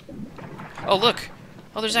 Oh look!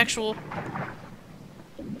 Oh, there's actual.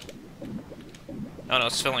 Oh no,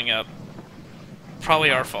 it's filling up. Probably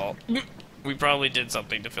our fault. We probably did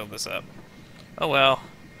something to fill this up. Oh well.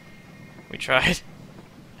 We tried.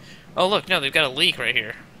 Oh look, no, they've got a leak right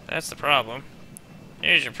here. That's the problem.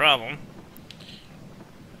 Here's your problem.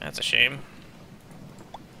 That's a shame.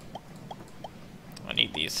 I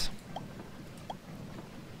need these.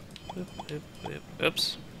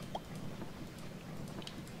 Oops.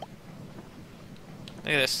 Look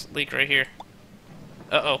at this leak right here.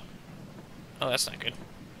 Uh-oh. Oh, that's not good.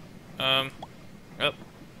 Oh.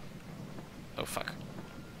 Oh, fuck.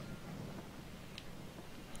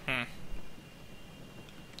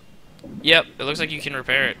 Yep, it looks like you can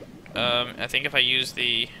repair it. I think if I use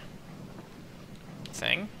the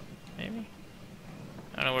thing, maybe?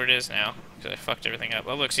 I don't know where it is now, because I fucked everything up.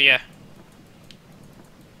 Oh, look, see ya.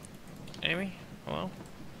 Maybe? Hello?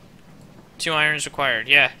 2 irons required.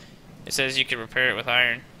 Yeah, it says you can repair it with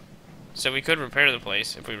iron. So we could repair the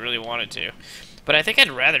place if we really wanted to. But I think I'd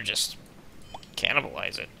rather just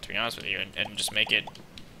cannibalize it, to be honest with you, and just make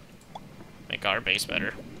our base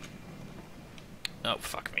better. Oh,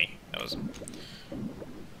 fuck me. That was...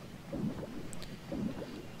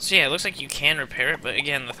 So yeah, it looks like you can repair it, but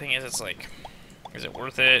again, the thing is, it's like, is it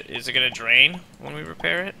worth it? Is it gonna drain when we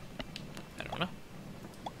repair it? I don't know.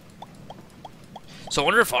 So I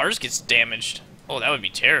wonder if ours gets damaged. Oh, that would be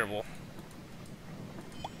terrible.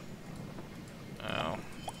 Oh.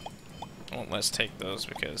 I won't let us take those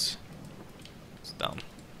because it's dumb.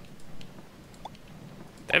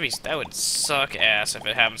 That would suck ass if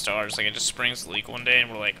it happens to ours. Like it just springs the leak one day and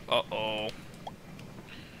we're like, uh-oh.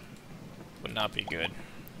 Would not be good.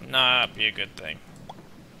 Not be a good thing.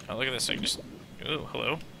 Oh, look at this thing. Just, ooh,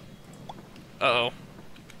 hello. Uh-oh.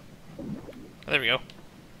 Oh, there we go.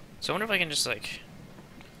 So I wonder if I can just like,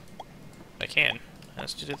 I can.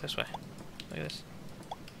 Let's just do it this way. Look at this.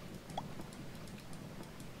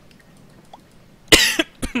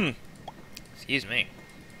 Excuse me.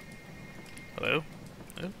 Hello?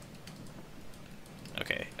 Hello?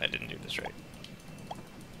 Okay, I didn't do this right.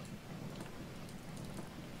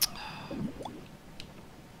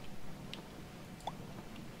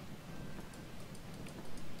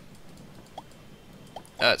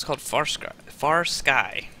 It's called FarSky.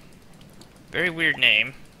 FarSky. Very weird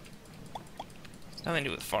name. It's nothing to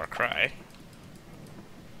do with Far Cry.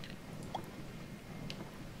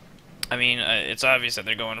 I mean, it's obvious that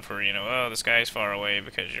they're going for, you know, oh, the sky's far away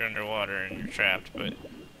because you're underwater and you're trapped, but...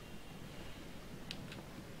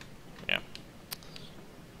 yeah.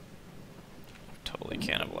 Totally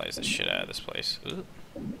cannibalize the shit out of this place. Ooh.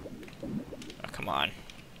 Oh, come on.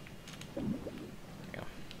 There we go.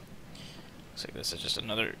 Looks like this is just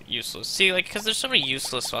another useless... See, like, because there's so many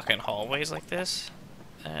useless fucking hallways like this,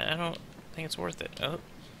 I don't think it's worth it. Oh.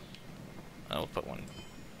 I'll put one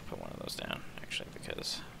of those down, actually,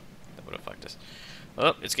 because... that would have fucked us.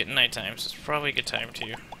 Oh, it's getting nighttime, so it's probably a good time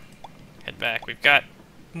to head back. We've got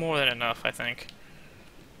more than enough, I think.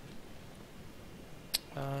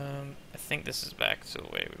 I think this is back to the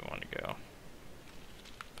way we want to go.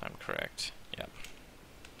 If I'm correct. Yep.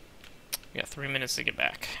 We got 3 minutes to get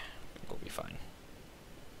back. We'll be fine.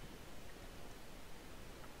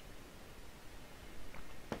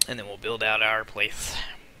 And then we'll build out our place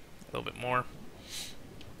a little bit more.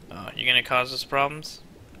 You gonna cause us problems?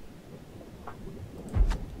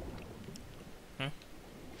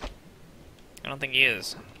 I don't think he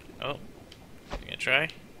is. Oh. You gonna try?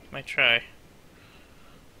 Might try.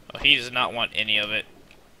 Oh, he does not want any of it.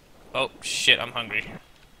 Oh, shit, I'm hungry.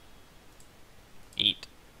 Eat.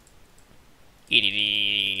 Eat, eat,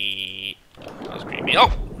 eat. That was creepy.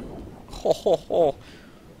 Oh! Ho, ho, ho.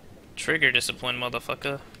 Trigger discipline,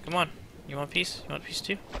 motherfucker. Come on. You want a piece? You want a piece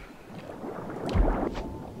too?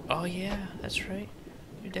 Oh, yeah, that's right.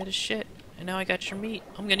 You're dead as shit. And now I got your meat.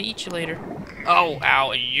 I'm gonna eat you later. Oh,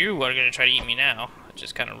 ow. You are gonna try to eat me now. That's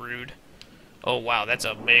just kind of rude. Oh, wow, that's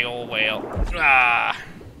a big old whale. Ah!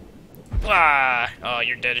 Ah! Oh,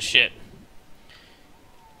 you're dead as shit.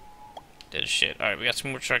 Dead as shit. Alright, we got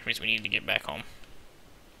some more shark meats we need to get back home.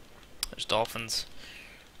 There's dolphins.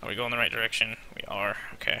 Are we going the right direction? We are.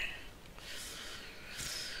 Okay.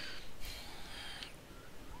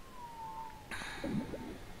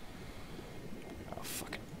 Oh,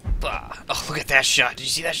 fucking. Ah. Oh, look at that shot. Did you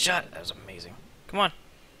see that shot? That was amazing. Come on.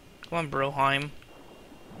 Come on, Broheim.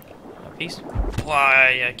 A piece?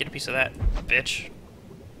 Why? Yeah, get a piece of that, bitch.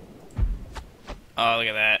 Oh, look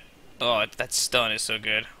at that. Oh, that stun is so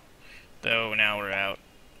good. Though now we're out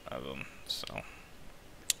of them, so it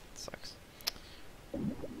sucks.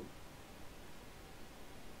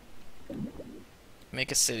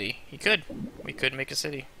 Make a city. He could. We could make a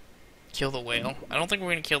city. Kill the whale. I don't think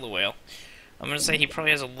we're gonna kill the whale. I'm gonna say he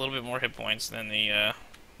probably has a little bit more hit points than the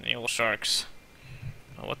old sharks.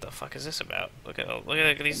 Oh, what the fuck is this about? Look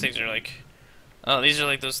at these things are like. Oh, these are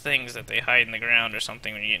like those things that they hide in the ground or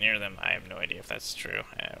something when you get near them. I have no idea if that's true,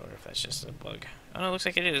 or if that's just a bug. Oh, no, it looks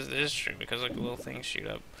like it is. It is true, because like little things shoot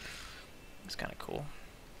up. It's kind of cool,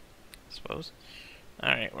 I suppose.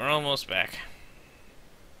 Alright, we're almost back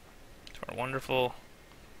to our wonderful,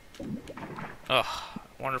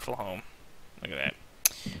 wonderful home. Look at that.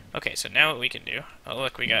 Okay, so now what we can do. Oh,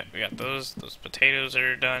 look, we got those potatoes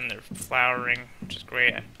are done. They're flowering, which is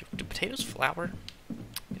great. Do potatoes flower?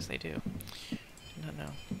 Yes, they do. Not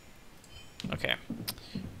know. Okay.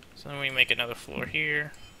 So then we make another floor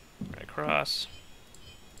here, right across.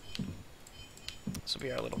 This will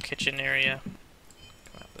be our little kitchen area.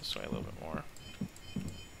 Come out this way a little bit more.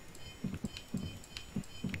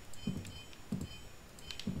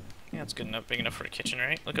 Yeah, it's good enough, big enough for a kitchen,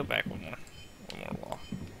 right? Look go back one more wall.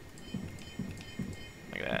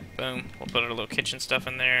 Like that. Boom. We'll put our little kitchen stuff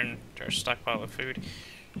in there and our stockpile of food.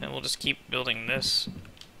 And we'll just keep building this.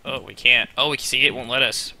 Oh, we can't. Oh, we see it won't let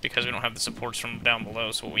us because we don't have the supports from down below.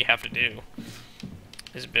 So what we have to do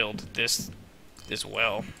is build this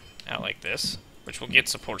well out like this, which will get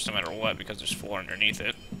supports no matter what because there's floor underneath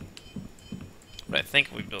it. But I think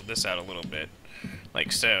if we build this out a little bit,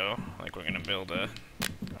 like so, like we're gonna build a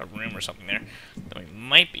room or something there, then we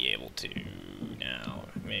might be able to. Now,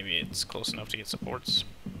 maybe it's close enough to get supports.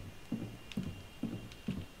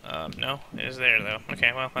 No, it is there though.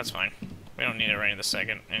 Okay, well that's fine. We don't need it right in the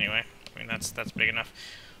second, anyway. I mean, that's big enough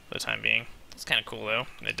for the time being. It's kind of cool, though.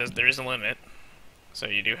 There is a limit, so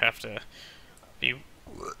you do have to be.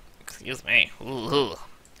 Excuse me. Ooh.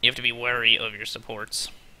 You have to be wary of your supports.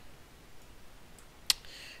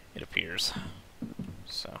 It appears.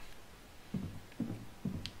 So.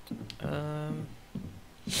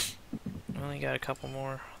 Only got a couple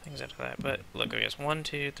more things after that, but look, I guess 1,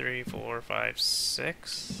 2, 3, 4, 5,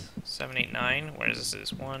 6, 7, 8, 9. Whereas this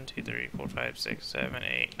is 1, 2, 3, 4, 5, 6, 7,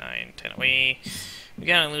 8, 9, 10. We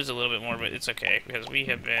gotta lose a little bit more, but it's okay because we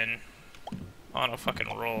have been on a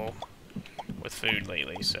fucking roll with food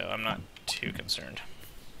lately, so I'm not too concerned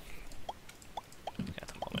at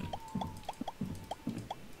the moment.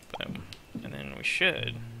 Boom. And then we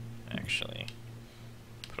should actually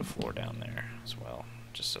put a floor down there as well,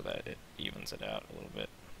 just so that it evens it out a little bit.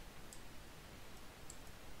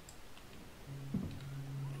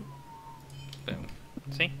 Boom.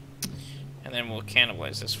 See? And then we'll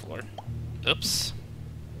cannibalize this floor. Oops.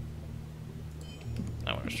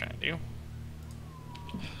 Not what I was trying to do.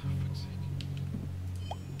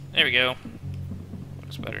 There we go.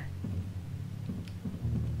 Looks better.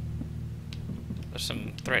 There's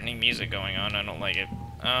some threatening music going on. I don't like it.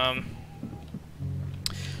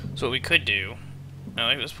 So what we could do... No,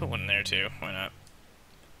 let's put one in there too. Why not?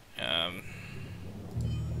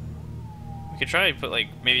 We could try to put like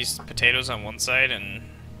maybe potatoes on one side and.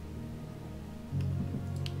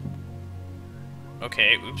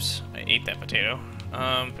 Okay, oops, I ate that potato.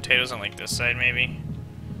 Potatoes on like this side maybe,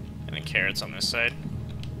 and then carrots on this side.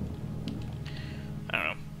 I don't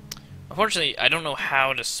know. Unfortunately, I don't know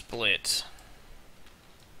how to split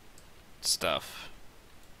stuff.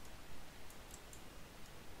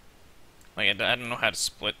 Like, I don't know how to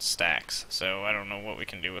split stacks, so I don't know what we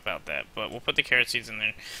can do without that. But we'll put the carrot seeds in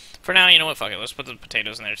there. For now, you know what, fuck it, let's put the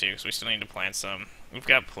potatoes in there too, because we still need to plant some. We've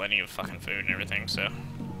got plenty of fucking food and everything, so.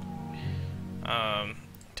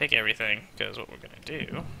 Take everything, because what we're gonna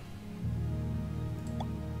do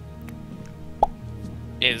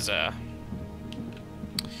is,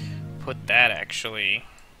 put that actually...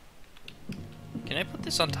 Can I put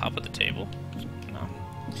this on top of the table? No.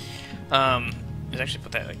 Is actually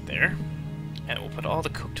put that like there, and we'll put all the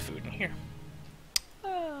cooked food in here.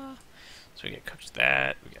 So we got cooked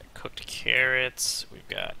that, we got cooked carrots, we've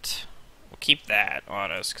got... We'll keep that on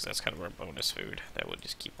us, because that's kind of our bonus food. That would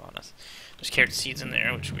just keep on us. There's carrot seeds in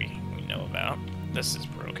there, which we know about. This is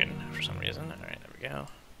broken for some reason. Alright, there we go.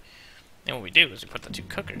 And what we do is we put the two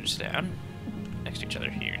cookers down, next to each other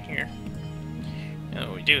here and here. And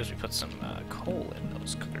what we do is we put some coal in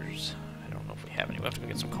those cookers. I don't know if we have any. We'll have to go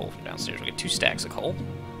get some coal from downstairs. We'll get 2 stacks of coal.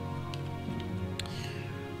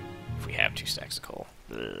 If we have 2 stacks of coal.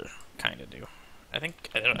 Kinda do. I think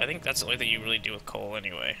that's the only thing you really do with coal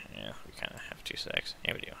anyway. Yeah, we kind of have 2 stacks.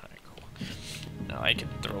 Yeah, we do. Alright, cool. Now I could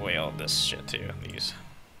throw away all this shit too. These.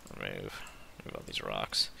 Remove all these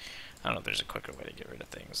rocks. I don't know if there's a quicker way to get rid of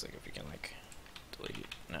things. Like if you can like delete.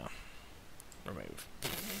 No. Remove.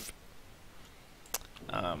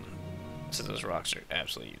 So those rocks are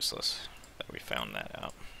absolutely useless. That we found that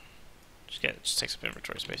out. Just takes up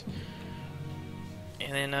inventory space.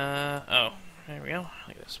 And then oh, there we go.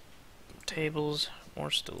 Look at this. Tables,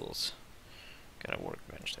 more stools. Got a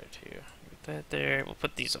workbench there too. Put that there. We'll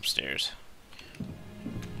put these upstairs.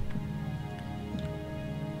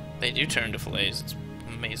 They do turn to fillets. It's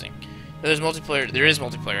amazing. There's multiplayer. There is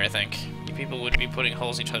multiplayer, I think. People would be putting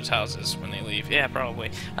holes in each other's houses when they leave. Yeah, probably.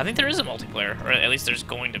 I think there is a multiplayer, or at least there's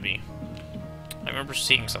going to be. I remember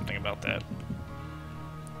seeing something about that.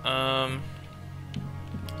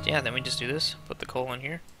 Yeah, then we just do this. Put the coal in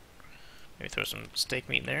here. Maybe throw some steak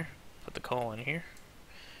meat in there. Put the coal in here.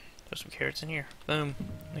 Throw some carrots in here. Boom.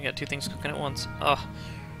 We got 2 things cooking at once. Oh.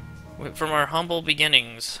 From our humble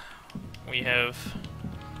beginnings, we have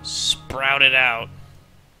sprouted out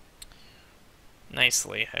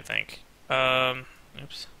nicely, I think.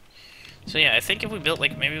 Oops. So yeah, I think if we built,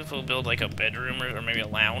 like, maybe if we'll build, like, a bedroom or maybe a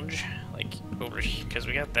lounge, like, over here, because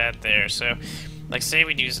we got that there, so, like, say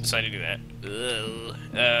we do decide to do that.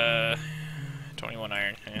 21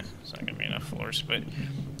 iron, yeah, it's not gonna be enough floors, but,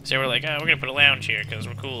 say we're like, oh, we're gonna put a lounge here, because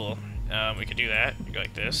we're cool. We could do that. We go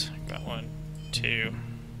like this. Got 1, 2,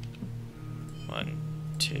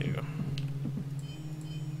 1, 2,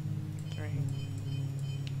 3.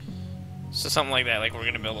 So something like that, like we're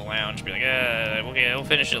gonna build a lounge, be like, we'll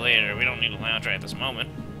finish it later. We don't need a lounge right at this moment.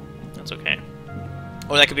 That's okay.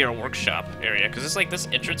 Or that could be our workshop area, because it's like this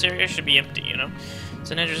entrance area should be empty, you know?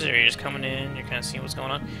 It's an entrance area, just coming in, you're kind of seeing what's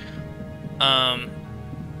going on.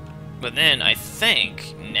 But then I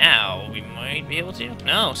think now we might be able to.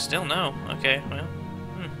 No, still no. Okay, well,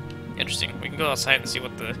 interesting. We can go outside and see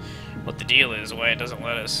what the deal is, why it doesn't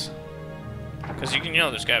let us. Because you know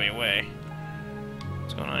there's gotta be a way.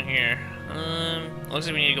 What's going on here? Looks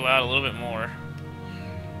like we need to go out a little bit more.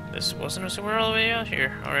 This wasn't, so we're all the way out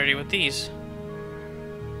here already with these.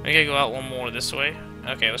 We gotta go out one more this way.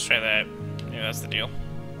 Okay, let's try that. Maybe that's the deal.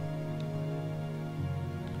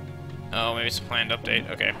 Oh, maybe it's a planned update.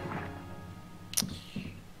 Okay.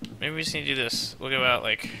 Maybe we just need to do this. We'll go out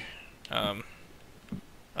like, oh,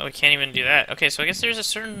 we can't even do that. Okay, so I guess there's a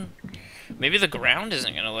certain, maybe the ground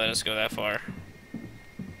isn't gonna let us go that far.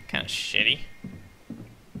 Kind of shitty.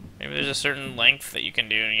 Maybe there's a certain length that you can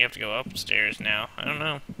do, and you have to go upstairs now. I don't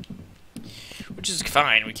know. Which is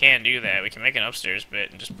fine. We can do that. We can make an upstairs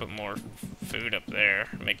bit and just put more food up there.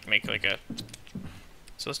 Make like a.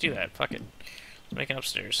 So let's do that. Fuck it. Let's make an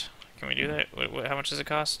upstairs. Can we do that? How much does it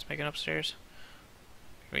cost to make an upstairs?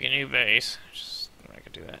 Make a new base. I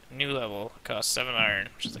could do that. New level costs 7 iron,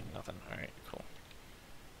 which is like nothing. All right, cool.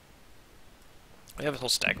 We have a whole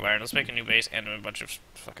stack of iron. Let's make a new base and a bunch of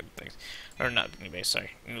fucking things. Or not new base,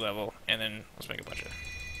 sorry. New level, and then let's make a bunch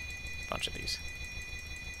of these.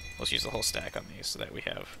 Let's use the whole stack on these so that we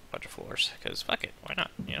have a bunch of floors. Because fuck it, why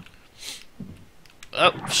not? You know.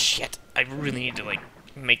 Oh shit! I really need to like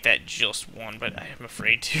make that just one, but I am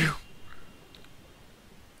afraid to.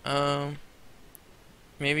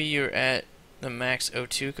 Maybe you're at the max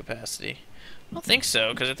O2 capacity. I don't think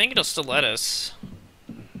so, because I think it'll still let us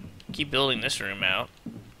keep building this room out.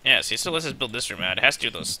 Yeah, see, it still lets us build this room out. It has to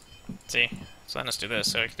do those. See, it's letting us do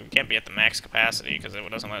this, so we can't be at the max capacity because it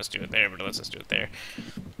doesn't let us do it there, but it lets us do it there.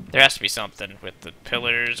 There has to be something with the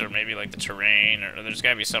pillars, or maybe like the terrain, or there's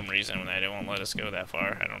got to be some reason when they won't let us go that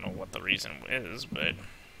far. I don't know what the reason is, but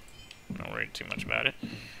I'm not worried too much about it.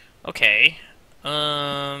 Okay,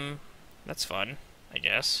 that's fun, I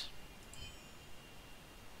guess.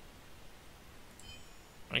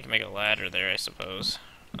 We can make a ladder there, I suppose.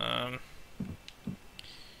 That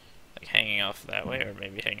Like hanging off that way, or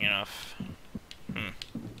maybe hanging off...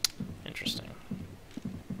 Interesting.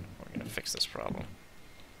 We're gonna fix this problem.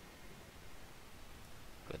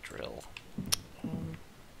 The drill.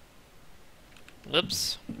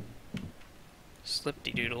 Whoops.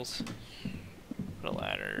 Slip-de-doodles. Put a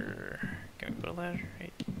ladder... Can we put a ladder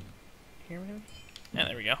right here, maybe? Yeah,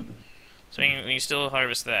 there we go. So we can still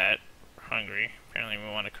harvest that. We're hungry. Apparently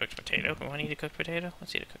we want a cooked potato. We want to eat a cooked potato?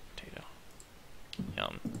 Let's eat a cooked potato.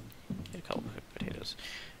 Yum. Eat a couple cooked potatoes.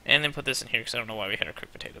 And then put this in here, because I don't know why we had our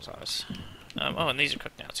cooked potatoes on us. Oh, and these are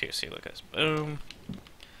cooked now, too. See, look at this. Boom.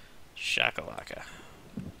 Shakalaka.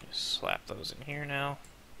 Slap those in here now.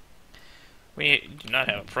 We do not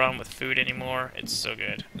have a problem with food anymore. It's so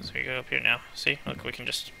good. So we go up here now. See? Look, we can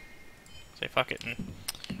just say fuck it and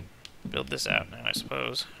build this out now, I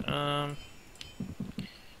suppose.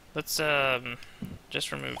 Let's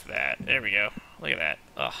just remove that. There we go. Look at that.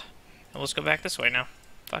 Ugh. And let's go back this way now.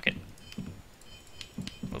 Fuck it.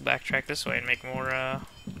 We'll backtrack this way and make more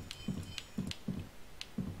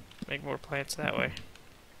plants that way.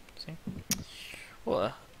 See?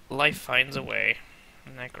 Well, life finds a way.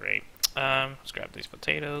 Isn't that great? Let's grab these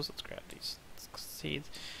potatoes. Let's grab these seeds.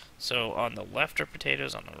 So on the left are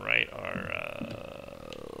potatoes. On the right are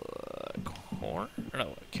corn. Or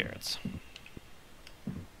no, carrots.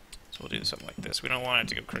 So we'll do something like this. We don't want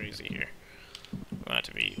it to go crazy here.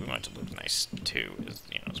 We want it to look nice too,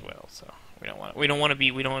 as well. So we don't want to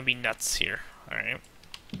be nuts here. All right.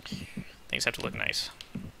 Things have to look nice.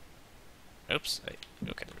 Oops.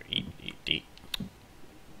 Okay. Eat.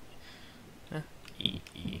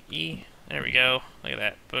 E. There we go. Look at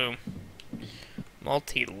that. Boom.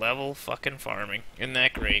 Multi-level fucking farming. Isn't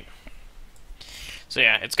that great? So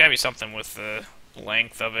yeah, it's gotta be something with the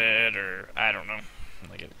length of it, or I don't know.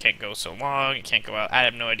 Like it can't go so long, it can't go out. I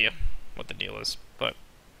have no idea what the deal is, but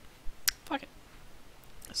fuck it.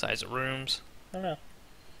 Size of rooms. I don't know.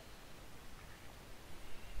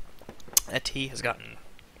 That tea has gotten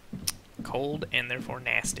cold and therefore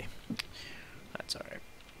nasty. That's alright.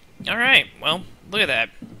 Alright, well, look at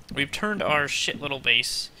that. We've turned our shit little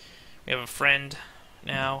base. We have a friend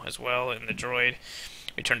now as well in the droid.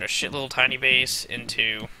 We turned our shit little tiny base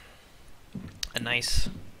into a nice,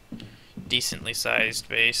 decently sized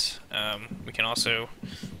base. We can also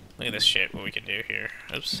look at this shit. What we can do here?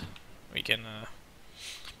 Oops. We can.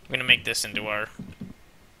 We're gonna make this into our.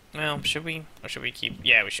 Well, should we? Or should we keep?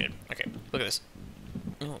 Yeah, we should. Okay. Look at this.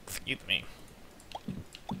 Oh, excuse me.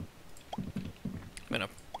 I'm gonna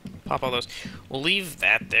pop all those. We'll leave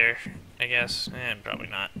that there, I guess. And probably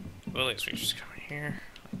not. Well, at least we just come in here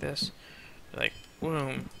like this. Like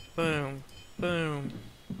boom, boom, boom.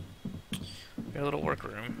 Got a little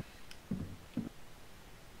workroom.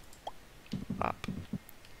 Pop.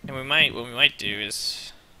 And what we might do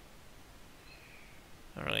is,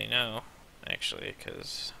 I don't really know, actually,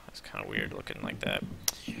 because that's kind of weird looking like that.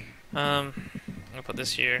 I'm gonna put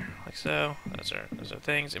this here, like so. Those are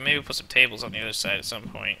things, and maybe put some tables on the other side at some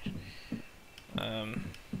point.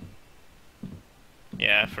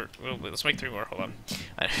 Yeah, let's make 3 more. Hold on.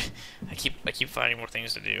 I keep finding more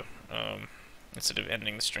things to do. Instead of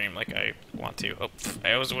ending the stream like I want to. Oh,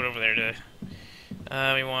 I always went over there to.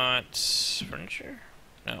 We want furniture.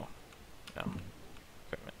 No.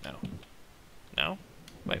 Equipment. No.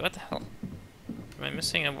 Wait, what the hell? Am I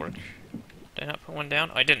missing a work? Did I not put one down?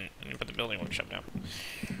 Oh, I didn't. I didn't put the building workshop down.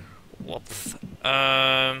 Whoops.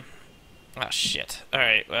 Oh shit. All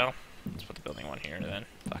right. Well, let's put the building one here then.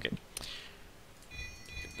 Fuck it.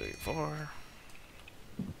 34.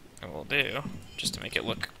 And we'll do, just to make it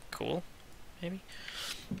look cool, maybe,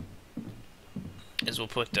 is we'll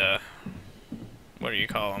put, what do you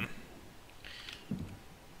call them?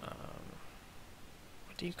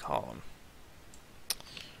 What do you call them?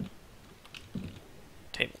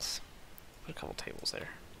 Tables. Put a couple tables there.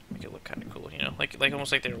 Make it look kind of cool, you know? Like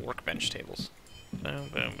almost like they're workbench tables. Boom,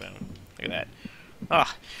 boom, boom. Look at that.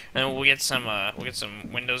 Ah, and we'll get some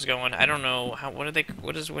windows going. I don't know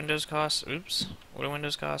what does windows cost? Oops. What do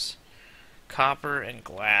windows cost? Copper and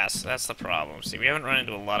glass. That's the problem. See, we haven't run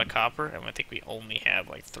into a lot of copper, and I think we only have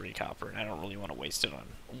like 3 copper, and I don't really want to waste it on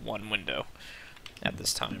one window at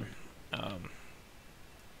this time. And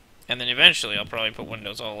then eventually I'll probably put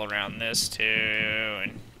windows all around this too,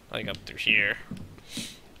 and like up through here.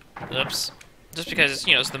 Oops. Just because,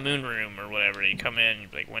 it's the moon room or whatever. You come in,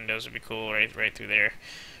 like, windows would be cool right through there.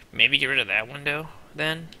 Maybe get rid of that window,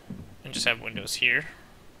 then, and just have windows here,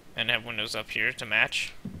 and have windows up here to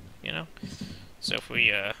match, So if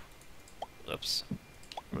we, whoops,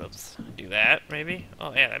 do that, maybe?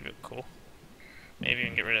 Oh, yeah, that'd be cool. Maybe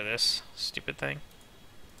even get rid of this stupid thing.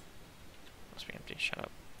 Must be empty, shut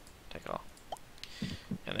up. Take all.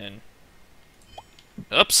 And then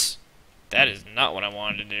Oops. That is not what I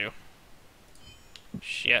wanted to do.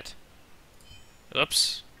 Shit.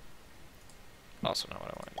 Oops. Also not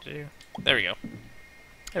what I wanted to do. There we go.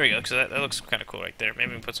 There we go, because that looks kind of cool right there.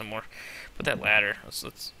 Maybe we can put some more. Put that ladder.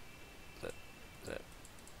 Let's that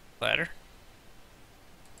ladder.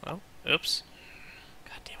 Oh, oops.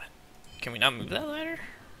 God damn it. Can we not move that ladder?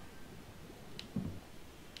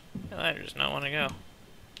 That ladder does not want to go.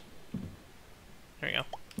 There we go.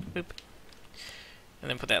 Boop. And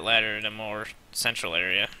then put that ladder in a more central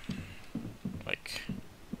area. Like,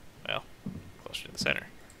 well, closer to the center.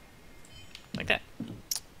 Like that.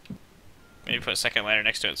 Maybe put a second ladder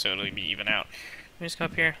next to it so it'll be even out. Let me just come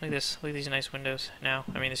up here. Look at this. Look at these nice windows now.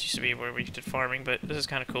 I mean, this used to be where we did farming, but this is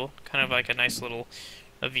kind of cool. Kind of like a nice little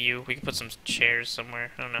view. We could put some chairs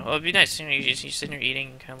somewhere. I don't know. Oh, it'd be nice. You know, you sit there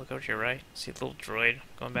eating and kind of look over to your right. See the little droid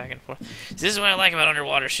going back and forth. See, this is what I like about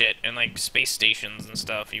underwater shit and like space stations and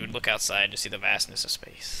stuff. You would look outside to see the vastness of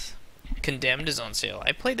space. Condemned is on sale.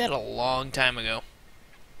 I played that a long time ago.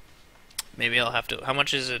 Maybe I'll have to... How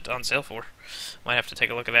much is it on sale for? Might have to take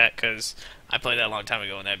a look at that, because I played that a long time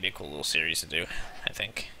ago, and that'd be a cool little series to do, I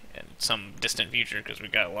think. In some distant future, because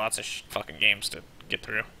we've got lots of fucking games to get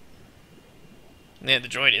through. Yeah, the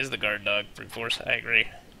droid is the guard dog, brute force, I agree.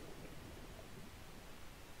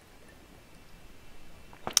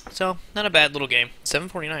 So, not a bad little game.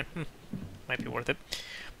 $7.49. Might be worth it.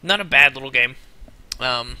 Not a bad little game.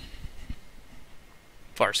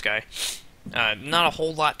 FarSky. Not a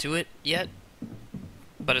whole lot to it yet,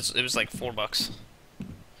 but it was like $4.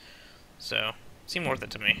 So, seemed worth it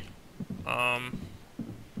to me.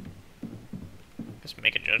 Just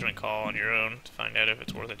make a judgment call on your own to find out if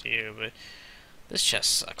it's worth it to you, but this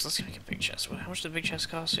chest sucks. Let's make a big chest. How much does the big chest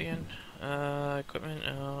cost again? Equipment,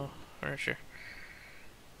 furniture.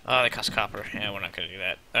 They cost copper. Yeah, we're not gonna do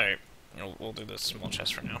that. Alright, we'll do the small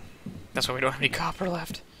chest for now. That's why we don't have any copper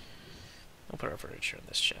left. We'll put our furniture in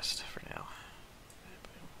this chest for now.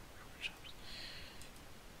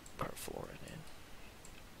 Put our flooring in.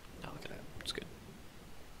 Oh, look at that. It's good.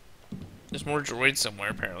 There's more droids somewhere,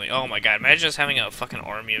 apparently. Oh my god, imagine just having a fucking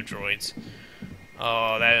army of droids.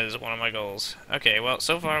 Oh, that is one of my goals. Okay, well,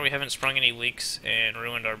 so far we haven't sprung any leaks and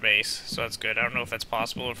ruined our base, so that's good. I don't know if that's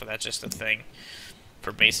possible or if that's just a thing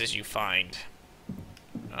for bases you find.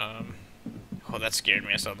 Oh, that scared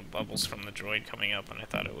me. I saw the bubbles from the droid coming up, and I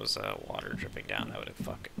thought it was water dripping down. That would have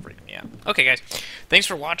fucking freaked me out. Okay, guys. Thanks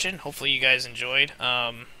for watching. Hopefully you guys enjoyed.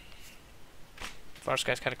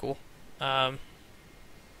 FarSky's kind of cool. And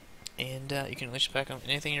you can unleash back on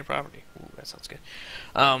anything in your property. Ooh, that sounds good.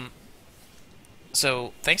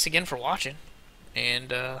 So, thanks again for watching.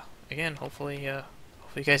 And, again, hopefully you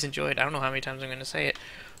guys enjoyed. I don't know how many times I'm going to say it.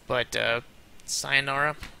 But,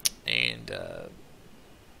 sayonara. And,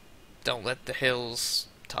 don't let the hills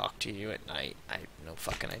talk to you at night. I have no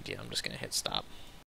fucking idea. I'm just gonna hit stop.